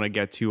don't want to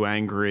get too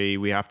angry.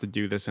 We have to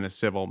do this in a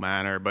civil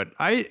manner. But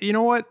you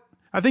know what?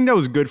 I think that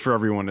was good for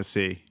everyone to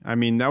see. I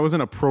mean, that was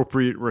an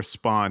appropriate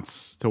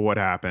response to what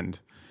happened.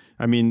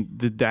 I mean,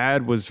 the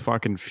dad was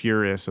fucking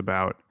furious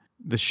about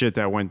the shit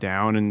that went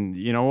down, and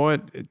you know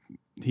what?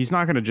 He's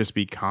not going to just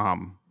be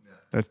calm.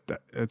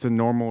 That's a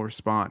normal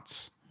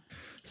response.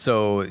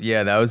 So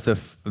yeah, that was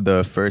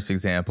the first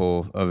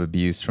example of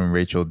abuse from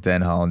Rachael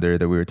Denhollander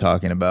that we were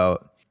talking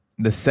about.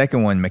 The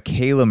second one,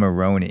 Mckayla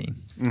Maroney.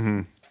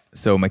 Mm-hmm.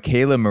 So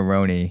Mckayla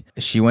Maroney,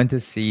 she went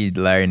to see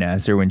Larry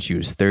Nassar when she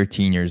was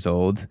 13 years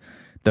old.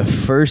 The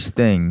first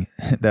thing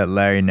that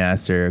Larry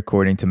Nassar,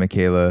 according to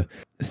Mckayla,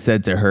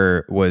 said to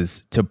her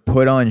was to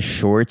put on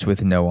shorts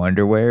with no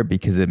underwear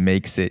because it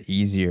makes it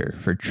easier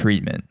for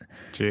treatment.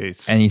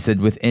 Jeez. And he said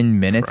within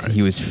minutes,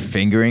 he was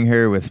fingering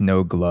her with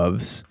no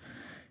gloves.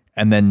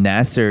 And then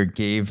Nassar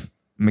gave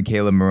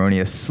Mckayla Maroney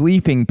a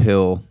sleeping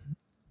pill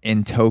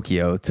in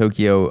Tokyo,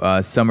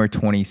 summer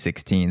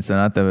 2016. So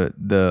not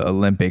the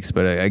Olympics,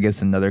 but I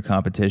guess another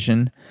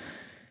competition.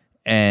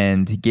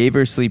 And he gave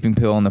her a sleeping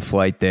pill on the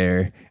flight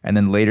there. And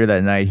then later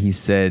that night, he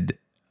said,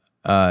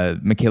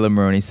 Mckayla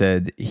Maroney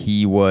said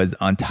he was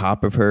on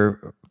top of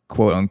her,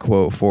 quote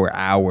unquote, for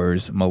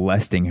hours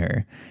molesting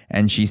her.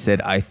 And she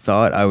said, I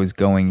thought I was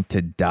going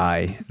to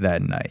die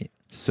that night.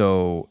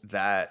 So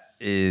that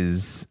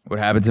is what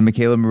happened to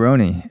Mckayla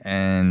Maroney.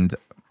 And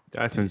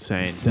that's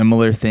insane.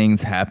 Similar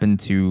things happened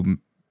to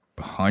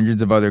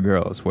hundreds of other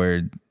girls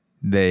where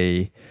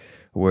they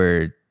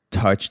were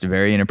touched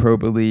very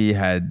inappropriately,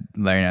 had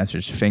Larry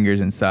Nassar's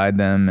fingers inside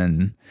them.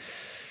 And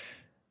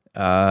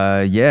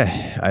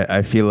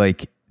I feel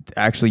like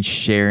actually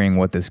sharing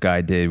what this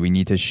guy did, we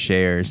need to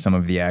share some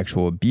of the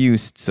actual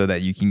abuse so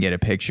that you can get a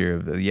picture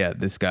of,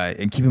 this guy.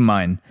 And keep in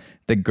mind,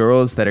 the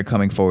girls that are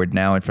coming forward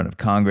now in front of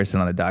Congress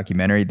and on the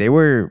documentary, they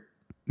were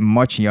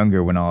much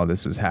younger when all of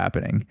this was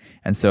happening.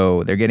 And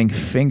so they're getting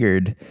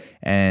fingered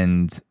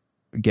and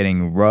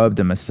getting rubbed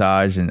and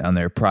massaged on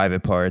their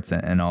private parts,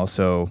 and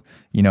also,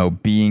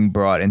 being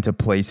brought into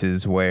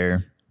places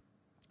where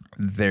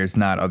there's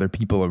not other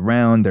people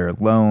around. They're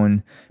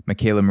alone.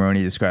 Mckayla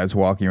Maroney describes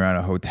walking around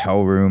a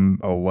hotel room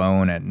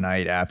alone at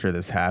night after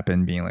this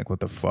happened, being like, what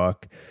the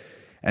fuck?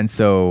 And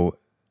so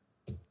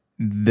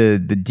the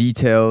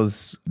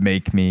details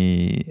make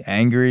me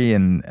angry,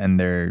 and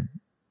they're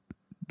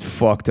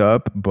fucked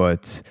up.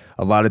 But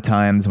a lot of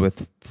times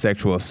with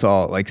sexual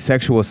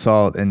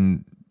assault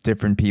in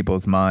different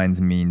people's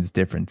minds means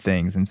different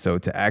things. And so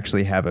to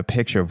actually have a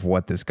picture of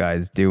what this guy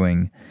is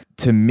doing,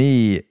 to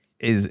me,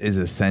 is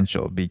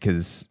essential,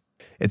 because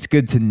it's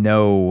good to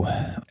know,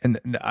 and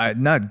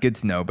not good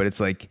to know, but it's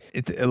like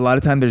a lot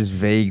of time there's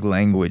vague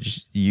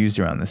language used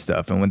around this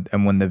stuff,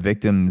 and when the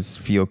victims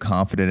feel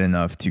confident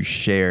enough to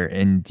share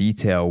in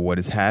detail what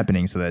is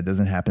happening so that it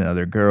doesn't happen to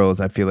other girls,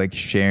 I feel like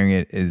sharing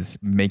it is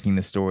making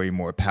the story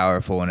more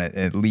powerful, and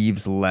it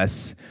leaves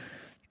less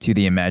to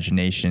the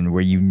imagination,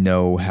 where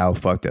how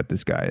fucked up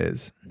this guy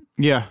is.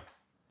 Yeah.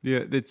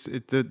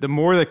 The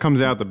more that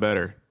comes out, the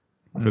better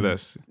for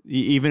this.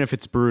 Even if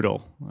it's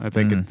brutal, I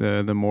think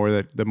the more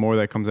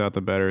that comes out,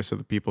 the better, so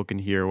that people can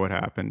hear what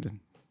happened.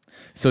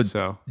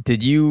 So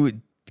did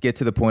you get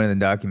to the point in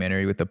the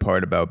documentary with the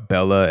part about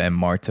Bella and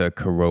Marta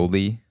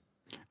Caroli?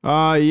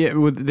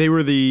 They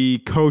were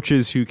the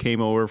coaches who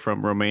came over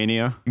from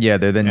Romania. Yeah,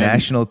 they're the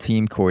national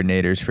team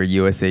coordinators for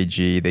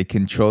USAG. They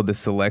controlled the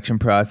selection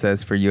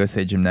process for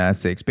USA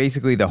Gymnastics,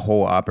 basically the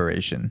whole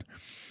operation.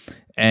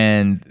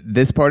 And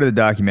this part of the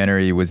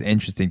documentary was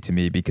interesting to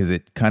me because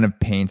it kind of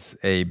paints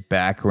a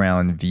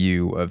background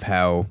view of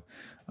how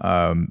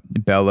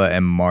Bella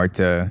and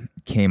Marta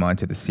came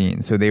onto the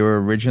scene. So they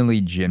were originally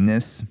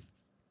gymnasts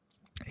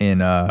in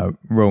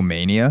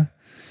Romania,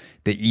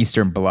 the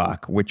Eastern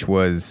Bloc, which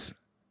was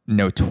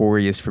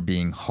notorious for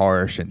being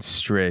harsh and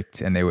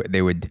strict, and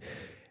they would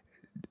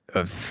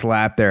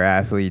slap their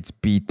athletes,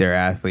 beat their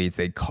athletes.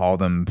 They'd call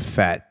them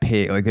fat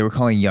pig, like they were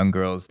calling young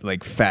girls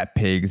like fat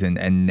pigs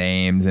and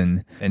names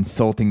and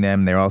insulting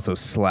them. They're also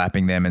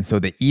slapping them. And so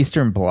the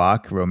Eastern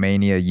Bloc,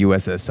 Romania,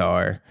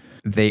 USSR,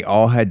 they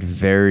all had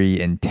very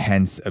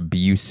intense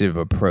abusive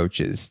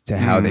approaches to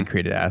how they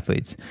created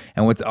athletes.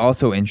 And what's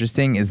also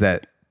interesting is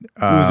that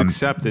it was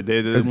accepted.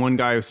 There's one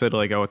guy who said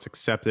like, "Oh, it's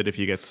accepted if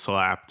you get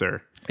slapped,"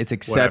 or it's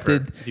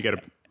accepted. Whatever. If you get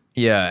a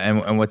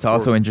and what's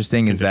also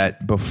interesting is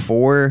that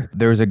before,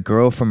 there was a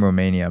girl from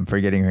Romania, I'm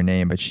forgetting her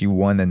name, but she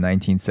won the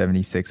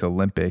 1976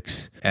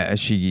 Olympics.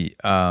 She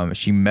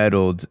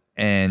medaled,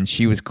 and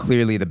she was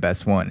clearly the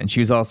best one. And she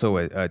was also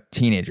a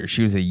teenager.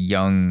 She was a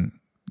young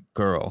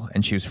girl,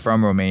 and she was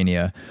from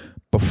Romania.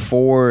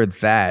 Before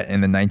that,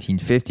 in the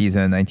 1950s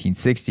and the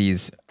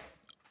 1960s,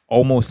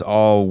 almost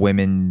all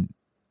women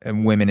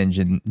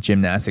in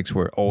gymnastics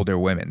were older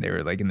women. They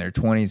were like in their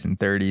 20s and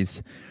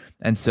 30s.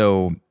 And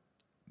so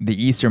the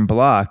Eastern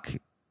Bloc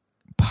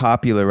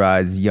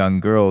popularized young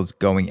girls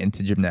going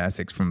into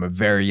gymnastics from a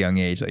very young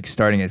age, like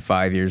starting at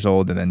 5 years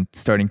old and then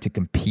starting to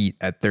compete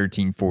at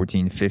 13,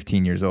 14,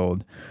 15 years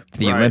old for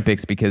the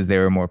Olympics, because they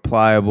were more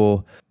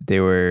pliable, they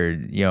were,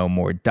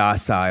 more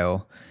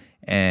docile.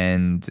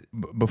 And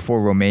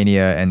before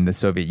Romania and the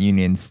Soviet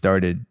Union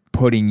started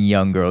putting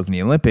young girls in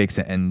the Olympics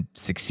and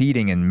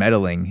succeeding and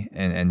medaling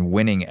and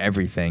winning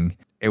everything,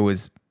 it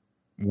was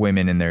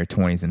women in their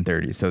 20s and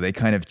 30s. So they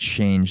kind of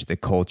changed the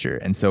culture.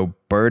 And so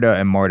Berta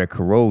and Marta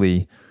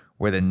Caroli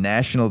were the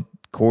national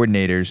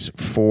coordinators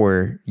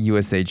for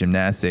USA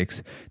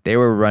Gymnastics. They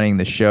were running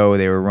the show.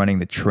 They were running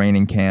the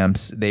training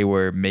camps. They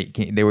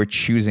were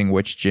choosing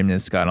which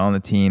gymnasts got on the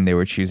team. They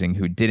were choosing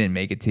who didn't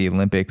make it to the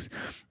Olympics.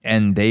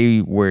 And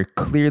they were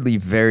clearly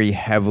very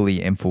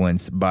heavily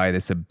influenced by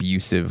this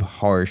abusive,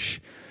 harsh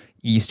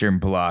Eastern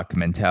Bloc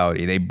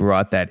mentality. They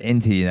brought that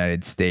into the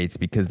United States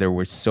because there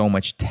was so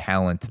much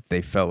talent that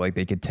they felt like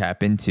they could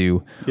tap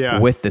into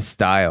with the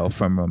style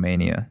from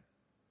Romania.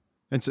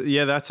 And so,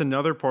 that's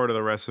another part of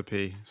the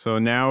recipe. So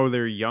now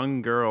they're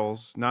young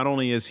girls. Not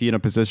only is he in a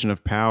position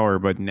of power,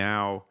 but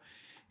now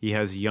he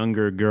has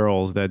younger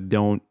girls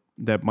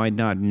that might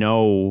not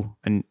know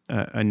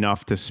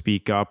enough to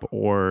speak up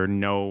or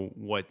know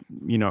what,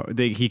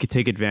 he could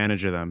take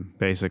advantage of them,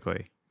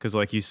 basically. Because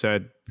like you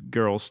said,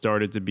 girls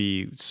started to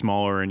be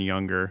smaller and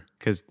younger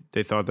because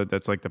they thought that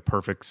that's like the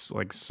perfect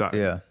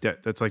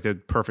that's like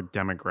the perfect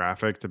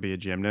demographic to be a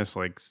gymnast,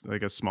 like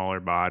a smaller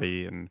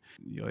body and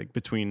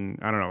between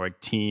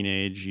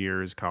teenage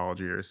years, college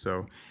years.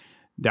 So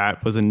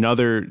that was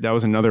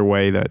another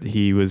way that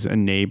he was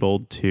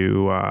enabled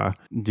to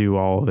do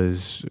all of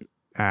his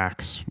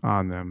acts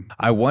on them.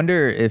 I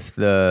wonder if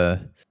the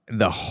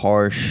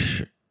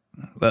harsh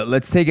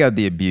let's take out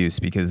the abuse,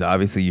 because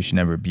obviously you should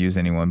never abuse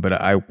anyone. But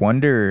I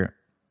wonder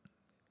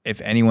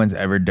if anyone's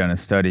ever done a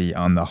study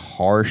on the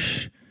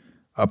harsh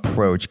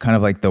approach, kind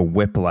of like the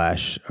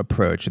Whiplash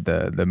approach,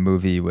 the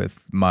movie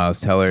with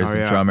Miles Teller as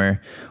the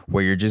drummer,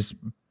 where you're just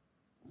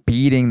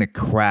beating the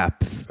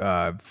crap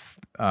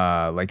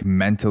like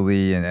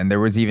mentally, and there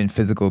was even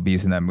physical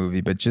abuse in that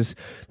movie. But just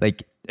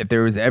like, if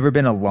there was ever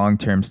been a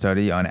long-term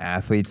study on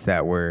athletes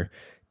that were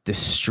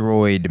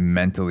destroyed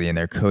mentally and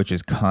their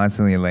coaches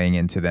constantly laying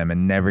into them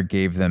and never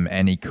gave them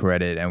any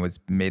credit and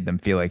made them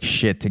feel like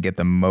shit to get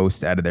the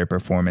most out of their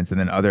performance, and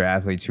then other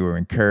athletes who were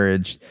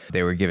encouraged,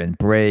 they were given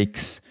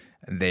breaks,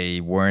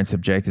 they weren't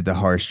subjected to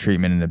harsh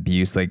treatment and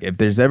abuse. Like, if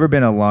there's ever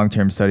been a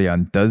long-term study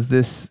on, does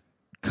this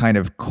kind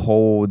of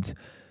cold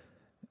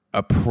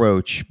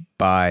approach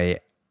by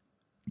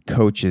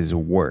coaches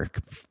work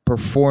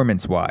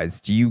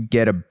performance-wise? Do you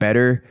get a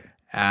better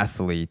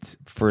athlete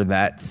for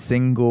that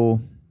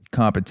single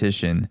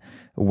competition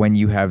when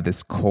you have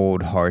this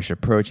cold, harsh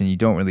approach and you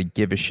don't really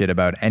give a shit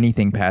about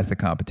anything past the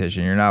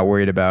competition? You're not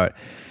worried about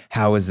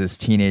how is this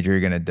teenager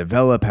going to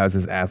develop? How's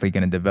this athlete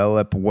going to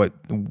develop?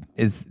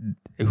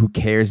 Who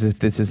cares if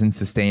this isn't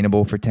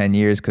sustainable for 10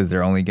 years because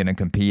they're only going to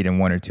compete in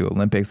 1 or 2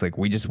 Olympics? Like,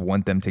 we just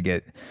want them to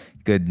get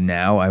good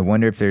now. I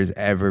wonder if there's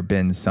ever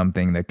been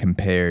something that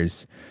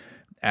compares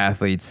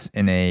athletes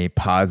in a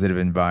positive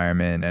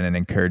environment and an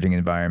encouraging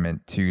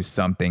environment to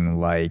something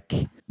like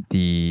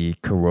the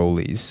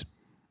Carolis.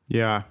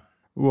 Yeah.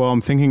 Well,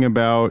 I'm thinking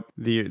about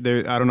I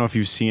don't know if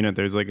you've seen it.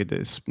 There's like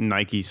this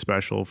Nike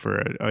special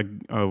for a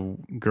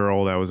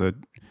girl that was a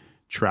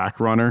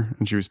track runner,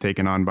 and she was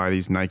taken on by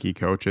these Nike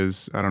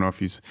coaches. I don't know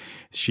if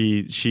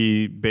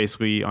she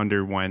basically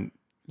underwent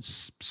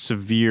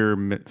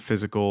severe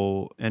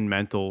physical and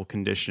mental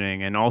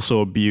conditioning, and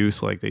also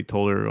abuse. Like, they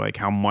told her like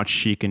how much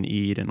she can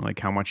eat and like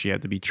how much she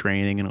had to be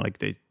training, and like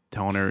they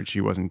telling her she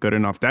wasn't good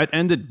enough. That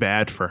ended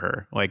bad for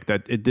her. Like,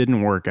 that it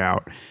didn't work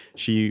out.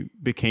 She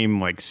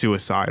became like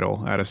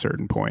suicidal at a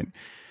certain point,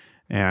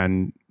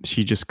 and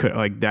she just could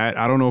like that.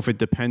 I don't know if it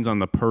depends on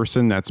the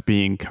person that's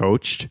being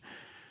coached,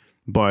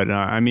 but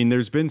I mean,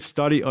 there's been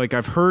study, like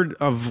I've heard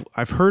of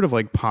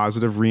like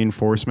positive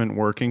reinforcement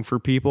working for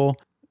people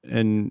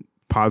and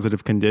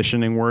positive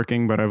conditioning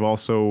working, but I've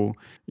also,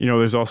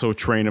 there's also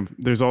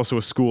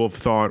a school of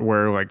thought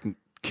where like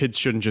kids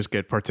shouldn't just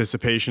get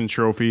participation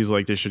trophies.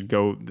 Like, they should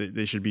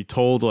be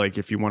told, like,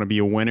 if you want to be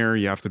a winner,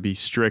 you have to be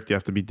strict, you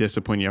have to be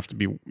disciplined, you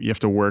have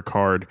to work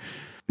hard.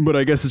 But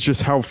I guess it's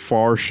just, how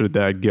far should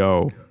that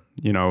go?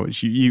 You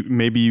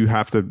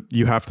have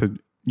to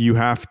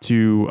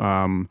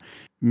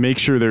make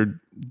sure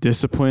they're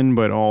disciplined,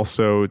 but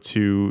also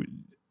to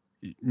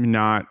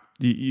not,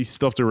 you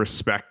still have to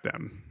respect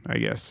them, I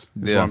guess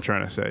is what I'm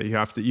trying to say. You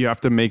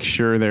have to make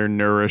sure they're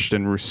nourished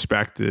and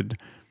respected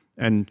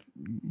and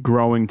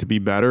growing to be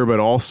better, but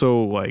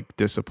also like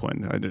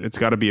disciplined. It's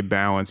got to be a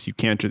balance.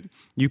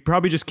 You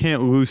probably just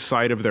can't lose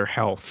sight of their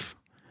health,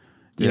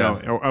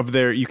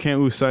 you can't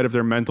lose sight of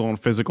their mental and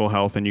physical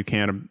health, and you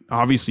can't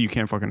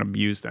fucking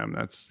abuse them.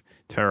 That's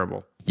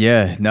terrible.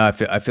 Yeah, no,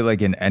 I feel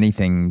like in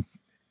anything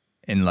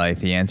in life,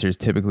 the answer is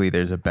typically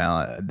there's a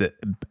balance.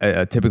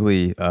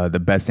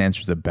 The best answer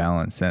is a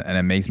balance, and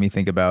it makes me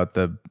think about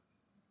the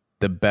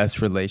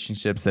best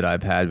relationships that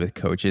I've had with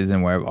coaches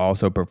and where I've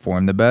also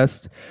performed the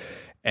best.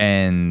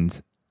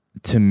 And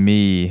to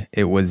me,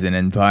 it was an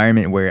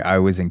environment where I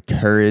was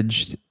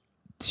encouraged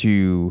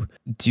to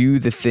do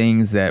the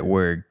things that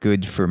were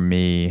good for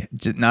me,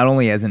 just not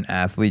only as an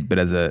athlete, but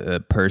as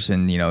a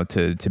person,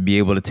 to be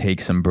able to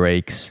take some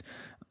breaks,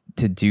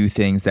 to do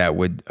things that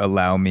would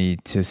allow me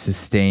to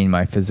sustain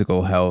my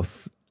physical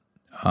health,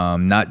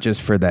 not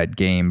just for that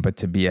game, but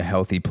to be a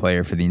healthy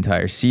player for the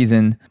entire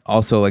season.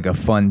 Also, like a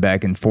fun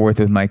back and forth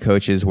with my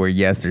coaches where,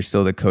 yes, there's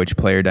still the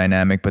coach-player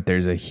dynamic, but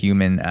there's a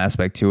human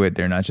aspect to it.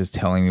 They're not just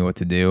telling me what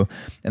to do.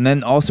 And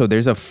then also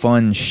there's a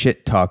fun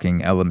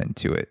shit-talking element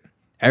to it.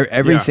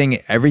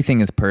 Everything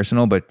is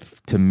personal, but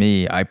to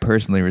me, I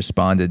personally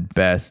responded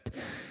best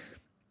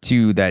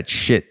to that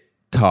shit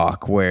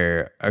talk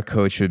where a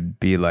coach would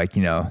be like,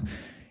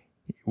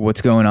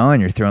 what's going on?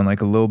 You're throwing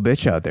like a little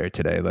bitch out there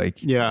today. Like,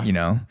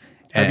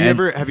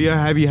 Have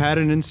you had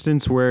an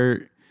instance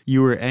where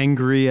you were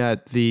angry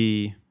at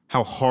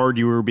how hard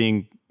you were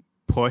being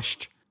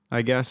pushed,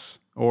 I guess?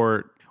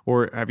 Or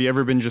have you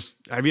ever been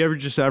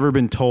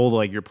told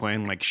like you're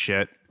playing like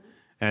shit,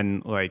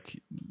 and like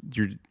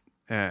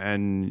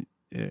in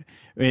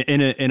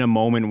a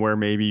moment where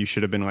maybe you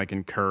should have been like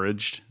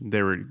encouraged,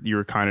 you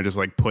were kind of just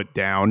like put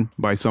down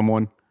by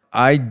someone?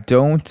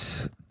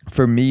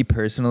 For me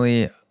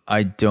personally,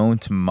 I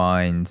don't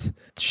mind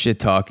shit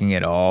talking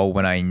at all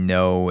when I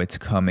know it's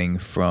coming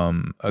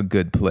from a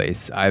good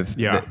place.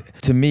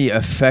 To me,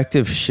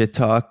 effective shit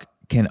talk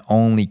can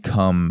only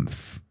come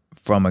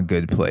from a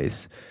good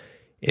place.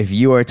 If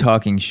you are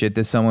talking shit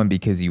to someone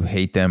because you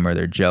hate them or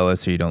they're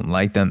jealous or you don't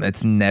like them,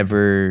 it's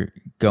never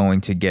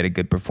going to get a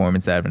good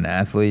performance out of an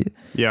athlete.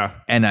 Yeah.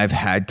 And I've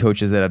had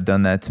coaches that have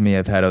done that to me.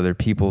 I've had other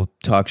people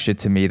talk shit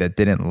to me that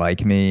didn't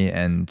like me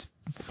and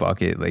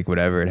fuck it, like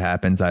whatever it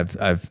happens.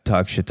 I've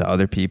talked shit to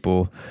other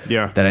people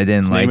Yeah. that I didn't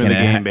It's like, name of and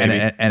the game,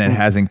 baby. it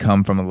hasn't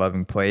come from a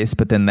loving place.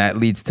 But then that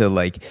leads to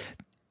like,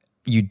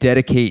 you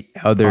dedicate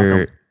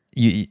other.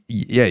 You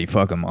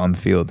fuck them on the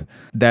field.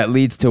 That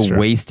leads to Sure.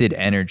 wasted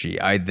energy.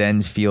 I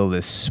then feel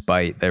this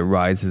spite that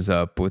rises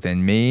up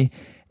within me,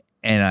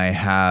 and I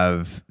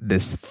have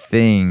this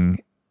thing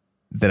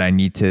that I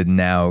need to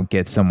now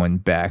get someone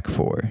back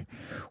for.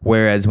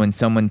 Whereas when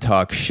someone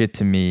talks shit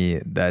to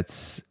me,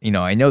 that's, you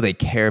know, I know they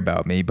care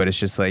about me, but it's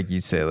just like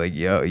you say, like,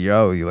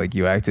 yo, like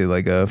you acted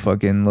like a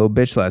fucking little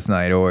bitch last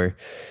night, or,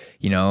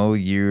 you know,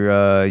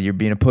 you're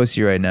being a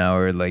pussy right now,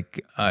 or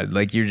like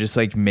you're just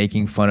like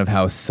making fun of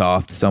how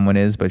soft someone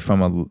is, but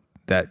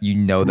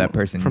that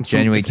person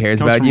genuinely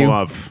cares about you.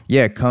 Love.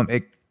 Yeah,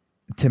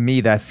 to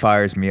me that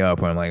fires me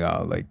up when I'm like,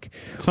 oh, like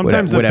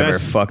Sometimes whatever,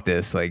 fuck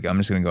this. Like I'm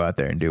just gonna go out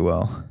there and do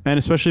well. And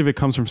especially if it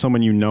comes from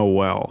someone you know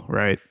well,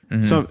 right?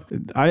 Mm-hmm. So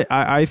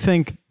I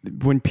think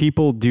when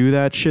people do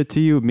that shit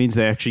to you, it means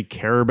they actually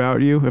care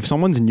about you. If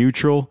someone's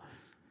neutral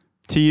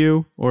to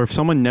you, or if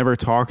someone never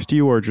talks to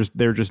you, or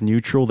they're just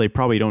neutral, they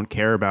probably don't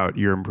care about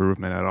your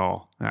improvement at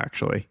all,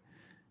 actually.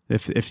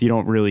 If you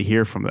don't really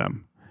hear from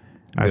them.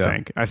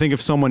 I think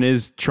if someone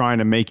is trying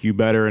to make you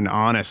better and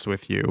honest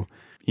with you,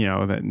 you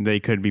know, that they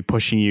could be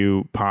pushing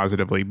you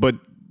positively. But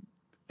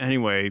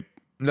anyway.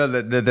 No,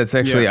 that's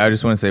actually, I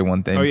just want to say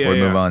one thing before we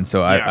move on.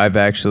 So I've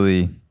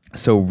actually,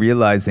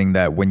 realizing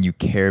that when you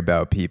care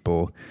about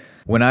people,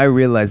 when I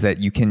realize that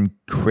you can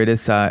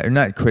criticize, or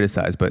not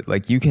criticize, but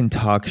like you can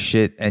talk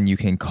shit and you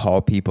can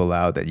call people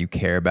out that you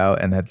care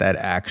about, and that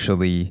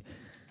actually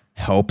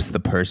helps the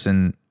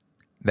person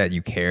that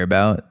you care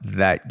about,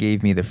 that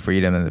gave me the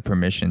freedom and the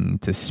permission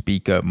to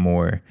speak up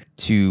more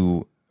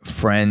to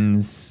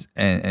friends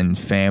and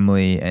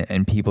family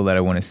and people that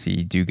I want to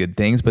see do good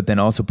things, but then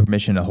also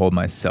permission to hold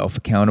myself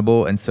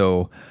accountable. And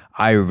so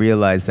I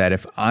realized that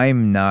if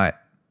I'm not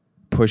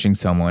pushing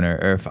someone,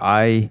 or if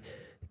I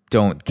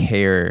don't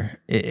care,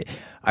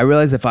 I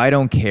realize if I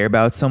don't care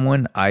about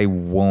someone, I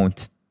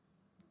won't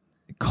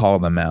call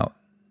them out.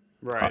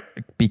 Right.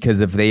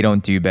 Because if they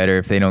don't do better,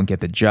 if they don't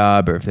get the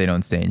job, or if they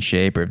don't stay in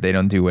shape, or if they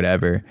don't do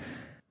whatever,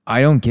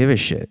 I don't give a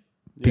shit.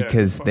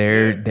 Because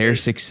their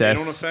success,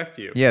 they don't affect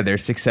you. Yeah, their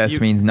success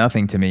means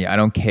nothing to me. I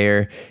don't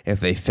care if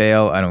they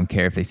fail. I don't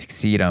care if they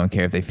succeed. I don't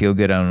care if they feel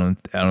good. I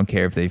don't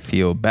care if they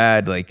feel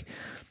bad. Like,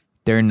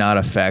 they're not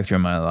a factor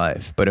in my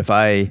life. But if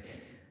I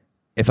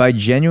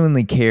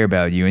genuinely care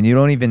about you, and you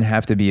don't even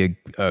have to be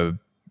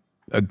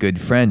a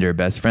good friend or a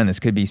best friend. This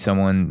could be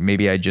someone,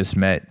 maybe I just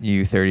met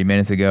you 30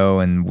 minutes ago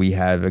and we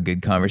have a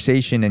good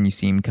conversation and you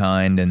seem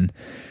kind, and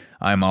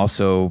I'm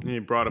also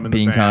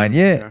being kind.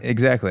 Yeah,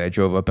 exactly. I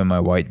drove up in my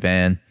white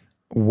van.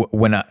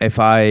 If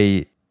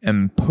I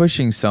am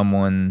pushing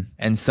someone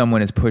and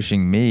someone is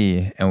pushing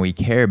me and we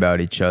care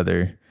about each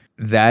other,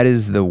 that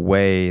is the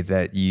way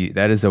that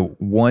is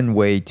one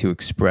way to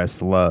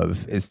express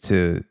love, is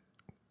to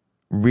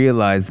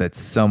realize that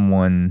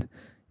someone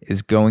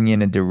is going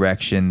in a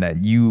direction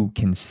that you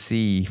can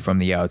see from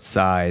the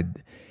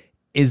outside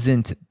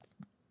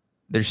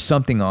there's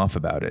something off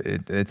about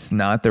it. It's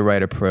not the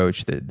right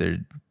approach.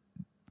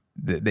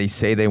 They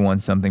say they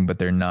want something, but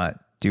they're not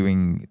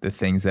doing the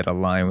things that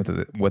align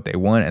with what they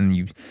want.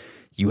 And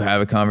you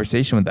have a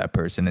conversation with that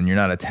person, and you're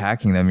not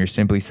attacking them. You're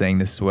simply saying,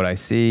 this is what I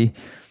see.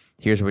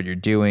 Here's what you're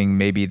doing.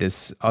 Maybe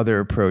this other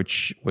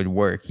approach would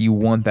work. You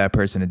want that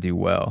person to do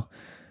well.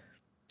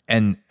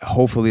 And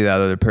hopefully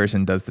that other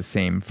person does the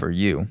same for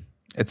you.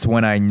 It's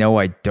when I know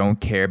I don't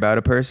care about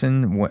a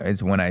person,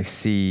 is when I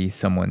see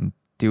someone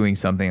doing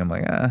something, I'm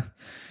like,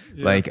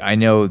 like, I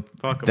know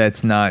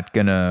that's not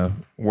gonna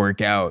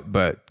work out,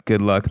 but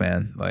good luck,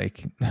 man.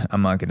 Like,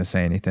 I'm not gonna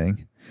say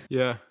anything.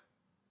 Yeah.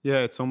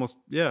 It's almost,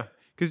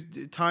 because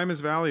time is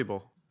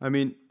valuable. I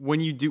mean,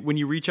 when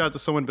you reach out to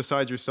someone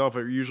besides yourself,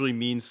 it usually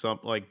means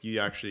something. Like, you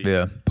actually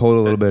pull it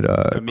a little bit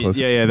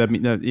closer. Let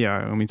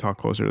me talk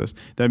closer to this.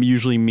 That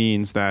usually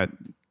means that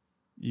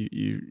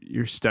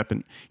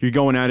you're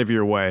going out of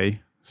your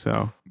way.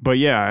 So, but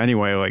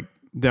anyway, like,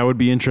 that would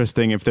be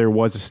interesting if there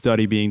was a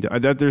study being done.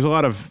 There's a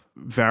lot of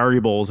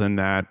variables in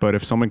that, but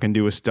if someone can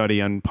do a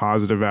study on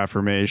positive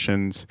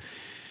affirmations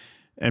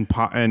and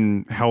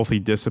healthy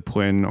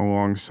discipline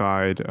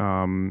alongside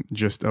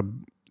just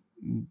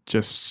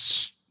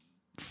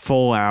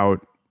full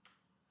out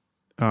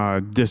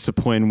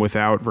discipline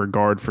without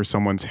regard for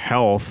someone's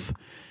health,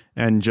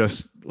 and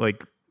just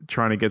like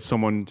trying to get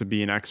someone to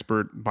be an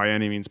expert by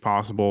any means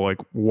possible, like,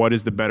 what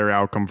is the better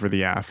outcome for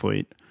the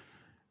athlete,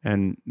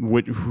 and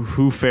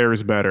who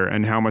fares better,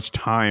 and how much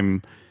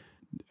time,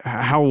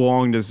 how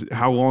long does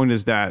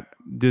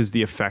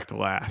the effect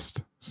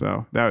last?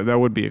 So that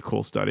would be a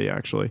cool study,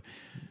 actually.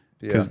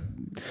 Yeah.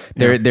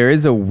 There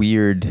is a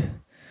weird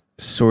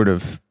sort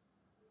of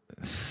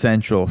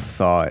central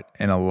thought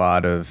in a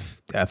lot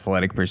of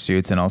athletic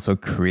pursuits and also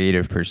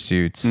creative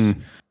pursuits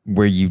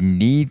where you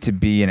need to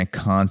be in a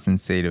constant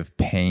state of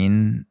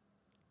pain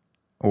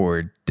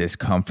or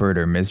discomfort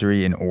or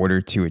misery in order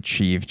to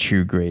achieve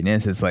true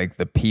greatness. It's like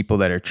the people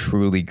that are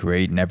truly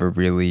great never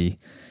really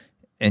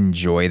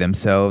enjoy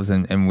themselves,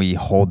 and we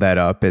hold that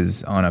up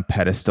as on a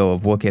pedestal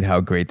of look at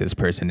how great this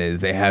person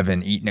is. They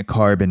haven't eaten a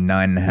carb in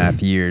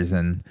 9.5 years,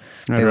 and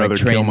they like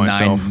train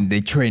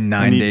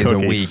nine days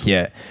cookies. a week.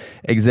 Yeah,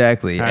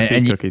 exactly.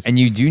 And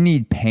you do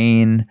need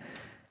pain,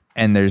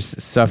 and there's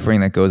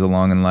suffering that goes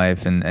along in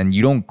life, and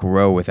you don't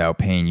grow without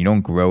pain. You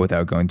don't grow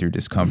without going through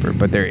discomfort.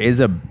 But there is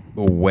a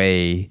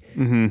way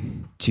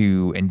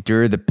to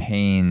endure the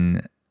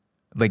pain.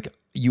 Like,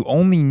 you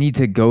only need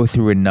to go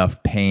through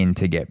enough pain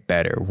to get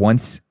better.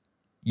 Once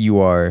you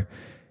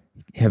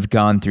have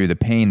gone through the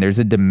pain, there's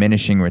a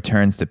diminishing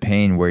returns to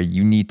pain where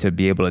you need to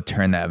be able to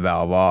turn that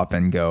valve off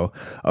and go,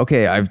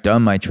 okay, I've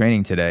done my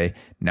training today.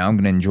 Now I'm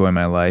going to enjoy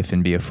my life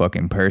and be a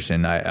fucking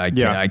person.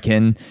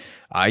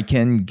 I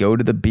can go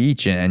to the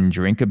beach and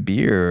drink a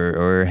beer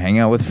or hang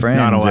out with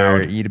friends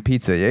or eat a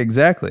pizza. Yeah,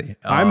 exactly.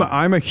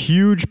 I'm a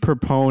huge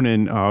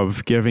proponent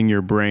of giving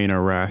your brain a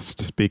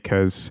rest,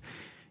 because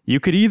you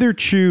could either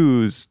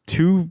choose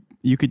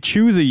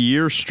a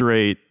year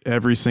straight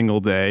every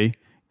single day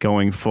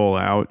going full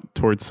out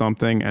towards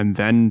something and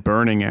then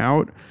burning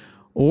out,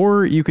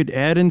 or you could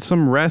add in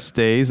some rest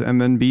days and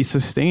then be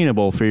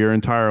sustainable for your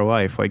entire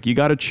life. Like, you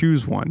got to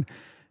choose one.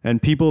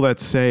 And people that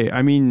say,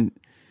 I mean,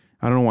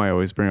 I don't know why I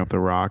always bring up The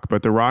Rock,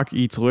 but The Rock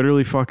eats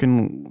literally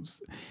fucking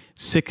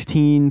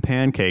 16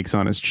 pancakes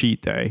on his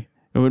cheat day.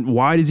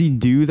 Why does he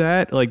do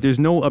that? Like, there's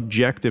no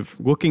objective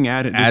looking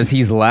at it. As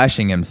he's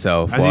lashing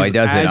himself while he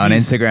does it on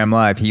Instagram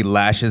Live, he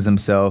lashes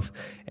himself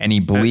and he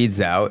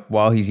bleeds out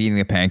while he's eating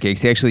the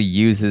pancakes. He actually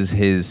uses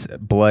his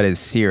blood as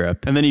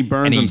syrup. And then he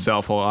burns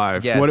himself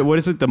alive. Yes. What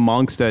is it? The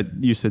monks that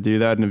used to do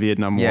that in the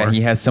Vietnam War? Yeah,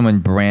 he has someone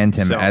brand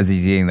him as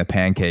he's eating the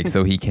pancakes,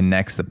 so he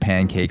connects the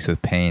pancakes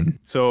with pain.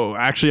 So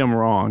actually I'm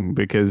wrong,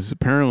 because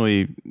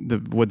apparently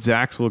what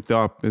Zach's looked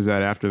up is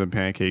that after the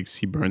pancakes,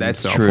 he burns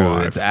himself alive. That's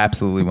true. That's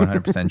absolutely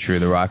 100% true.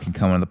 The Rock can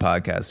come on the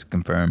podcast to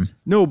confirm.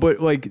 No, but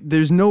like,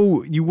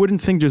 you wouldn't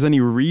think there's any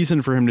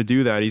reason for him to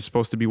do that. He's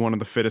supposed to be one of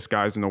the fittest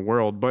guys in the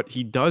world, but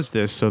he does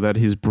this so that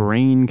his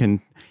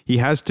brain he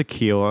has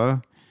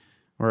tequila,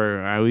 or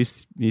at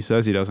least he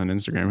says he does on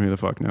Instagram. Who the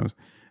fuck knows?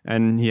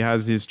 And he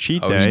has his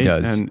cheat day. He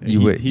does. And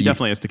he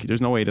definitely has tequila.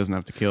 There's no way he doesn't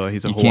have tequila.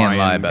 He's a Hawaiian guy. You can't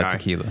lie about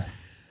tequila.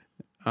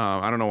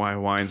 I don't know why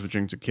Hawaiians would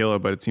drink tequila,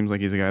 but it seems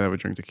like he's a guy that would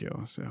drink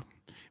tequila. So,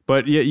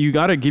 but yeah, you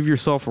got to give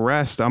yourself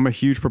rest. I'm a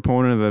huge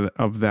proponent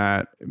of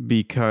that,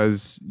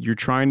 because you're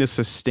trying to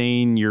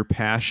sustain your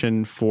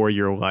passion for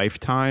your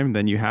lifetime.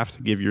 Then you have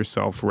to give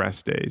yourself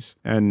rest days,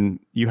 and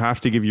you have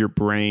to give your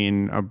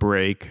brain a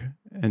break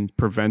and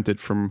prevent it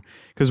from,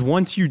 because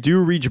once you do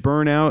reach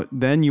burnout,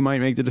 then you might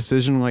make the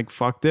decision like,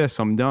 fuck this,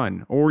 I'm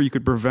done. Or you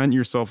could prevent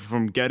yourself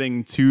from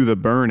getting to the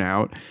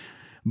burnout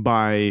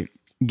by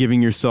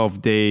giving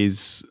yourself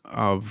days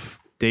of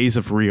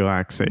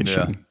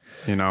relaxation.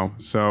 Yeah.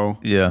 So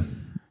yeah,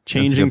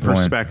 changing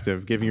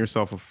perspective, giving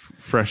yourself a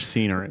fresh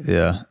scenery.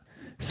 Yeah.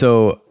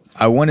 So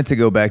I wanted to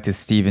go back to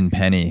Stephen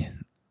Penny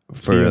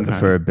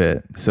for a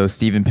bit. So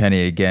Stephen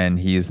Penny, again,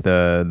 he's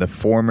the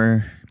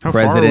former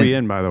president. How far are we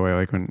in, by the way?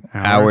 Like an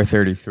hour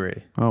 33.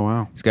 Oh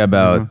wow. It's got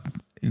about.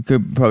 You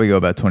could probably go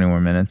about 20 more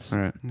minutes. All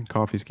right.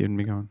 Coffee's keeping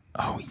me going.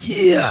 Oh,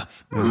 yeah.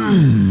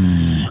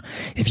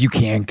 If you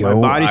can't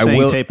go, my body's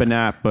saying take a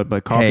nap,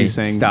 but coffee's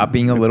saying stop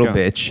being a little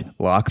bitch.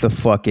 Lock the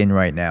fuck in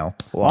right now.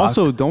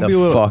 Don't be a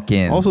little fuck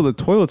in. Also, the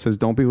toilet says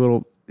don't be a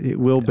little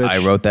bitch.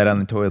 I wrote that on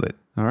the toilet.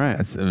 All right.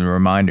 That's a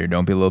reminder.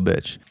 Don't be a little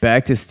bitch.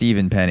 Back to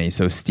Stephen Penny.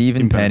 So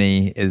Stephen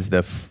Penny is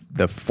the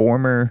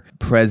former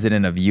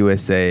president of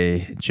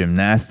USA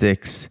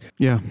Gymnastics.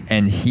 Yeah.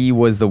 And he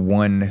was the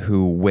one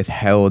who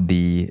withheld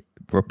the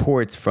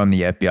reports from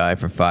the FBI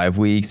for 5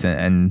 weeks,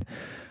 and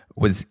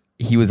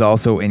he was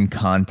also in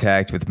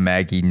contact with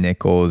Maggie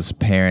Nichols'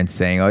 parents,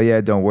 saying, oh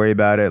yeah, don't worry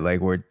about it, like,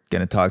 we're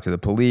gonna talk to the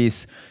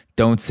police,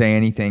 don't say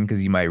anything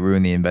because you might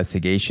ruin the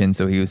investigation.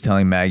 So he was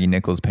telling Maggie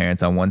Nichols'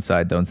 parents on one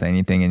side, don't say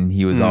anything, and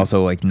he was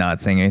also like not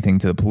saying anything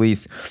to the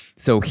police.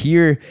 So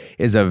here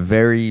is a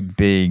very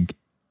big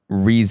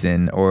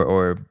reason,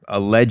 or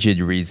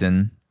alleged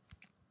reason,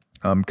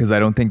 because I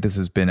don't think this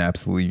has been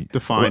absolutely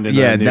defined.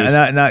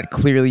 Not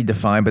clearly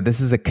defined, but this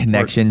is a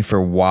connection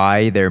for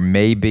why there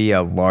may be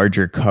a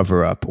larger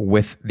cover up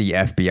with the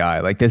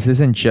FBI. Like, this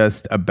isn't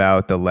just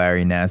about the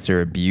Larry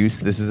Nassar abuse.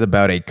 This is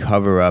about a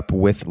cover up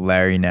with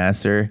Larry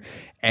Nassar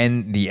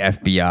and the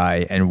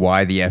FBI, and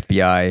why the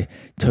FBI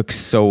took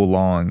so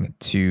long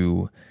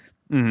to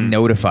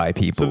notify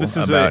people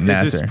about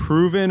Nassar. Is this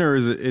proven, or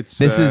is it?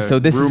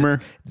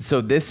 Rumor.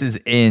 This is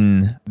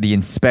in the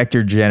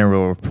Inspector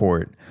General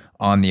report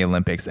on the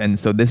Olympics. And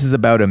so this is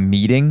about a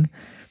meeting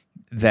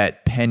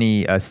that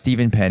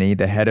Stephen Penny,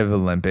 the head of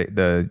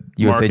the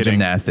USA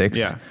Gymnastics.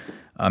 Yeah.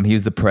 He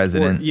was the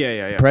president.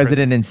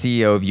 President and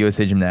CEO of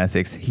USA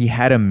Gymnastics. He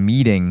had a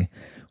meeting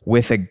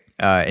with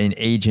an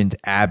agent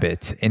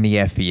Abbott in the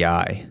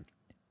FBI.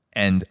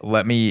 And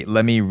let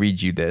me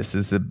read you this.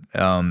 This is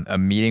a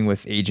meeting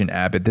with Agent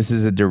Abbott. This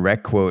is a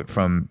direct quote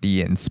from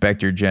the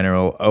Inspector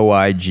General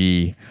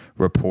OIG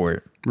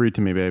report. Read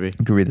to me, baby.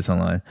 You can read this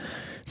online.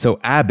 So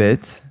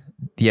Abbott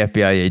the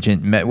FBI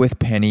agent, met with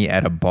Penny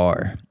at a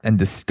bar and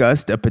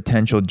discussed a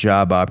potential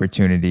job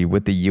opportunity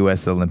with the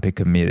U.S. Olympic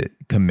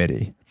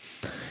Committee.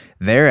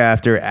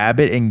 Thereafter,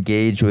 Abbott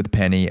engaged with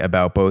Penny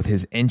about both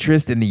his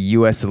interest in the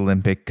U.S.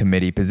 Olympic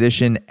Committee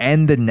position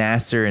and the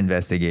Nassar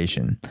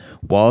investigation,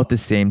 while at the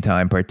same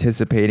time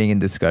participating in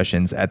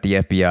discussions at the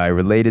FBI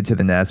related to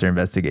the Nassar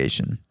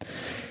investigation.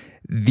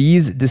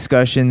 These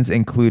discussions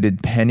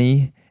included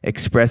Penny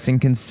expressing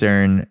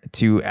concern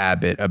to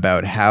Abbott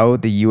about how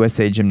the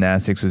USA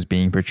Gymnastics was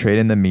being portrayed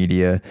in the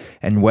media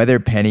and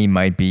whether Penny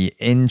might be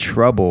in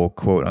trouble,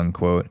 quote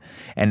unquote,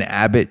 and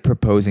Abbott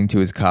proposing to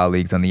his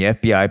colleagues on the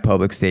FBI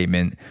public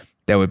statement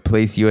that would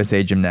place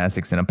USA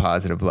Gymnastics in a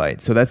positive light.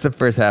 So that's the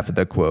first half of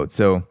the quote.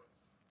 So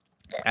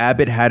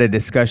Abbott had a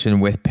discussion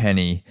with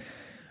Penny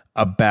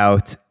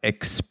about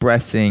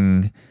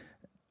expressing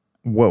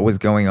what was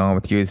going on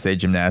with USA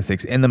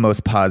Gymnastics in the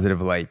most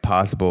positive light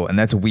possible. And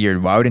that's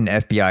weird. Why would an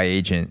FBI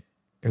agent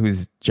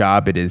whose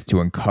job it is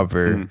to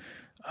uncover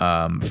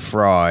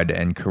fraud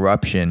and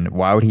corruption,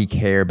 why would he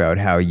care about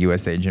how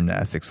USA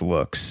Gymnastics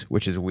looks,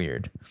 which is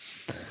weird.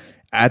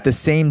 At the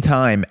same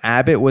time,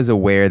 Abbott was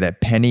aware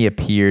that Penny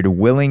appeared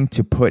willing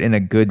to put in a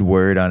good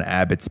word on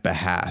Abbott's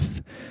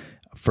behalf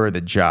for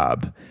the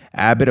job.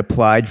 Abbott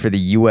applied for the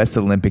U.S.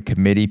 Olympic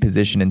Committee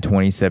position in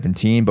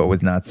 2017, but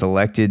was not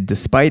selected.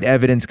 Despite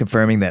evidence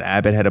confirming that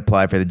Abbott had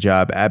applied for the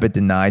job, Abbott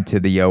denied to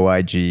the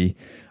OIG,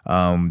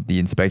 the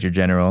Inspector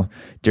General,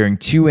 during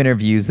 2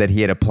 interviews that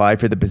he had applied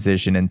for the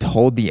position and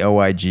told the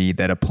OIG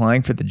that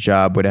applying for the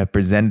job would have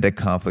presented a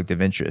conflict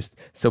of interest.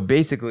 So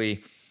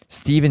basically,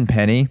 Stephen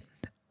Penny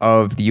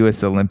of the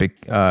U.S. of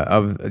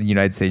the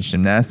United States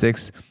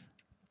Gymnastics,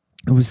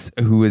 who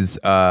was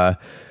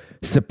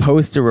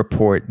supposed to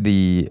report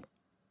the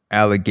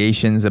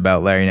allegations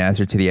about Larry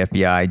Nassar to the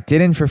FBI,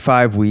 didn't for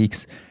 5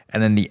 weeks,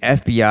 and then the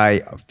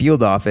FBI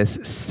field office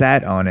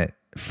sat on it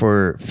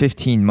for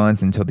 15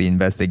 months until the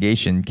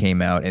investigation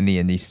came out in the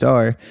Indy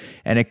Star,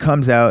 and it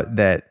comes out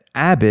that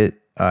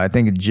Abbott, I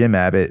think Jim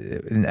Abbott,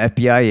 an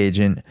FBI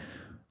agent,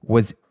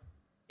 was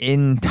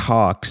in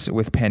talks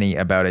with Penny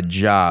about a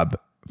job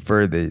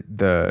for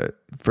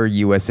for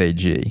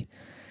USAG,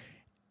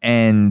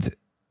 and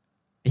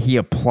he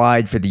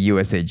applied for the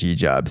USAG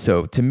job.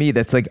 So to me,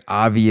 that's like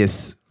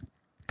obvious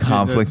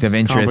conflict of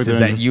interest, is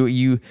that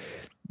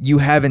you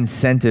have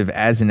incentive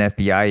as an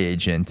FBI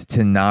agent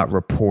to not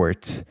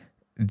report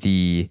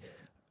the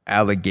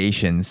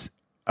allegations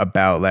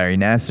about Larry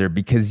Nassar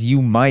because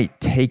you might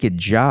take a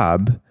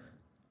job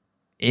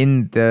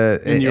in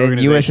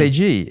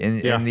USAG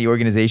in the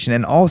organization,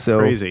 and also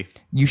Crazy.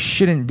 You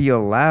shouldn't be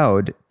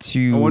allowed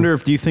to. I wonder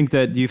if do you think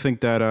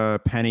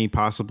that Penny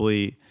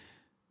possibly,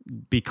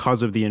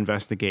 because of the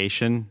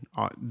investigation,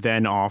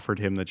 then offered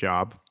him the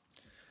job?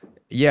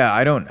 Yeah,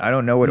 I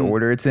don't know what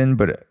order it's in,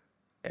 but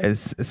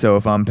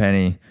if I'm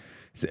Penny,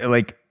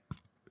 like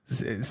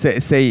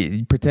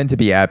say pretend to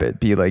be Abbott,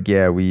 be like,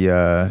 yeah, we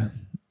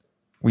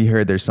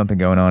heard there's something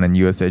going on in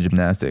USA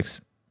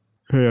Gymnastics.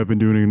 Hey, I've been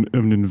doing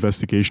an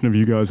investigation of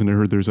you guys, and I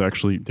heard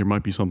there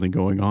might be something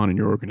going on in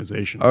your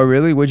organization. Oh,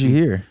 really? What'd you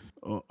hear?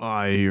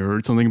 I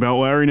heard something about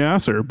Larry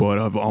Nassar, but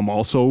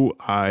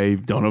I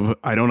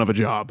don't have a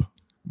job.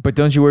 But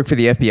don't you work for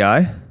the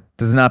FBI?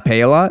 Does it not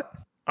pay a lot?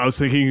 I was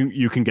thinking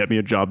you can get me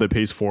a job that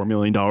pays $4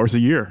 million a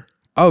year.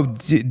 Oh,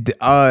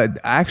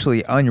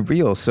 actually,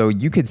 unreal. So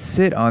you could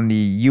sit on the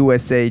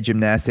USA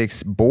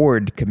Gymnastics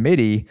board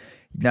committee,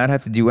 not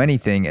have to do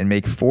anything, and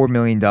make $4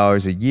 million a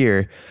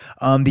year.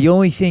 The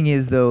only thing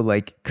is, though,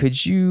 like,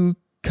 could you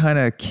kind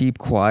of keep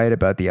quiet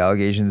about the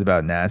allegations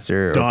about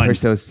Nassar or push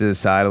those to the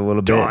side a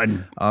little bit?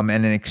 And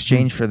in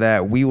exchange for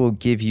that, we will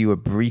give you a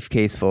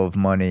briefcase full of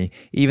money,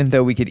 even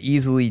though we could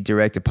easily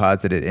direct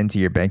deposit it into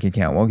your bank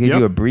account. We'll give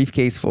you a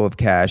briefcase full of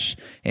cash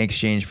in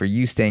exchange for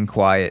you staying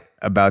quiet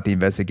about the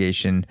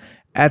investigation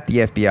at the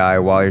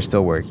FBI while you're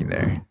still working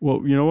there.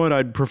 Well, you know what?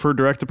 I'd prefer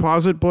direct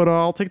deposit, but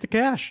I'll take the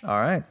cash. All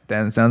right.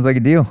 That sounds like a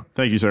deal.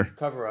 Thank you, sir.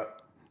 Cover up.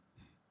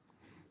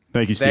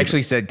 Thank you, Steve. They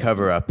actually said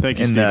cover up Thank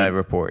you, in Steven. the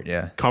report,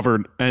 yeah.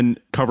 Covered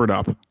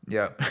up.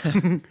 Yeah.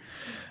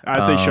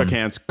 As they shook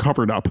hands,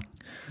 covered up.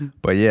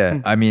 But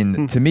yeah, I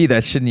mean, to me,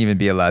 that shouldn't even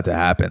be allowed to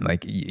happen.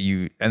 Like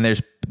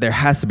there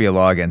has to be a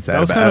law against that. That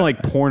was kind of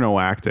like porno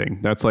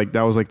acting. That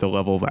was like the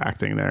level of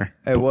acting there.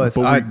 It was.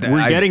 But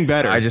we're getting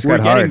better. I just we're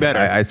got getting hard. better.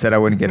 I said I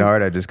wouldn't get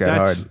hard. I just got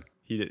hard.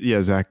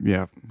 Zach.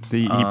 Yeah.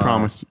 He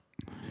promised.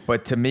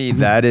 But to me,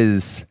 that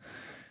is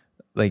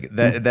like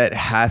that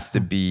has to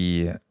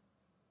be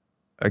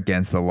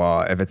against the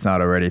law if it's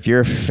not already. If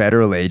you're a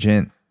federal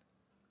agent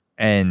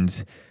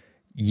and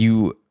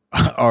you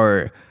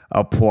are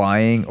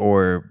applying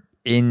or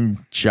in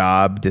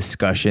job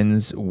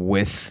discussions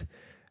with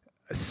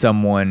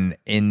someone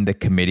in the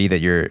committee that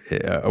you're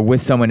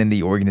with someone in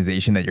the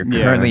organization that you're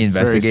currently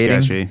investigating.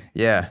 Very sketchy.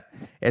 Yeah.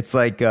 It's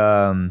like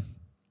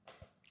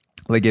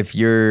if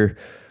you're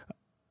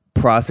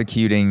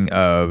prosecuting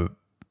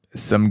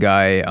some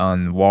guy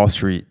on Wall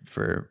Street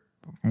for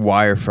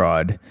wire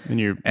fraud,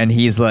 and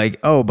he's like,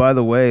 oh, by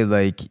the way,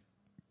 like,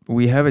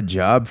 we have a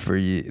job for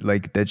you,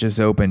 like that just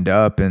opened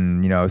up,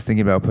 and I was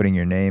thinking about putting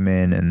your name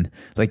in, and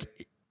like,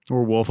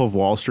 or Wolf of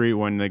Wall Street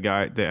when the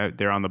guy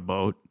they're on the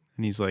boat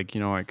and he's like,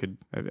 I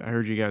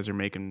heard you guys are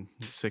making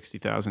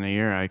 60,000 a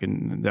year. I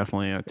can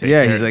definitely take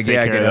care, he's like, take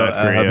I care can of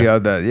that help for you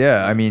out.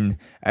 That I mean,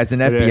 as an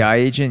FBI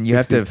agent, you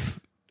 60.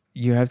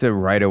 have to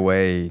right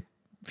away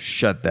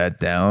shut that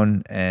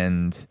down,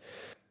 and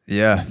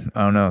I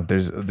don't know.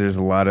 There's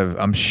a lot of,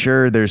 I'm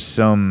sure there's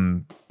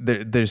some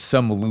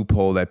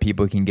loophole that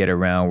people can get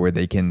around where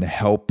they can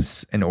help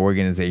an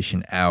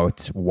organization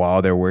out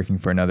while they're working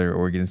for another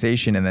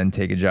organization and then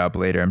take a job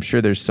later. I'm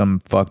sure there's some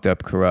fucked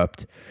up,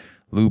 corrupt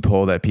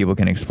loophole that people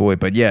can exploit.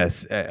 But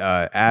yes,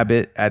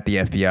 Abbott at the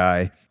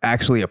FBI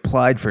actually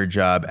applied for a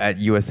job at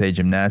USA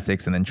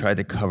Gymnastics and then tried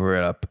to cover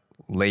it up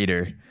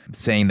later,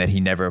 saying that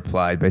he never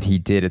applied, but he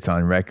did. It's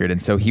on record.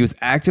 And so he was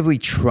actively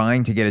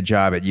trying to get a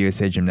job at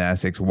USA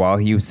Gymnastics while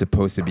he was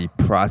supposed to be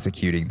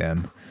prosecuting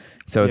them.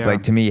 So it's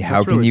like, to me,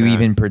 how can you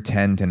even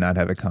pretend to not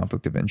have a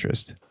conflict of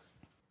interest?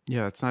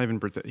 Yeah, it's not even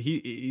pretend.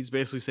 He's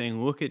basically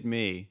saying, look at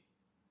me.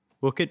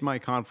 Look at my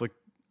conflict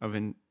of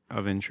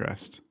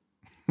interest.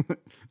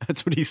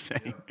 That's what he's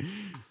saying.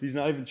 He's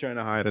not even trying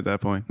to hide at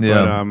that point.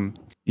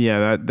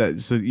 Yeah.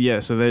 But, so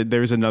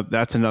there's another,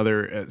 that's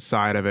another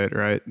side of it,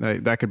 right?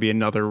 That could be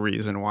another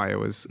reason why it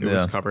was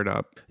covered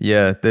up.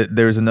 Yeah.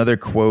 There's another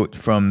quote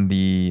from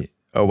the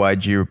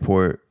OIG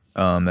report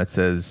that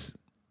says,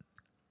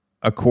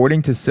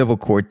 according to civil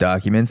court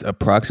documents,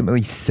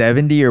 approximately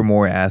 70 or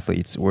more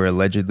athletes were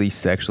allegedly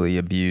sexually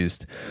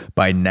abused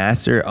by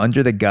Nassar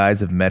under the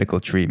guise of medical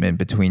treatment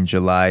between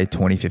July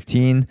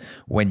 2015,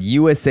 when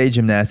USA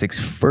Gymnastics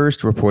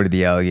first reported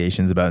the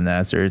allegations about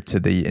Nassar to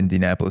the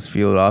Indianapolis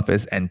field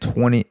office, and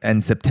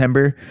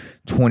September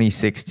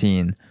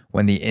 2016,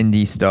 when the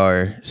Indy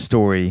Star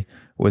story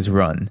was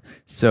run.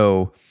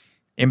 So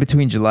in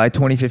between July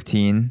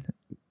 2015,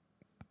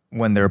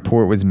 when the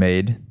report was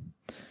made,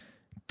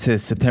 to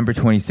September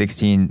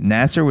 2016,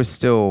 Nassar was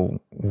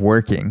still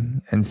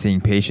working and seeing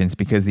patients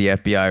because the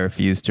FBI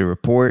refused to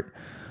report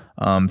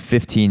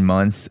 15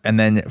 months. And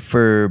then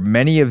for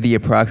many of the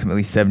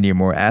approximately 70 or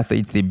more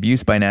athletes, the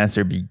abuse by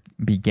Nassar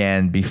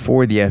began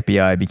before the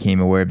FBI became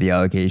aware of the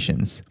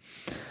allegations.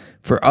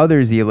 For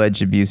others, the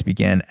alleged abuse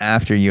began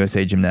after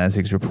USA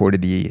Gymnastics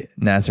reported the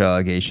Nassar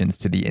allegations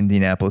to the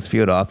Indianapolis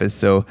field office.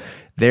 So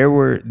there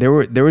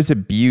was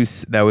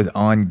abuse that was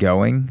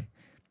ongoing,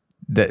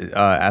 the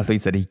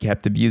athletes that he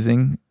kept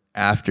abusing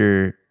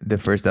after the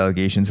first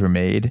allegations were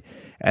made.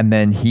 And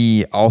then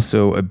he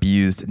also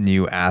abused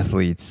new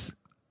athletes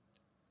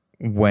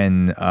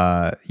when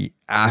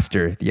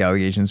after the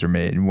allegations were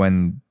made,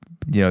 when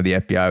the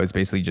FBI was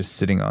basically just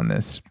sitting on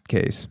this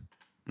case.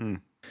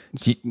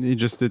 He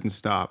just didn't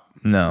stop.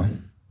 No.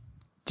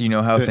 Do you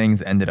know how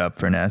things ended up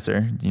for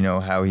Nassar? Do you know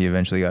how he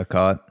eventually got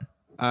caught?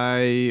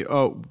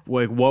 What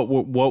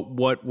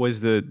was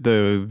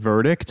the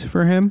verdict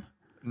for him?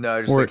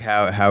 No, just like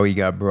how he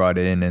got brought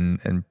in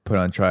and put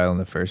on trial in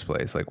the first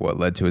place, like what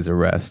led to his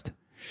arrest.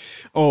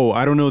 Oh,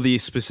 I don't know the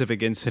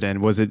specific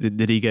incident.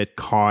 Did he get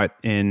caught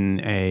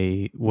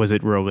was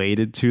it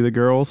related to the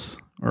girls,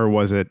 or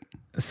was it?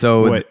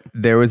 So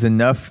there was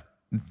enough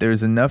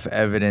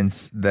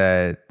evidence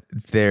that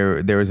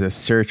there was a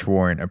search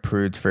warrant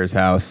approved for his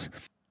house,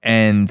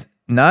 and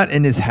not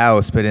in his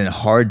house, but in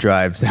hard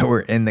drives that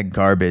were in the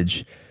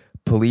garbage.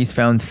 Police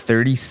found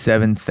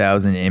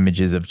 37,000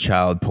 images of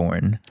child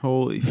porn.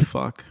 Holy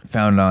fuck.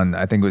 Found on,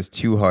 I think it was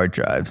 2 hard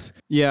drives.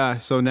 Yeah,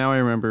 so now I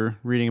remember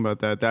reading about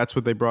that. That's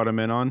what they brought him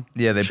in on?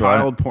 Yeah, they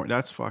child porn.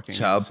 That's fucking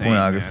child insane,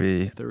 pornography.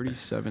 Man.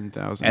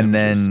 37,000 And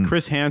images. then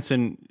Chris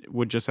Hansen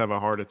would just have a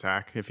heart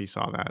attack if he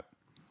saw that.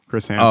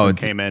 Chris Hansen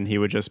came in, he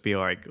would just be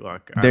like,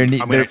 look, I'm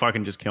going to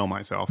fucking just kill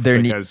myself.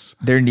 There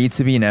needs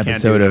to be an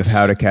episode of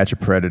How to Catch a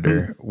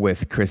Predator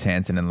with Chris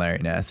Hansen and Larry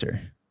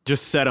Nassar.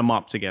 Just set them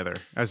up together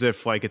as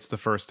if like it's the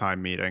first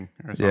time meeting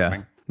or something.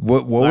 Yeah.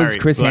 What was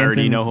Chris Hansen's?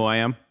 Do you know who I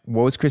am?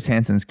 What was Chris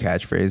Hansen's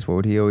catchphrase? What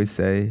would he always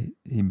say?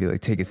 He'd be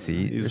like, "Take a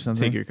seat" or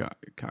something. Take your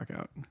cock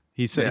out.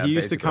 He said he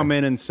used to come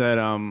in and said,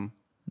 "I'm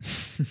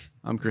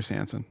Chris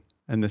Hansen,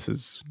 and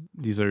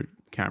these are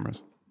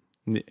cameras,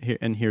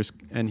 and here's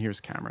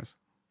cameras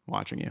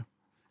watching you."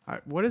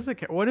 What is the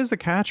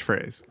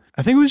catchphrase?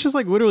 I think it was just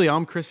like literally,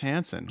 "I'm Chris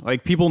Hansen."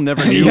 Like people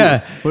never knew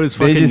what his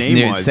fucking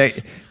name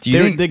was. Do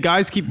you think the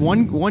guys keep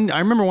one? I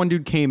remember one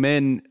dude came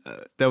in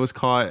that was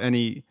caught, and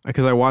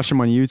because I watched him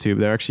on YouTube.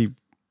 They're actually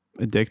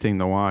addicting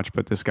to watch,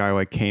 but this guy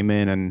like came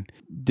in and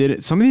did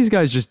it. Some of these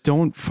guys just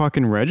don't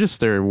fucking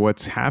register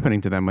what's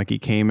happening to them. Like he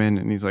came in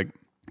and he's like,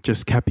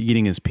 just kept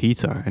eating his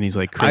pizza, and he's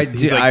like,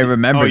 I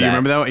remember. Oh, you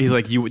remember that? He's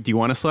like, do you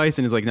want a slice?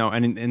 And he's like, no.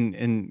 And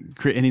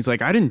he's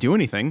like, I didn't do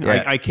anything.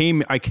 Yeah. I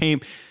came.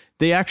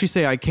 They actually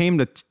say I came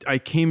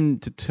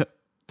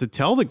to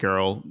tell the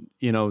girl,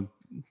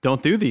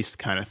 don't do these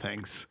kind of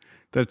things.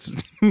 That's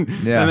And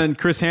then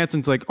Chris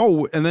Hansen's like,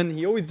 oh, and then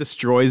he always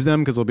destroys them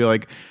because he'll be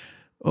like,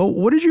 oh,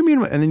 what did you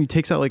mean? And then he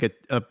takes out like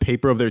a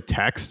paper of their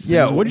texts.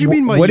 Yeah. What did you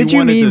mean by what did you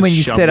wanted mean to when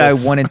you shove said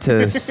this? I wanted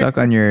to suck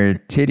on your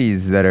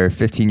titties that are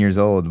 15 years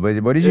old?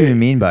 What did you even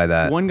mean by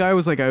that? One guy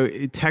was like,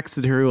 I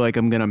texted her like,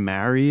 I'm gonna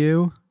marry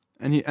you,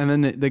 and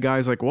then the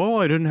guy's like, well,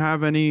 I didn't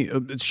have any.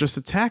 It's just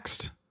a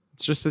text.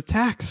 It's just a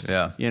text.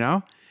 Yeah. You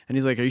know. And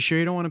he's like, are you sure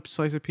you don't want a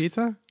slice of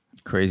pizza?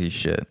 Crazy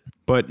shit.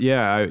 But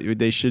yeah,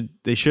 they should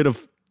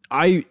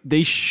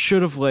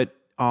have let.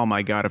 Oh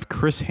my God! If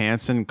Chris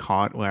Hansen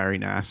caught Larry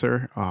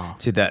Nassar,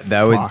 Dude,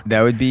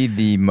 that would be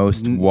the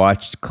most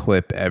watched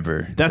clip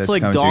ever. That's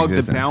like come into Dog the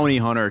existence. Bounty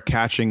Hunter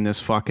catching this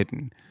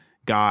fucking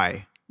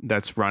guy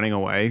that's running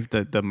away.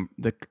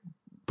 The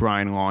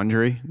Brian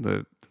Laundrie,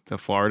 the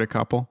Florida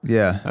couple.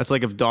 Yeah. That's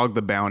like if Dog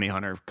the Bounty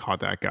Hunter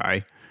caught that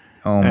guy.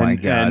 Oh my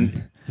God.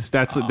 And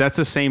that's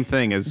the same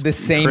thing as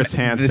Chris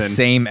Hansen. The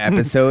same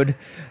episode.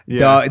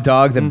 Yeah.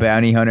 Dog the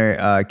Bounty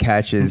Hunter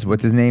catches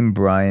what's his name?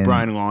 Brian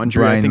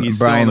Laundrie. I think he's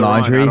still Brian on the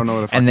run. Laundrie. I don't know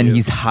what the fuck and then he is.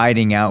 he's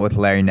hiding out with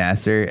Larry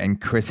Nassar,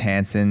 and Chris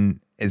Hansen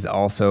is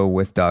also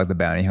with Dog the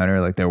Bounty Hunter.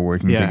 Like they're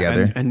working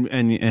together.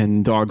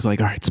 And Dog's like,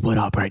 all right, split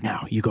up right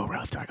now. You go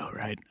left, I go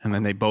right. And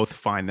then they both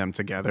find them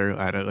together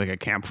at a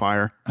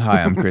campfire.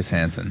 Hi, I'm Chris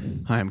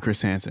Hansen. Hi, I'm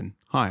Chris Hansen.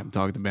 Hi, I'm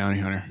Dog the Bounty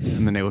Hunter.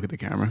 And then they look at the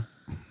camera.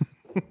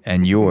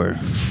 And you're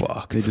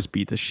fucked. They just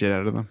beat the shit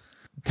out of them.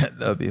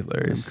 That'd be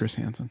hilarious. I'm Chris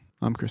Hansen.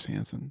 I'm Chris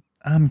Hansen.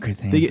 I'm Chris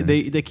Hansen.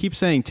 They keep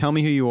saying, tell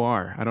me who you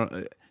are. I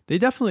don't. They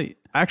definitely.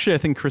 Actually, I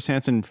think Chris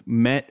Hansen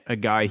met a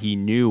guy he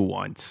knew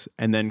once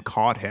and then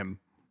caught him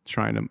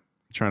trying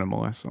to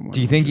molest someone.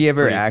 Do you think he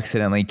ever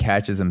accidentally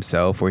catches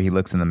himself where he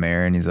looks in the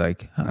mirror and he's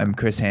like, I'm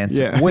Chris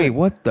Hansen? Yeah. Wait,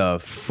 what the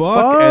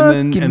fuck?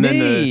 And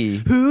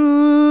then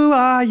who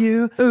are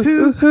you?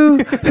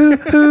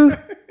 Who?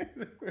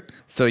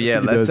 So yeah,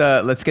 does.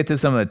 let's get to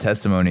some of the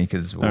testimony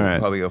because we'll right.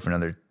 probably go for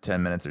another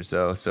 10 minutes or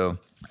so. So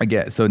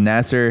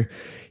Nassar,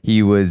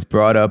 he was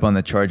brought up on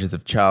the charges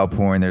of child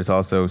porn. There's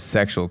also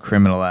sexual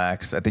criminal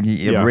acts. I think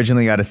he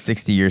originally got a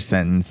 60-year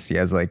sentence. He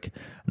has like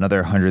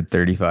another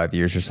 135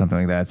 years or something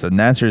like that. So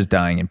Nassar is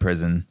dying in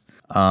prison.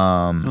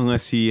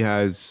 Unless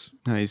he's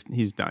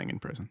dying in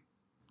prison.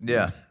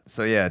 Yeah.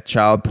 So yeah,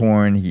 child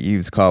porn. He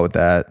was caught with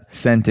that.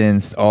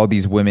 Sentenced. All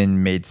these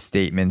women made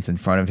statements in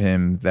front of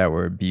him that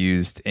were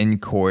abused in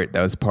court.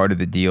 That was part of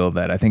the deal.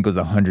 That I think was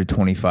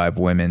 125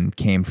 women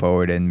came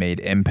forward and made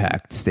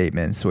impact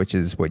statements, which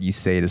is what you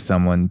say to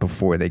someone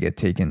before they get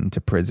taken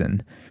to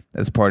prison.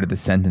 As part of the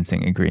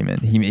sentencing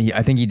agreement.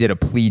 I think he did a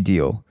plea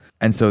deal,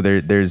 and so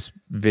there's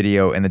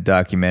video in the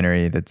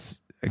documentary that's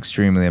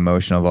extremely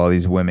emotional of all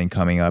these women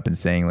coming up and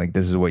saying like,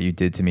 "This is what you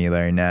did to me,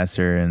 Larry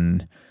Nassar,"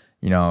 and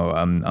you know,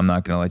 I'm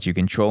not going to let you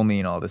control me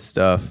and all this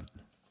stuff.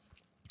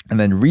 And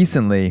then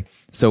recently,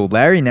 so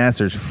Larry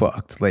Nassar's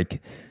fucked.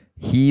 Like,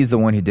 he's the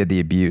one who did the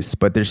abuse.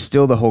 But there's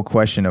still the whole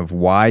question of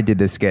why did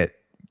this get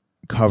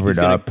covered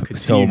up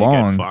so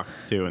long? Get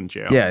fucked too in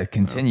jail. Yeah,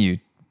 continue.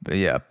 But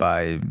yeah,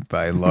 by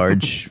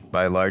large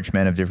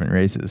men of different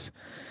races.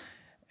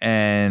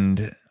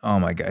 And oh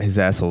my God, his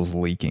asshole's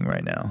leaking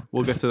right now.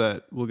 We'll get to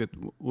that.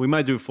 We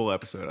might do a full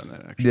episode on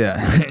that actually.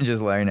 Yeah,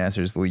 just Larry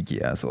Nassar's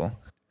leaky asshole.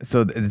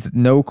 So it's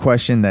no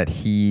question that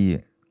he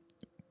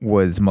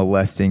was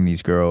molesting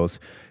these girls.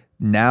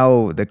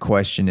 Now the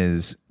question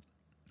is,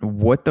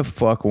 what the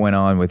fuck went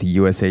on with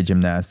USA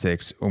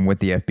Gymnastics and with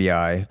the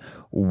FBI?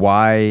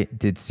 Why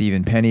did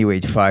Stephen Penny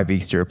wait 5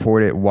 weeks to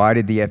report it? Why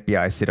did the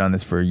FBI sit on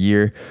this for a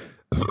year?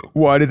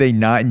 Why did they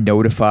not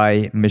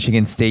notify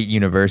Michigan State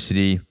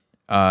University,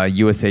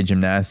 USA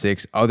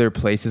Gymnastics, other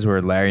places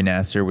where Larry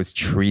Nassar was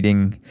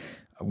treating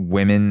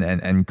women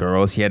and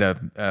girls? He had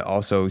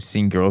also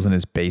seen girls in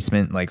his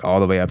basement, like all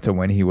the way up to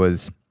when he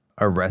was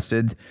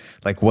arrested.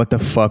 Like, what the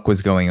fuck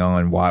was going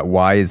on?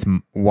 Why is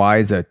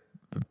a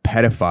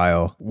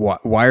pedophile?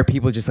 Why are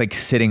people just like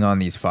sitting on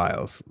these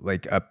files?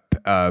 Like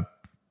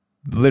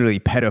literally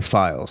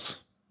pedophiles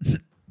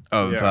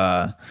of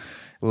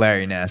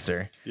Larry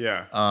Nassar.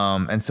 Yeah.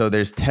 And so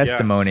there's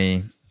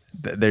testimony.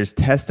 There's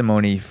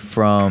testimony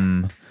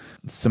from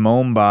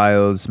Simone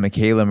Biles,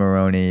 Mckayla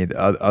Maroney,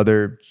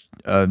 other.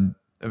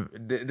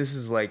 This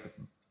is like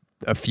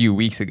a few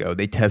weeks ago.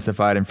 They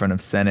testified in front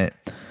of Senate.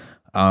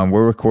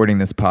 We're recording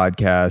this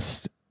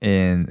podcast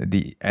in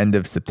the end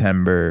of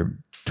September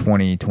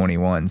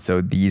 2021.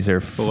 So these are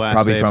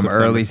probably from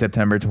early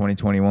September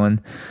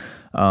 2021.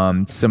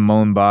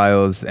 Simone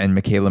Biles and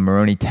Mckayla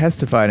Maroney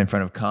testified in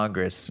front of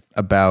Congress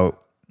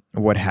about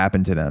what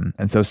happened to them.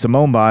 And so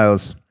Simone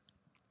Biles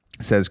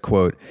says,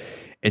 quote,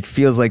 "It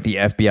feels like the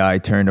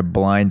FBI turned a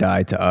blind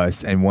eye to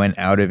us and went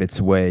out of its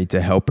way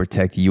to help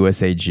protect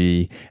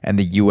USAG and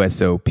the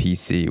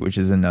USOPC," which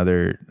is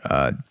another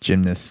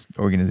gymnast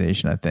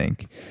organization, I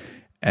think.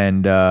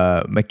 And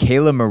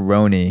Mckayla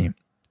Maroney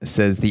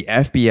says the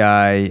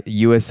FBI,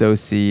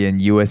 USOC,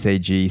 and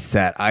USAG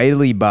sat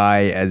idly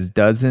by as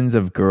dozens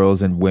of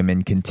girls and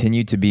women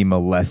continued to be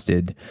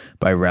molested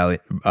by Larry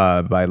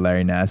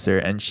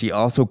Nassar, and she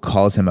also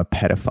calls him a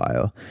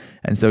pedophile.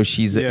 And so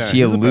she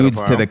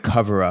alludes to the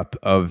cover up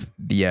of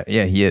the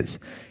he is.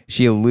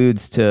 She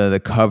alludes to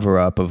the cover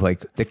up of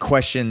like the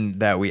question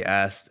that we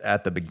asked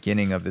at the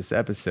beginning of this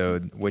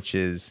episode, which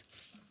is,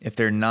 if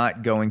they're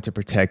not going to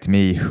protect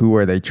me, who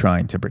are they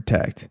trying to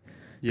protect?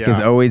 Yeah.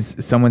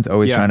 Because someone's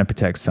always trying to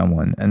protect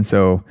someone. And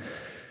so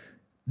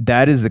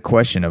that is the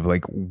question of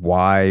like,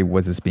 why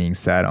was this being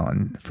sat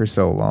on for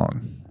so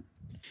long?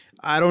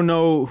 I don't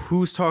know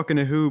who's talking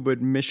to who,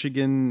 but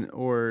Michigan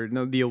or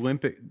the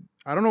Olympic.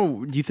 I don't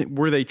know. Do you think,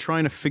 were they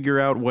trying to figure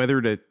out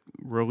whether to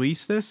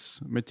release this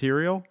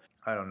material?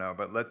 I don't know,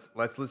 but let's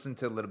listen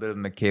to a little bit of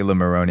Mckayla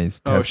Maroney's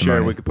testimony. Oh,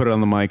 sure. We could put it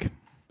on the mic.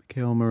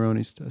 Mckayla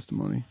Maroney's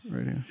testimony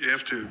right here. You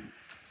have to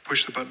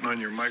push the button on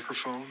your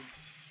microphone.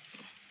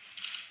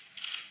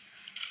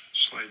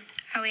 Slide.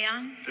 Are we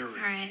on? There we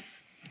go. All right.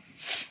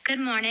 Good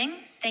morning.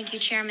 Thank you,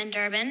 Chairman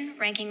Durbin,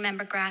 Ranking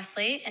Member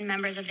Grassley, and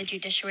members of the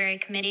Judiciary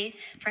Committee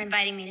for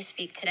inviting me to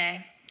speak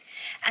today.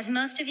 As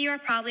most of you are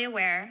probably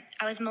aware,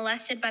 I was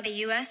molested by the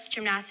U.S.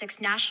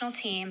 Gymnastics national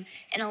team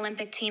and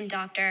Olympic team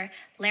doctor,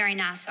 Larry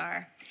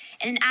Nassar.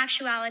 And in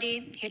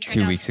actuality, he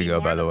turned out to be more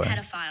of a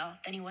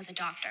pedophile than he was a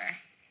doctor.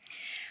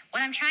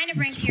 What I'm trying to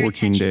bring to your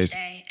attention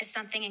today is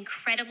something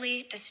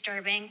incredibly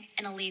disturbing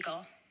and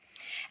illegal.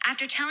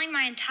 After telling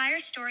my entire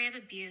story of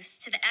abuse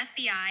to the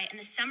FBI in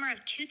the summer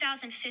of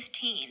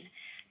 2015,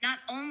 not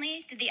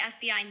only did the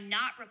FBI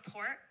not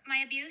report my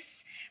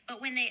abuse,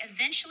 but when they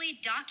eventually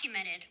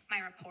documented my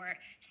report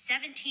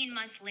 17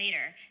 months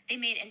later, they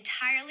made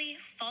entirely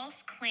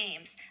false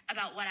claims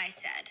about what I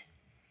said.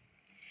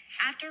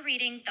 After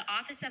reading the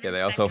Office of they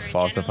also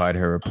falsified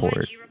her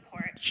report.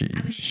 She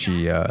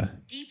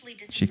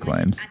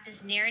claims at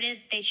this narrative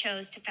they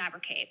chose to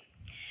fabricate.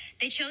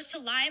 They chose to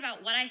lie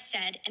about what I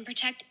said and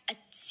protect a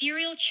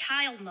serial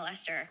child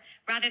molester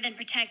rather than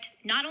protect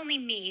not only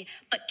me,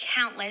 but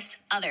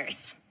countless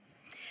others.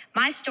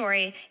 My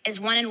story is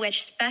one in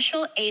which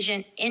Special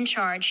Agent in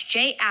Charge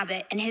Jay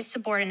Abbott and his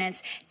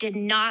subordinates did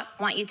not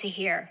want you to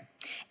hear.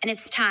 And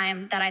it's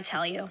time that I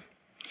tell you.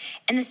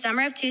 In the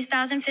summer of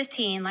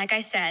 2015, like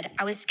I said,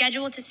 I was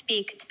scheduled to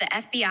speak to the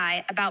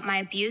FBI about my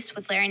abuse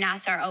with Larry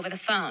Nassar over the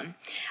phone.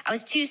 I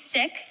was too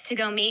sick to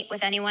go meet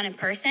with anyone in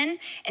person,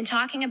 and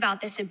talking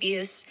about this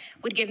abuse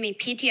would give me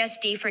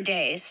PTSD for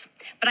days.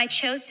 But I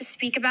chose to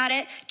speak about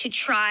it to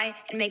try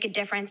and make a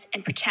difference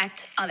and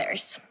protect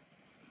others.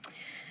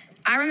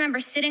 I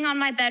remember sitting on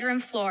my bedroom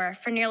floor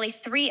for nearly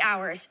 3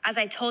 hours as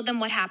I told them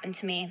what happened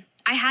to me.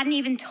 I hadn't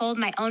even told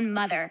my own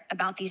mother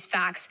about these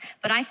facts,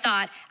 but I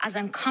thought as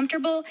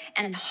uncomfortable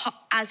and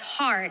as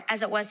hard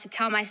as it was to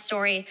tell my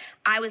story,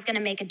 I was going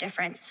to make a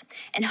difference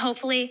and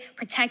hopefully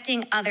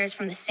protecting others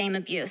from the same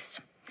abuse.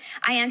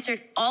 I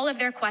answered all of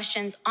their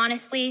questions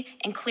honestly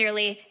and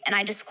clearly, and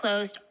I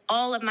disclosed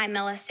all of my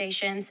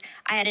molestations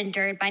I had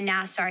endured by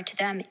Nassar to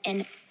them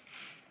in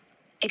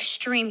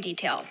extreme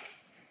detail.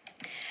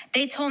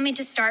 They told me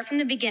to start from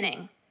the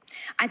beginning.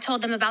 I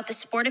told them about the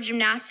sport of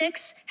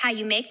gymnastics, how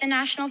you make the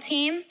national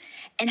team,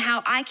 and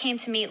how I came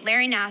to meet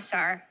Larry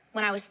Nassar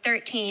when I was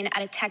 13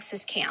 at a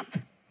Texas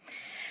camp.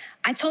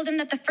 I told him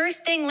that the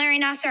first thing Larry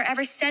Nassar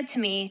ever said to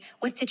me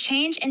was to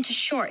change into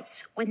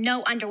shorts with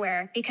no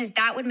underwear because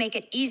that would make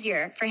it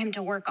easier for him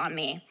to work on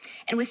me.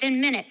 And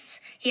within minutes,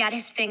 he had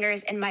his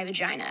fingers in my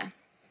vagina.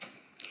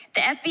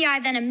 The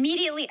FBI then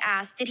immediately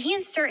asked, "Did he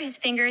insert his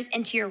fingers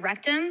into your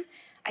rectum?"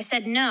 I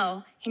said,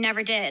 "No, he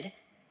never did."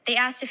 They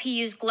asked if he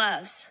used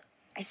gloves.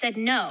 I said,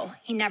 "No,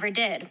 he never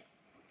did."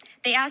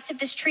 They asked if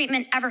this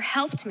treatment ever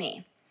helped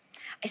me.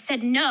 I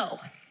said,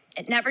 "No,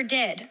 it never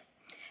did."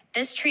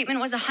 This treatment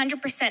was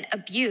 100%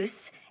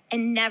 abuse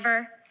and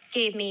never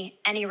gave me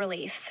any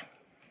relief.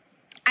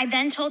 I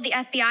then told the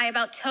FBI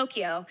about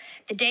Tokyo,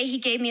 the day he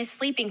gave me a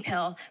sleeping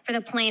pill for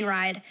the plane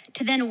ride,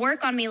 to then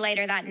work on me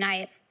later that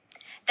night.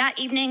 That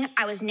evening,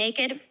 I was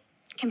naked,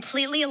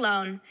 completely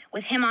alone,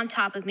 with him on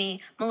top of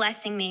me,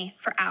 molesting me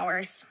for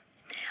hours.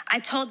 I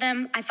told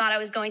them I thought I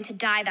was going to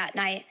die that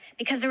night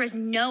because there was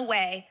no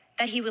way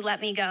that he would let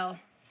me go.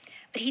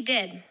 But he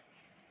did.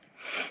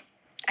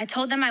 I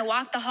told them I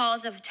walked the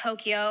halls of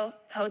Tokyo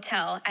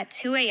Hotel at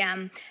 2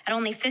 a.m. at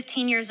only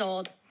 15 years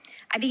old.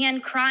 I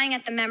began crying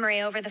at the memory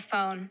over the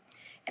phone,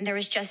 and there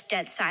was just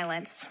dead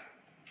silence.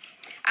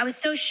 I was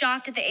so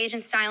shocked at the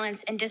agent's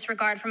silence and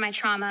disregard for my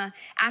trauma.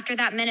 After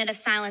that minute of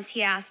silence,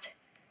 he asked,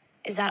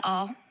 "Is that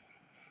all?"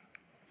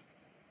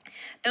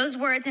 Those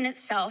words in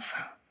itself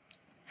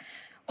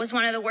was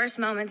one of the worst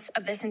moments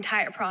of this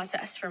entire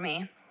process for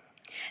me.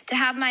 To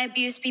have my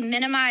abuse be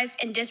minimized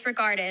and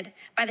disregarded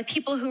by the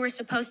people who were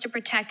supposed to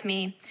protect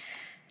me,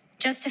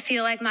 just to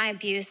feel like my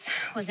abuse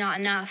was not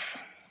enough.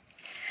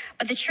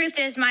 But the truth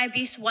is, my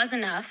abuse was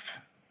enough,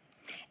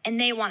 and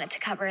they wanted to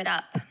cover it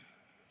up.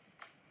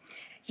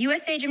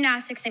 USA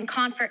Gymnastics, in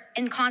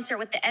concert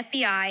with the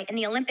FBI and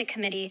the Olympic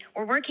Committee,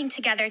 were working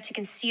together to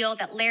conceal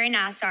that Larry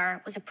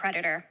Nassar was a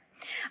predator.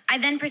 I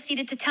then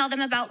proceeded to tell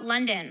them about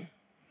London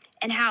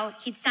and how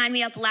he'd signed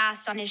me up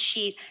last on his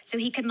sheet so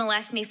he could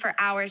molest me for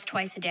hours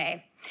twice a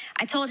day.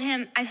 I told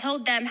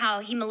them how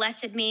he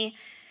molested me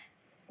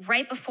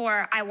right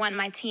before I won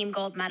my team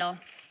gold medal.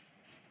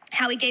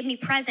 How he gave me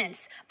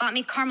presents, bought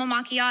me caramel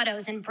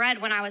macchiatos and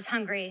bread when I was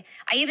hungry.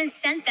 I even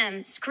sent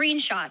them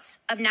screenshots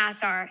of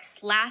Nassar's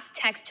last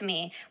text to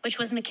me, which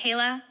was,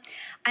 "Mckayla,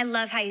 I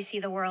love how you see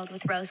the world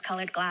with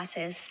rose-colored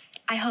glasses.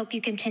 I hope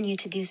you continue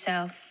to do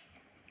so."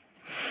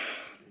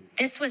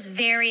 This was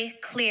very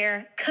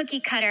clear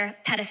cookie-cutter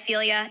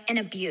pedophilia and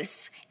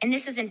abuse. And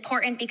this is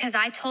important because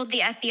I told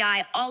the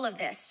FBI all of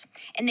this,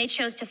 and they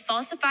chose to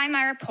falsify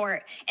my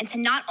report and to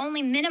not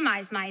only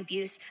minimize my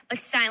abuse, but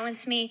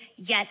silence me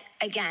yet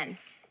again.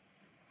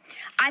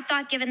 I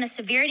thought, given the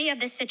severity of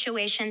this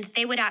situation, that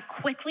they would act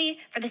quickly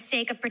for the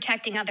sake of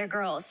protecting other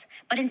girls.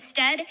 But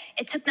instead,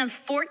 it took them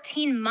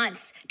 14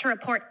 months to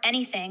report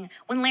anything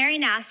when Larry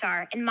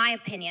Nassar, in my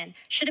opinion,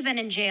 should have been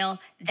in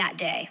jail that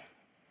day.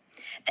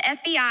 The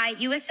FBI,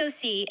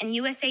 USOC, and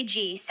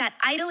USAG sat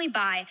idly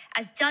by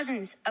as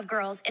dozens of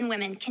girls and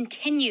women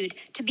continued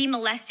to be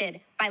molested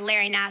by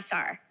Larry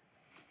Nassar.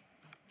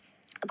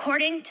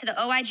 According to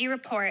the OIG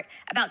report,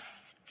 about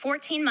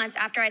 14 months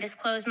after I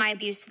disclosed my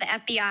abuse to the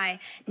FBI,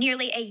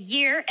 nearly a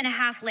year and a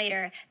half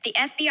later, the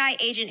FBI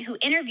agent who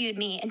interviewed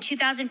me in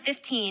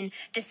 2015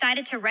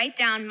 decided to write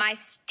down my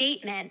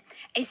statement,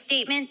 a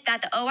statement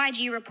that the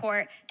OIG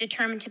report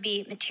determined to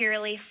be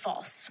materially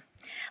false.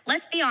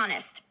 Let's be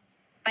honest.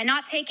 By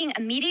not taking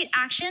immediate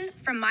action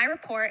from my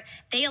report,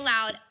 they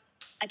allowed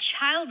a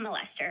child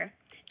molester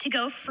to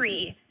go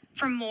free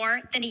for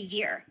more than a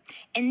year.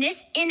 And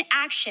this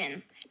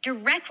inaction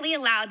directly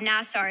allowed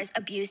Nassar's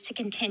abuse to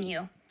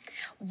continue.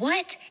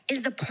 What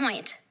is the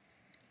point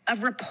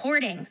of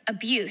reporting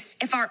abuse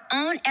if our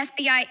own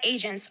FBI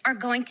agents are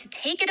going to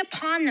take it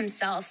upon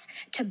themselves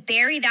to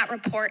bury that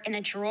report in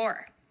a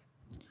drawer?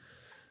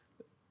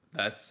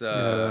 That's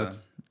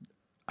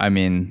I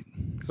mean,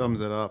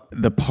 Sums it up.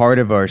 the part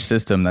of our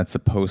system that's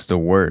supposed to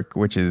work,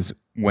 which is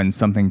when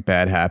something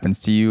bad happens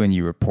to you and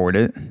you report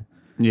it,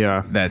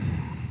 Yeah. that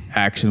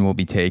action will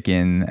be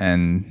taken,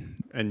 and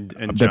And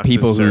the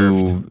people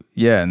served.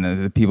 and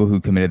the people who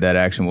committed that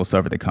action will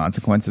suffer the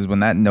consequences. When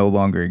that no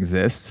longer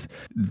exists,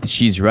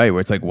 she's right,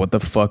 where it's like, what the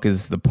fuck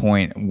is the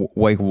point?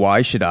 Like,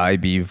 why should I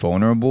be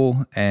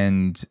vulnerable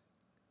and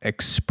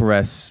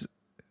express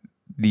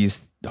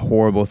these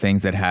horrible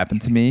things that happen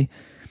to me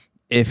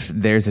if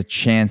there's a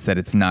chance that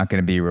it's not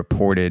going to be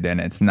reported and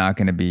it's not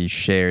going to be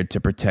shared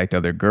to protect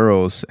other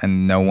girls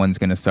and no one's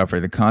going to suffer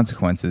the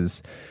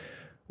consequences?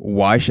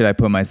 Why should I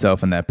put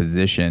myself in that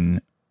position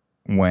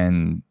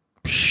when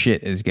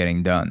shit is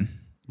getting done?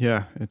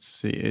 Yeah,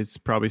 it's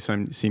probably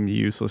seemed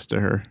useless to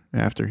her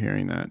after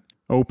hearing that.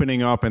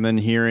 Opening up and then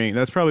hearing,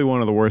 that's probably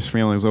one of the worst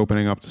feelings,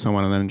 opening up to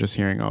someone and then just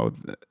hearing,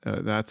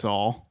 that's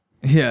all.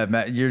 Yeah,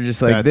 Matt, you're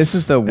just like, this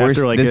is the worst.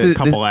 After like this a is,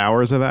 couple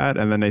hours of that,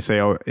 and then they say,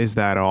 "Oh, is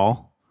that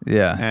all?"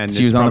 Yeah, And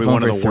she was it's on the probably phone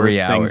one for of the 3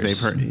 worst hours. things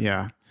they've heard.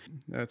 Yeah,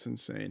 that's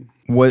insane.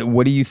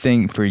 What do you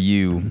think, for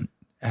you,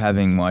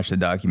 having watched the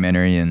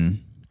documentary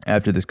and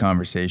after this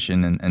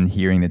conversation and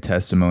hearing the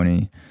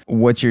testimony,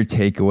 what's your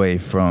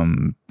takeaway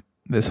from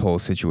this whole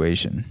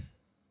situation?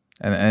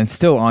 And it's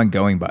still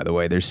ongoing, by the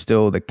way. There's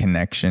still the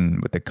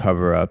connection with the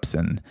cover-ups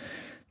and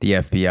the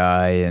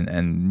FBI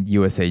and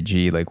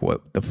USAG. Like,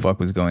 what the fuck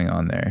was going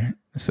on there?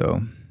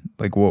 So,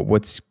 like,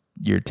 what's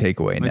your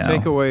takeaway now? My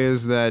takeaway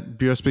is that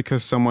just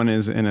because someone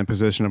is in a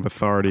position of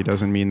authority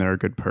doesn't mean they're a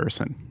good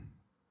person.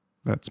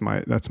 That's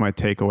my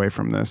takeaway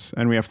from this.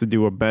 And we have to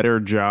do a better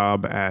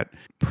job at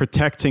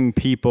protecting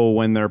people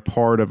when they're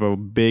part of a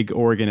big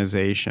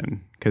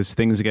organization, because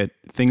things get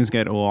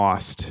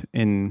lost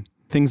in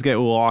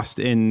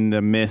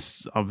the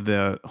midst of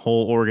the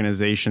whole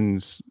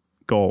organization's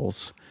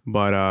goals.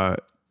 But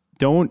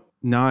don't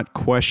not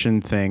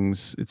question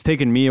things. It's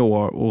taken me a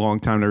long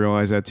time to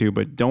realize that too.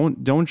 But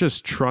don't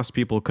just trust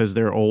people because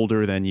they're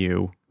older than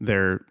you.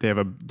 They have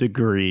a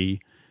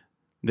degree.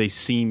 They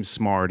seem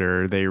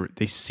smarter.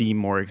 They seem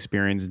more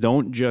experienced.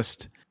 Don't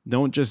just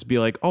be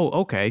like, oh,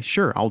 okay,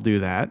 sure, I'll do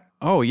that.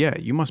 Oh yeah,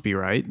 you must be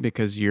right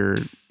because you're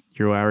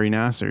Larry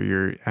Nassar.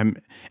 You're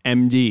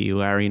MD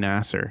Larry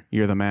Nassar.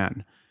 You're the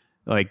man.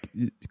 Like,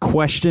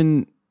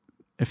 question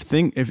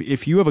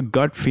if you have a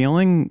gut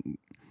feeling,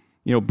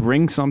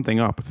 bring something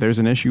up. If there's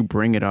an issue,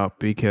 bring it up,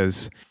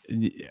 because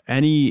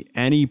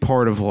any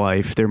part of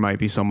life there might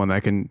be someone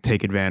that can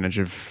take advantage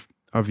of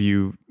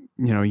you.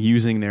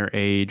 Using their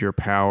age or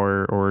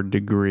power or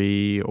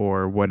degree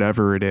or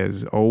whatever it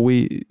is.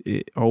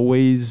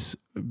 Always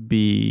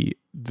be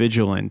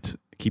vigilant.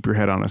 Keep your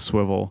head on a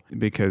swivel,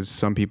 because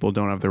some people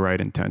don't have the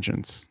right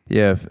intentions.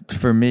 Yeah,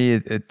 for me,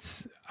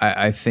 it's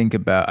I think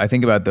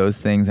about those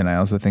things, and I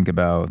also think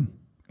about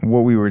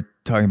what we were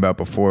talking about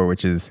before,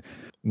 which is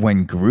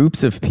when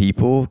groups of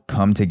people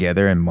come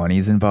together and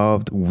money's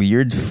involved,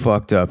 weird,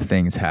 fucked up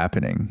things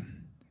happening.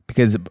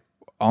 Because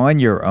on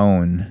your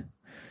own,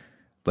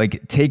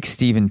 like, take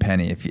Stephen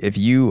Penny. If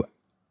you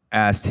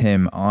asked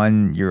him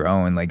on your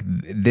own, like,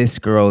 this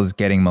girl is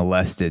getting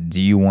molested,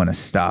 do you want to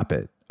stop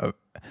it?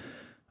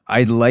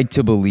 I'd like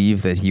to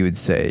believe that he would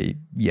say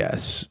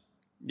yes.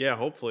 Yeah,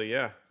 hopefully,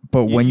 yeah.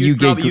 But when you'd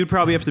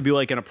probably have to be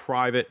like in a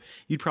private.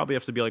 You'd probably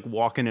have to be like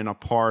walking in a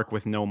park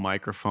with no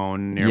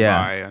microphone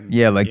nearby.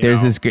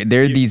 There's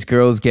these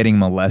girls getting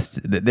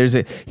molested. There's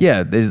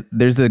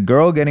a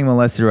girl getting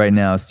molested right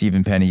now.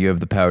 Stephen Penny, you have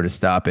the power to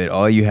stop it.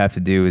 All you have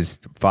to do is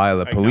file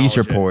a police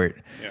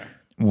report. Yeah.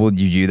 Would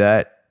you do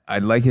that?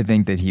 I'd like to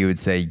think that he would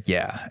say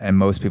yeah, and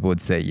most people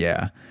would say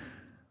yeah.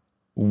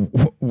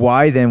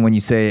 Why then, when you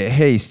say,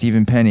 hey,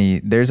 Stephen Penny,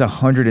 there's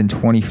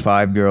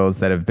 125 girls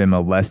that have been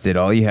molested,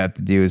 all you have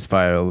to do is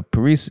file a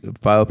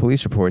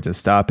police report to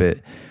stop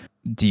it.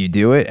 Do you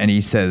do it? And he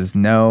says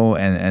no,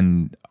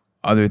 and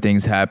other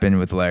things happen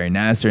with Larry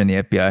Nassar and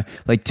the FBI.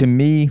 Like, to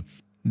me,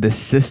 the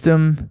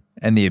system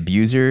and the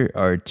abuser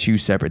are two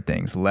separate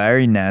things.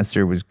 Larry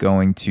Nassar was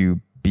going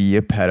to be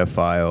a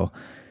pedophile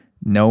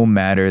no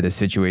matter the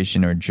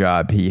situation or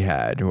job he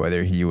had,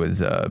 whether he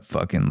was a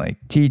fucking like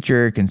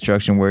teacher,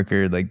 construction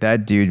worker, like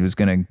that dude was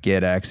going to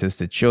get access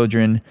to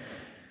children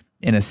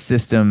in a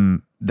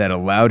system that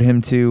allowed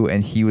him to,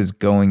 and he was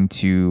going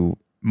to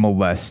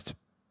molest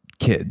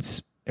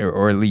kids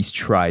or at least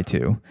try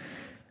to.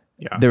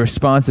 Yeah. The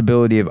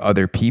responsibility of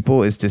other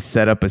people is to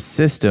set up a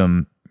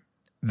system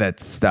that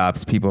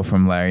stops people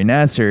from Larry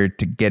Nassar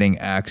to getting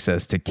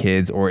access to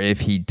kids, or if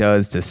he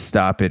does, to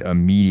stop it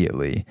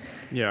immediately.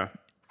 Yeah.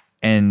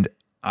 And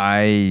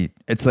I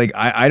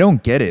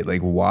don't get it.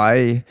 Like,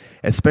 why,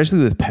 especially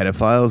with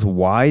pedophiles,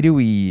 why do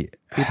we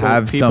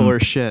people are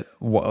shit?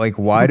 Like,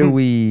 why do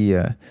we?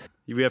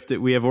 We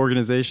have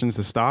organizations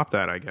to stop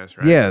that, I guess,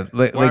 right? Yeah.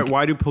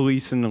 Why do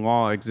police and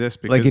law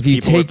exist? Because like, if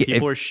you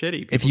people are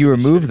shitty. If you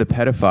remove the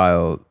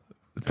pedophile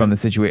from the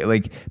situation,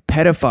 like,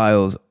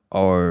 pedophiles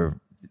are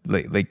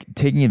like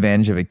taking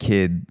advantage of a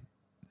kid.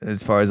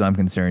 As far as I'm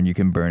concerned, you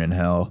can burn in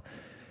hell.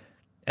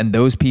 And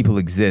those people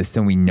exist,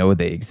 and we know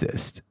they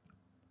exist.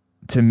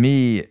 To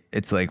me,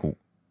 it's like,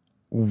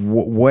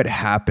 what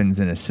happens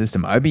in a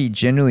system? I'd be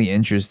genuinely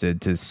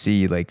interested to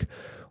see, like,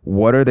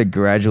 what are the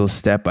gradual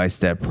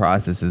step-by-step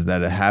processes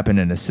that happen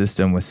in a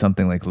system with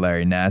something like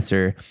Larry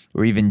Nassar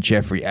or even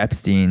Jeffrey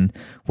Epstein,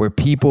 where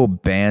people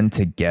band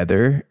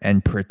together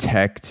and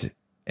protect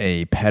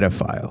a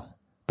pedophile.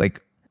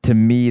 Like, to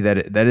me,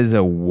 that is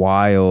a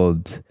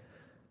wild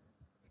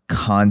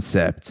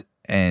concept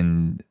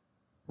and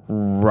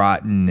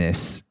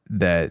rottenness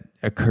that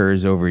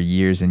occurs over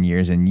years and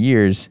years and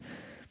years.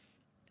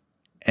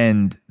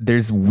 And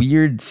there's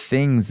weird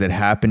things that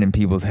happen in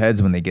people's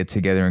heads when they get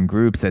together in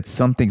groups, that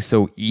something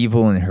so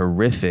evil and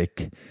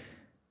horrific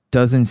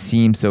doesn't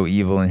seem so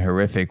evil and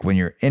horrific when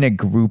you're in a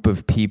group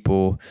of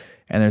people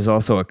and there's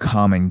also a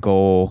common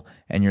goal,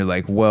 and you're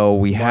like, well,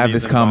 we have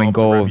this common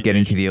goal of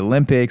getting to the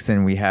Olympics,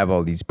 and we have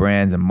all these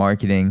brands and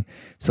marketing.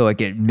 So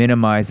like, it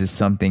minimizes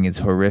something as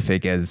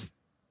horrific as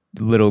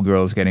little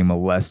girls getting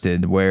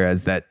molested,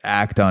 whereas that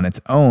act on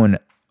its own,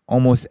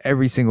 almost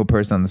every single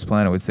person on this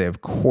planet would say, of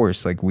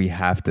course, like, we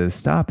have to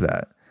stop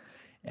that.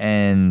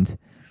 And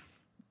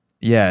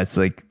yeah, it's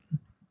like,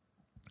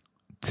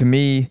 to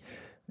me,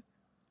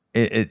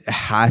 it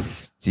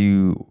has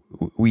to,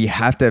 we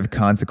have to have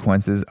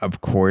consequences, of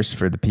course,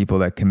 for the people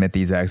that commit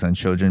these acts on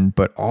children,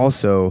 but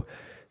also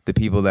the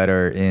people that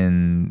are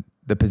in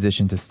the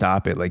position to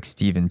stop it, like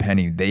Stephen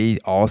Penny, they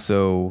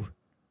also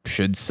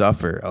should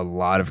suffer a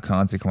lot of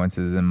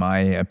consequences, in my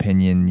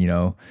opinion. You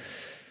know,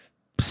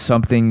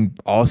 something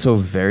also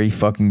very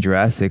fucking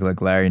drastic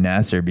like Larry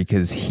Nassar,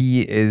 because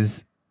he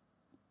is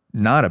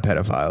not a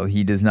pedophile.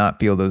 He does not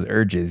feel those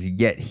urges,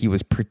 yet he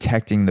was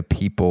protecting the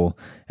people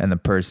and the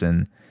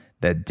person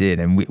that did.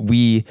 And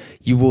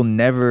you will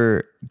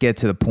never get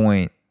to the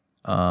point,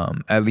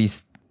 at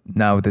least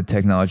not with the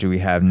technology we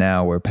have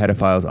now, where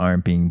pedophiles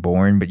aren't being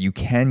born, but you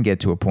can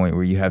get to a point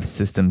where you have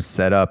systems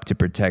set up to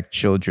protect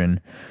children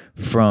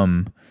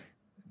from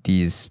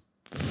these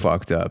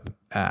fucked up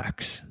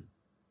acts.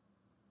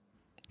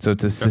 So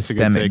it's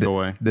systemic.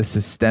 The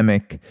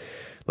systemic,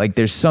 like,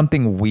 there's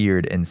something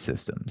weird in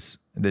systems.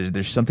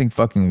 There's something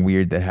fucking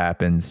weird that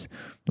happens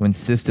when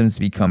systems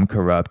become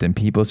corrupt and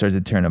people start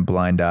to turn a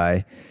blind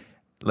eye.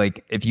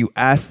 Like, if you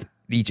ask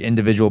each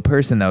individual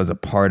person that was a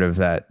part of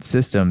that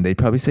system, they'd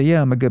probably say,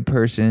 yeah, I'm a good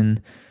person.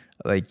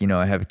 Like, you know,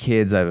 I have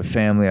kids, I have a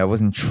family. I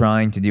wasn't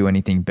trying to do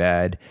anything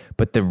bad.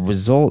 But the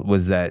result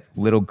was that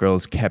little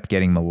girls kept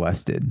getting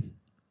molested.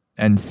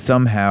 And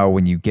somehow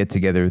when you get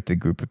together with a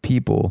group of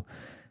people,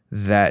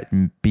 that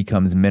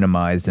becomes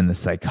minimized in the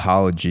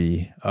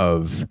psychology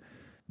of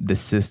the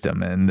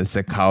system and the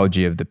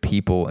psychology of the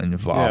people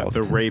involved.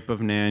 Yeah, the rape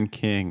of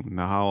Nanking,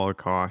 the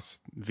Holocaust,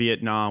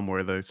 Vietnam,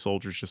 where the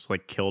soldiers just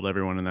like killed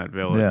everyone in that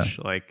village.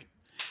 Yeah. Like,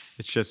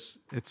 it's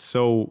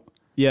so,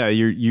 yeah,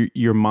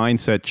 your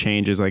mindset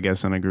changes, I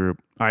guess, in a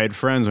group. I had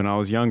friends when I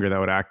was younger that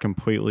would act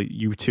completely,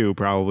 you too,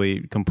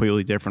 probably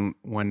completely different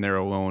when they're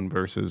alone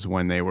versus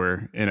when they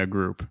were in a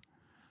group.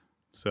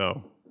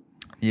 So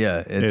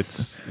yeah,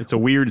 it's a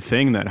weird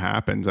thing that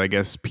happens. I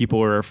guess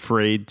people are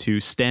afraid to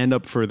stand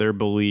up for their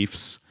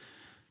beliefs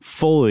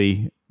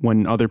fully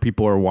when other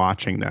people are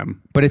watching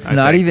them. But it's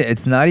not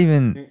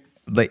even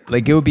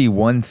like it would be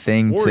one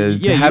thing Or, to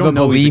yeah, you have a don't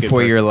know he's a belief good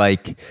where you're person.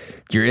 like,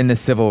 you're in the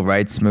civil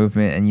rights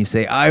movement and you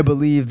say, I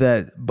believe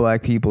that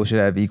black people should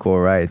have equal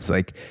rights.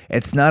 Like,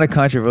 it's not a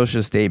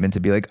controversial statement to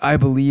be like, I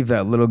believe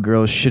that little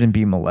girls shouldn't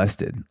be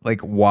molested.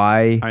 Like,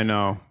 why? I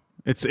know.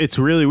 It's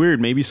really weird.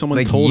 Maybe someone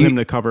Like told you- him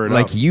to cover it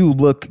like up. you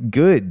look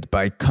good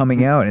by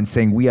coming out and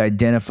saying we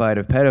identified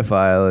a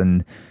pedophile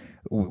and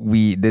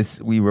we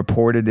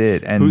reported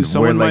it, and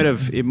Someone we're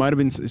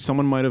like,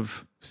 someone might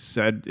have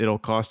said it'll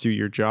cost you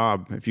your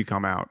job if you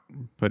come out,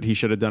 but he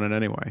should have done it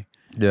anyway.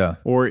 yeah.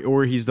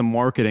 Or he's the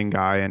marketing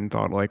guy and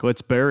thought like,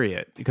 let's bury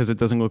it because it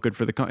doesn't look good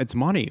for it's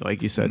money,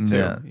 like you said too.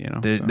 Yeah. You know,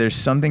 so. There's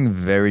something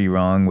very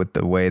wrong with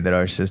the way that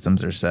our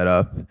systems are set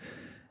up,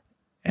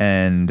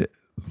 and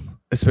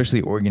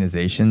especially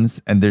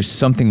organizations. And there's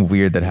something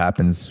weird that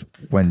happens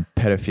when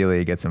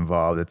pedophilia gets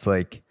involved. It's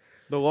like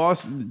The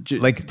loss,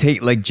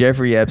 take like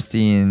Jeffrey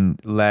Epstein,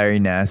 Larry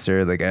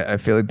Nassar. Like I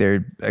feel like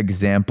they're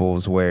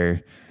examples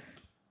where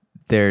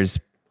there's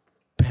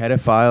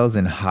pedophiles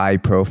in high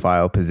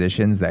profile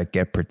positions that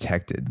get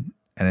protected,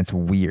 and it's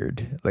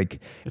weird.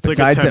 Like It's like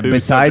a taboo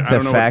besides subject. I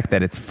the don't know fact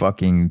that it's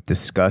fucking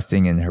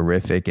disgusting and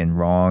horrific and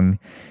wrong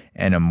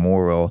and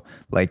immoral,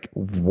 like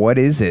what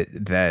is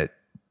it that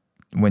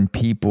when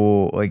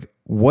people like,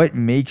 what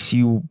makes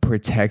you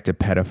protect a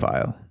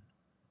pedophile?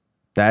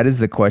 That is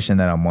the question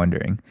that I'm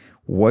wondering.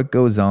 What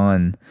goes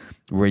on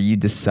where you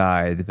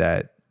decide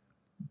that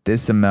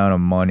this amount of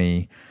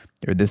money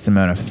or this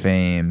amount of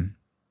fame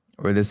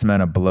or this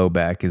amount of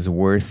blowback is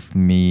worth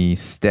me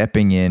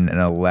stepping in and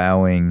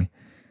allowing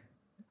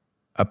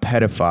a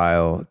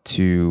pedophile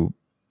to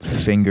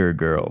finger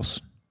girls?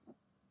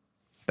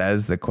 That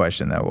is the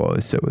question that will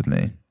always sit with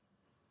me.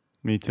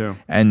 me too.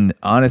 And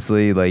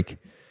honestly, like,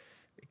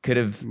 it could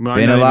have Might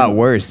been a not lot even-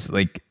 worse.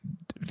 Like,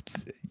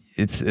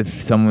 if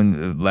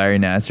someone, Larry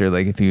Nassar,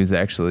 like, if he was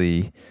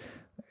actually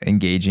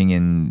engaging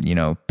in, you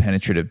know,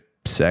 penetrative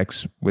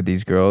sex with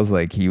these girls,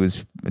 like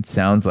it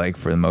sounds like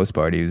for the most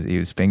part he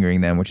was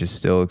fingering them, which is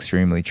still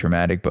extremely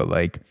traumatic, but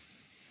like,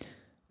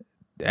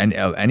 and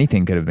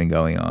anything could have been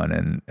going on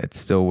and it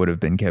still would have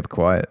been kept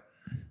quiet.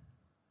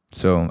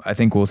 So I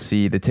think we'll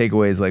see. The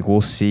takeaway is like,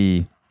 we'll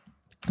see.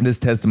 This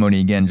testimony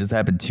again just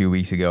happened 2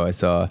 weeks ago. I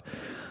saw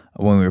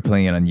when we were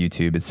playing it on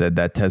YouTube, it said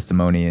that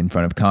testimony in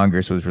front of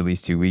Congress was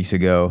released 2 weeks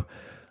ago.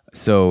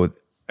 So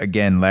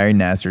again, Larry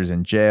Nassar's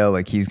in jail.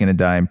 Like, he's going to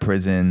die in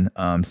prison.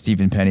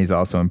 Stephen Penny's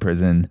also in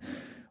prison.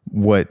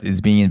 What is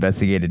being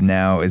investigated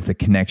now is the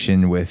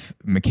connection with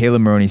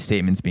Mckayla Maroney's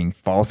statements being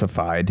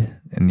falsified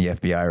in the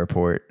FBI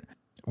report,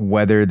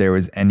 whether there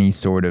was any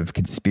sort of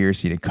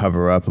conspiracy to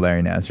cover up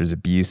Larry Nassar's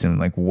abuse, and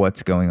like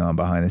what's going on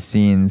behind the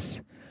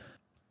scenes.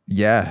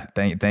 Yeah,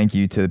 thank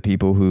you to the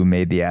people who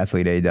made the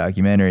Athlete A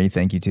documentary.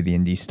 Thank you to the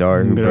Indy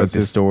Star who broke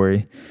the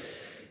story.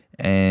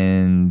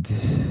 And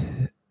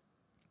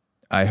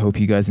I hope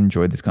you guys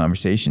enjoyed this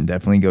conversation.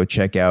 Definitely go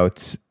check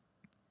out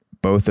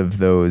both of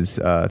those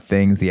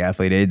things, the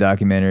Athlete A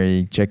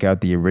documentary. Check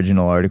out the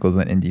original articles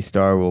on Indy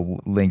Star. We'll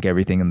link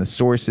everything in the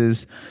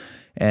sources.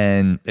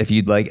 And if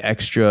you'd like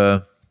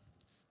extra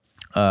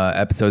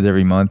episodes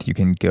every month, you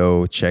can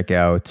go check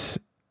out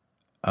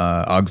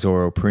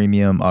Auxoro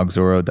Premium,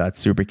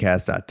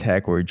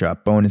 auxoro.supercast.tech, where we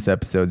drop bonus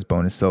episodes,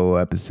 bonus solo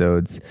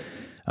episodes,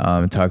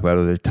 and talk about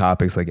other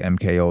topics like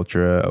MK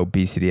Ultra,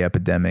 obesity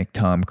epidemic,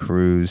 Tom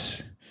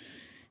Cruise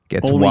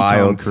gets Only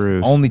wild. Tom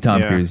Cruise. Only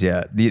Tom Yeah. Cruise,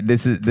 yeah.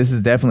 This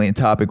is definitely a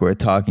topic we're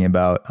talking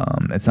about.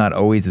 It's not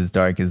always as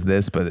dark as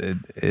this, but it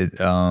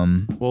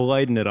We'll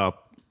lighten it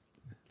up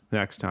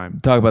next time.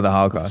 talk about the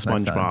Holocaust.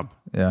 next time. SpongeBob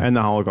Yeah. and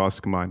the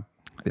Holocaust combined.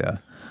 Yeah.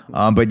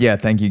 But yeah,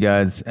 thank you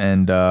guys,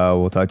 and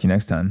we'll talk to you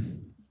next time.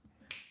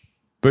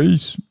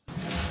 Peace.